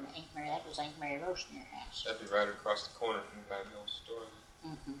 that's where that was Aunt Mary Rosenyer house. That'd be right across the corner from the Bad Mills store.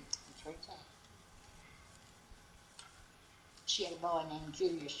 Mm-hmm. That's right there. She had a boy named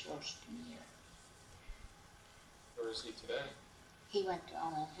Julius Rosenyer. Where is he today? He went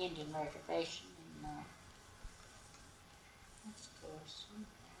on an Indian reservation in, let's go somewhere.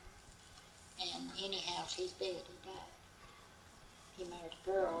 And anyhow, he's dead. He died. He married a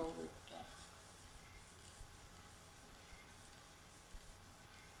girl over at,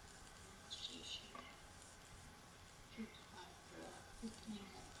 let's see, she was like 15 in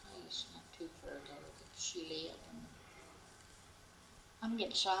that place, not too far ago that she lived. And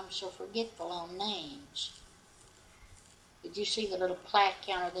I'm so forgetful on names. Did you see the little plaque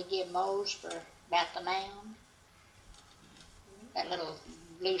counter they give Mose for about the mound? That little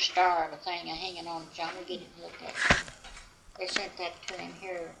blue star of a thing hanging on John. We'll get it and look at it. They sent that to him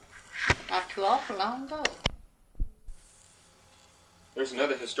here not too awful long ago. There's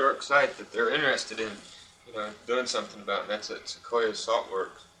another historic site that they're interested in, doing something about, and that's at Sequoia Salt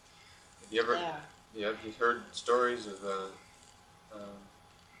Works. Have you ever, have you heard stories of,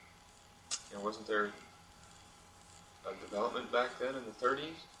 wasn't there a development back then in the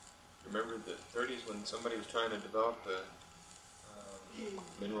 30s? Remember the 30s when somebody was trying to develop a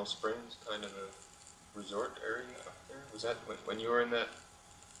Mineral Springs kind of a resort area up there? Was that when you were in that?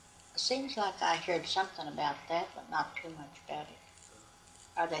 It seems like I heard something about that, but not too much about it.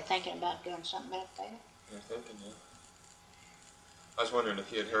 Are they thinking about doing something about that? They're thinking, yeah. I was wondering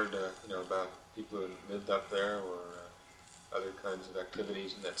if you had heard, about people who lived up there or other kinds of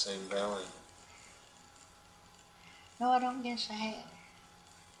activities in that same valley. No, I don't guess I have.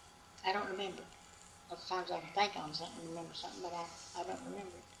 I don't remember. Sometimes I can think on something and remember something, but I don't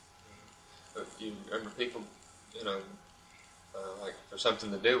remember it. But you remember people, like for something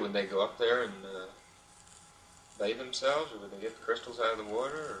to do, would they go up there and bathe themselves, or would they get the crystals out of the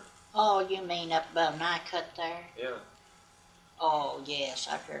water? Or? Oh, you mean up above Nycut there? Yeah. Oh, yes,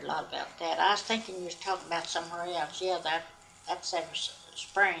 I've heard a lot about that. I was thinking you was talking about somewhere else. Yeah, that's ever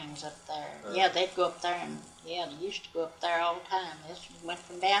springs up there. Yeah, they'd go up there, and they used to go up there all the time. They went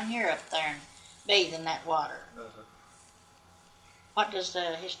from down here up there and bathe in that water. What does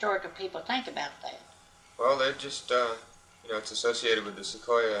the historical people think about that? Well, they're just, it's associated with the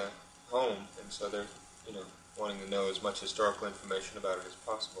Sequoia home, and so they're, wanting to know as much historical information about it as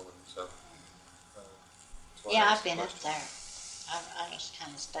possible, and so. I've been up there. I was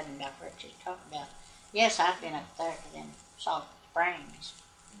kind of studying about what you're talking about. Yes, I've been up there to them salt springs.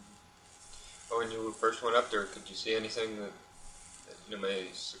 Well, when you first went up there, could you see anything that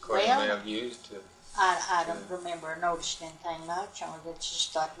Sequoia may have used to? I don't remember noticing anything much. Only it's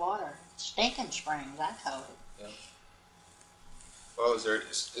just that water, stinking springs. I call it. Yeah. Well, is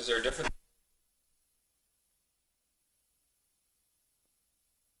there a difference?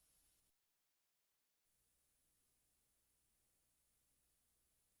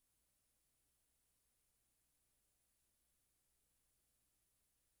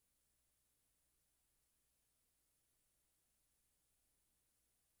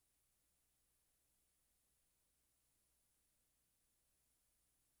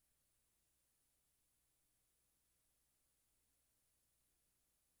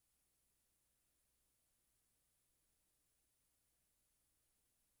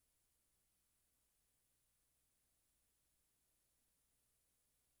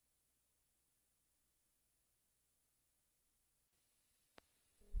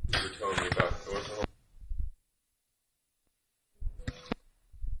 you were telling me about going to home.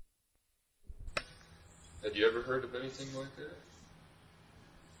 Had you ever heard of anything like that?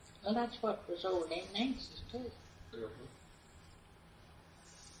 Well, that's what was over there in Nancy's, too. Uh-huh.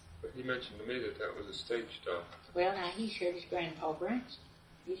 But he mentioned to me that that was a stage stop. Well, now, he shared his Grandpa Branson.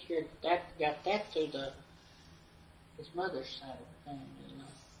 He shared that, got that through his mother's side of the family, you know.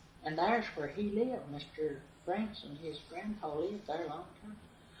 And there's where he lived, Mr. Branson. His grandpa lived there a long time.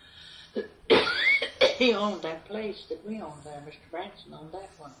 He owned that place that we owned there. Mr. Branson owned that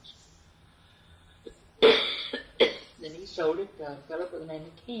once. Then he sold it to a fellow by the name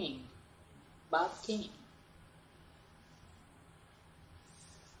of King, Bob King.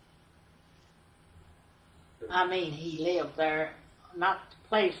 I mean, he lived there, not the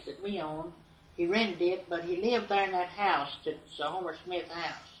place that we owned. He rented it, but he lived there in that house that's the Homer Smith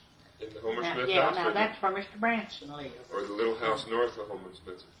house. In the Homer Now, Smith yeah, house? now that's where Mr. Branson lived. Or the little house north of Homer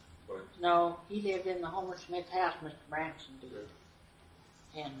Smith's place? No, he lived in the Homer Smith house, Mr. Branson did.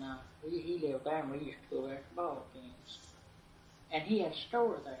 Yeah. And he lived there, and we used to go there to ball games. And he had a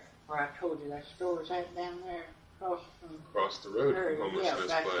store there, where I told you that store was at down there Across the road from Homer Smith's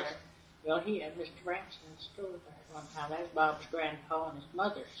back place. there. Well, he had Mr. Branson's store there at one time. That's Bob's grandpa and his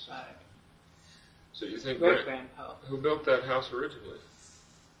mother's side. So you think Great-grandpa. Who built that house originally?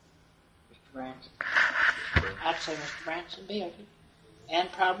 Mr. Branson. I'd say Mr. Branson built it.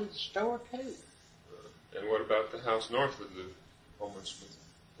 And probably the store, too. And what about the house north of the Homer Smith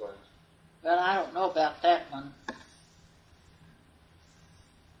place? Well, I don't know about that one.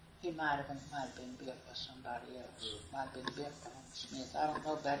 It might have been built by somebody else. Might have been built by Homer Smith. I don't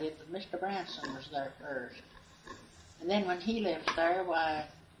know about it, but Mr. Branson was there first. And then when he left there, why,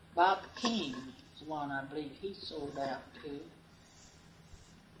 Bob King is the one I believe he sold out to.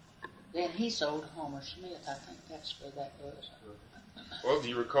 Then he sold Homer Smith. I think that's where that was. Well, do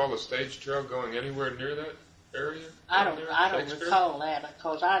you recall the stage trail going anywhere near that area? I don't recall that,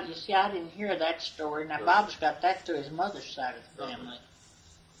 because you see, I didn't hear that story. Now, Bob's got that through his mother's side of the family.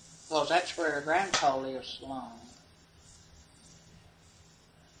 Well, that's where her grandpa lives so long.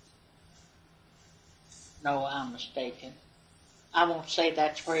 No, I'm mistaken. I won't say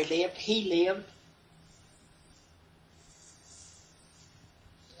that's where he lived. He lived.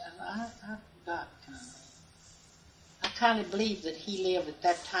 I forgot kind of. I kind of believe that he lived at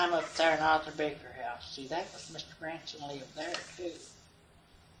that time up there in Arthur Baker House. See, that was Mr. Branson lived there too.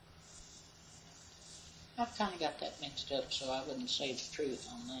 I've kind of got that mixed up, so I wouldn't say the truth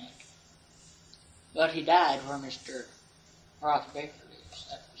on that. But he died where Mr. Arthur Baker lives.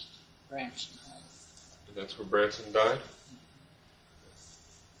 That was Branson home. And that's where Branson died?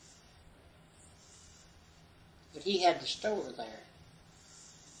 But he had the store there.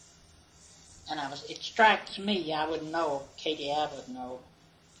 And it strikes me, I wouldn't know, Katie, I would know,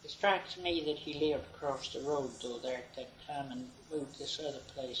 it strikes me that he lived across the road, though, there at that time and moved this other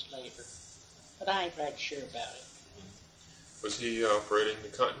place later. But I ain't right sure about it. Was he operating the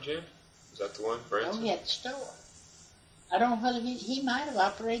cotton gin? Was that the one, Branson? Oh, he had the store. I don't know whether he might have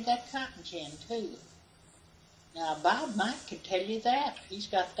operated that cotton gin, too. Now, Bob Mike could tell you that. He's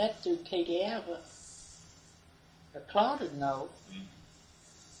got that through Katie Alva. Or Claude would know.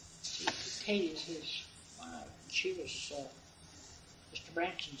 Katie's his wife. She was Mr.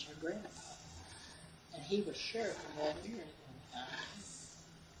 Branson's her grandpa. And he was sheriff of that area at one time.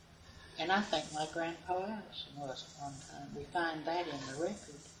 And I think my grandpa Allison was at one time. We find that in the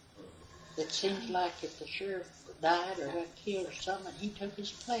record. It seems like if the sheriff died or got killed or something, he took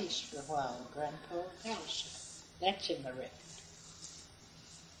his place for a while, Grandpa Allison. That's in the record.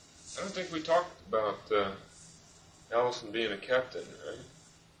 I don't think we talked about Allison being a captain, right?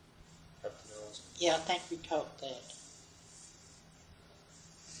 Captain Allison. Yeah, I think we talked that.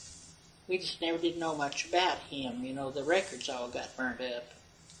 We just never did know much about him. You know, the records all got burnt up.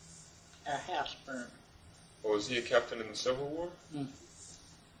 Our house burned. Well, was he a captain in the Civil War? Mm.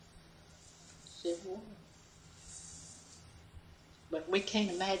 Civil War. But we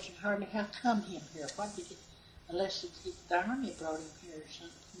can't imagine hardly how come him here. What did he, unless the army brought him here or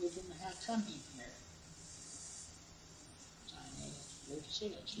something. We didn't know how come him here. Let's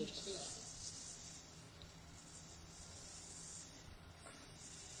live still.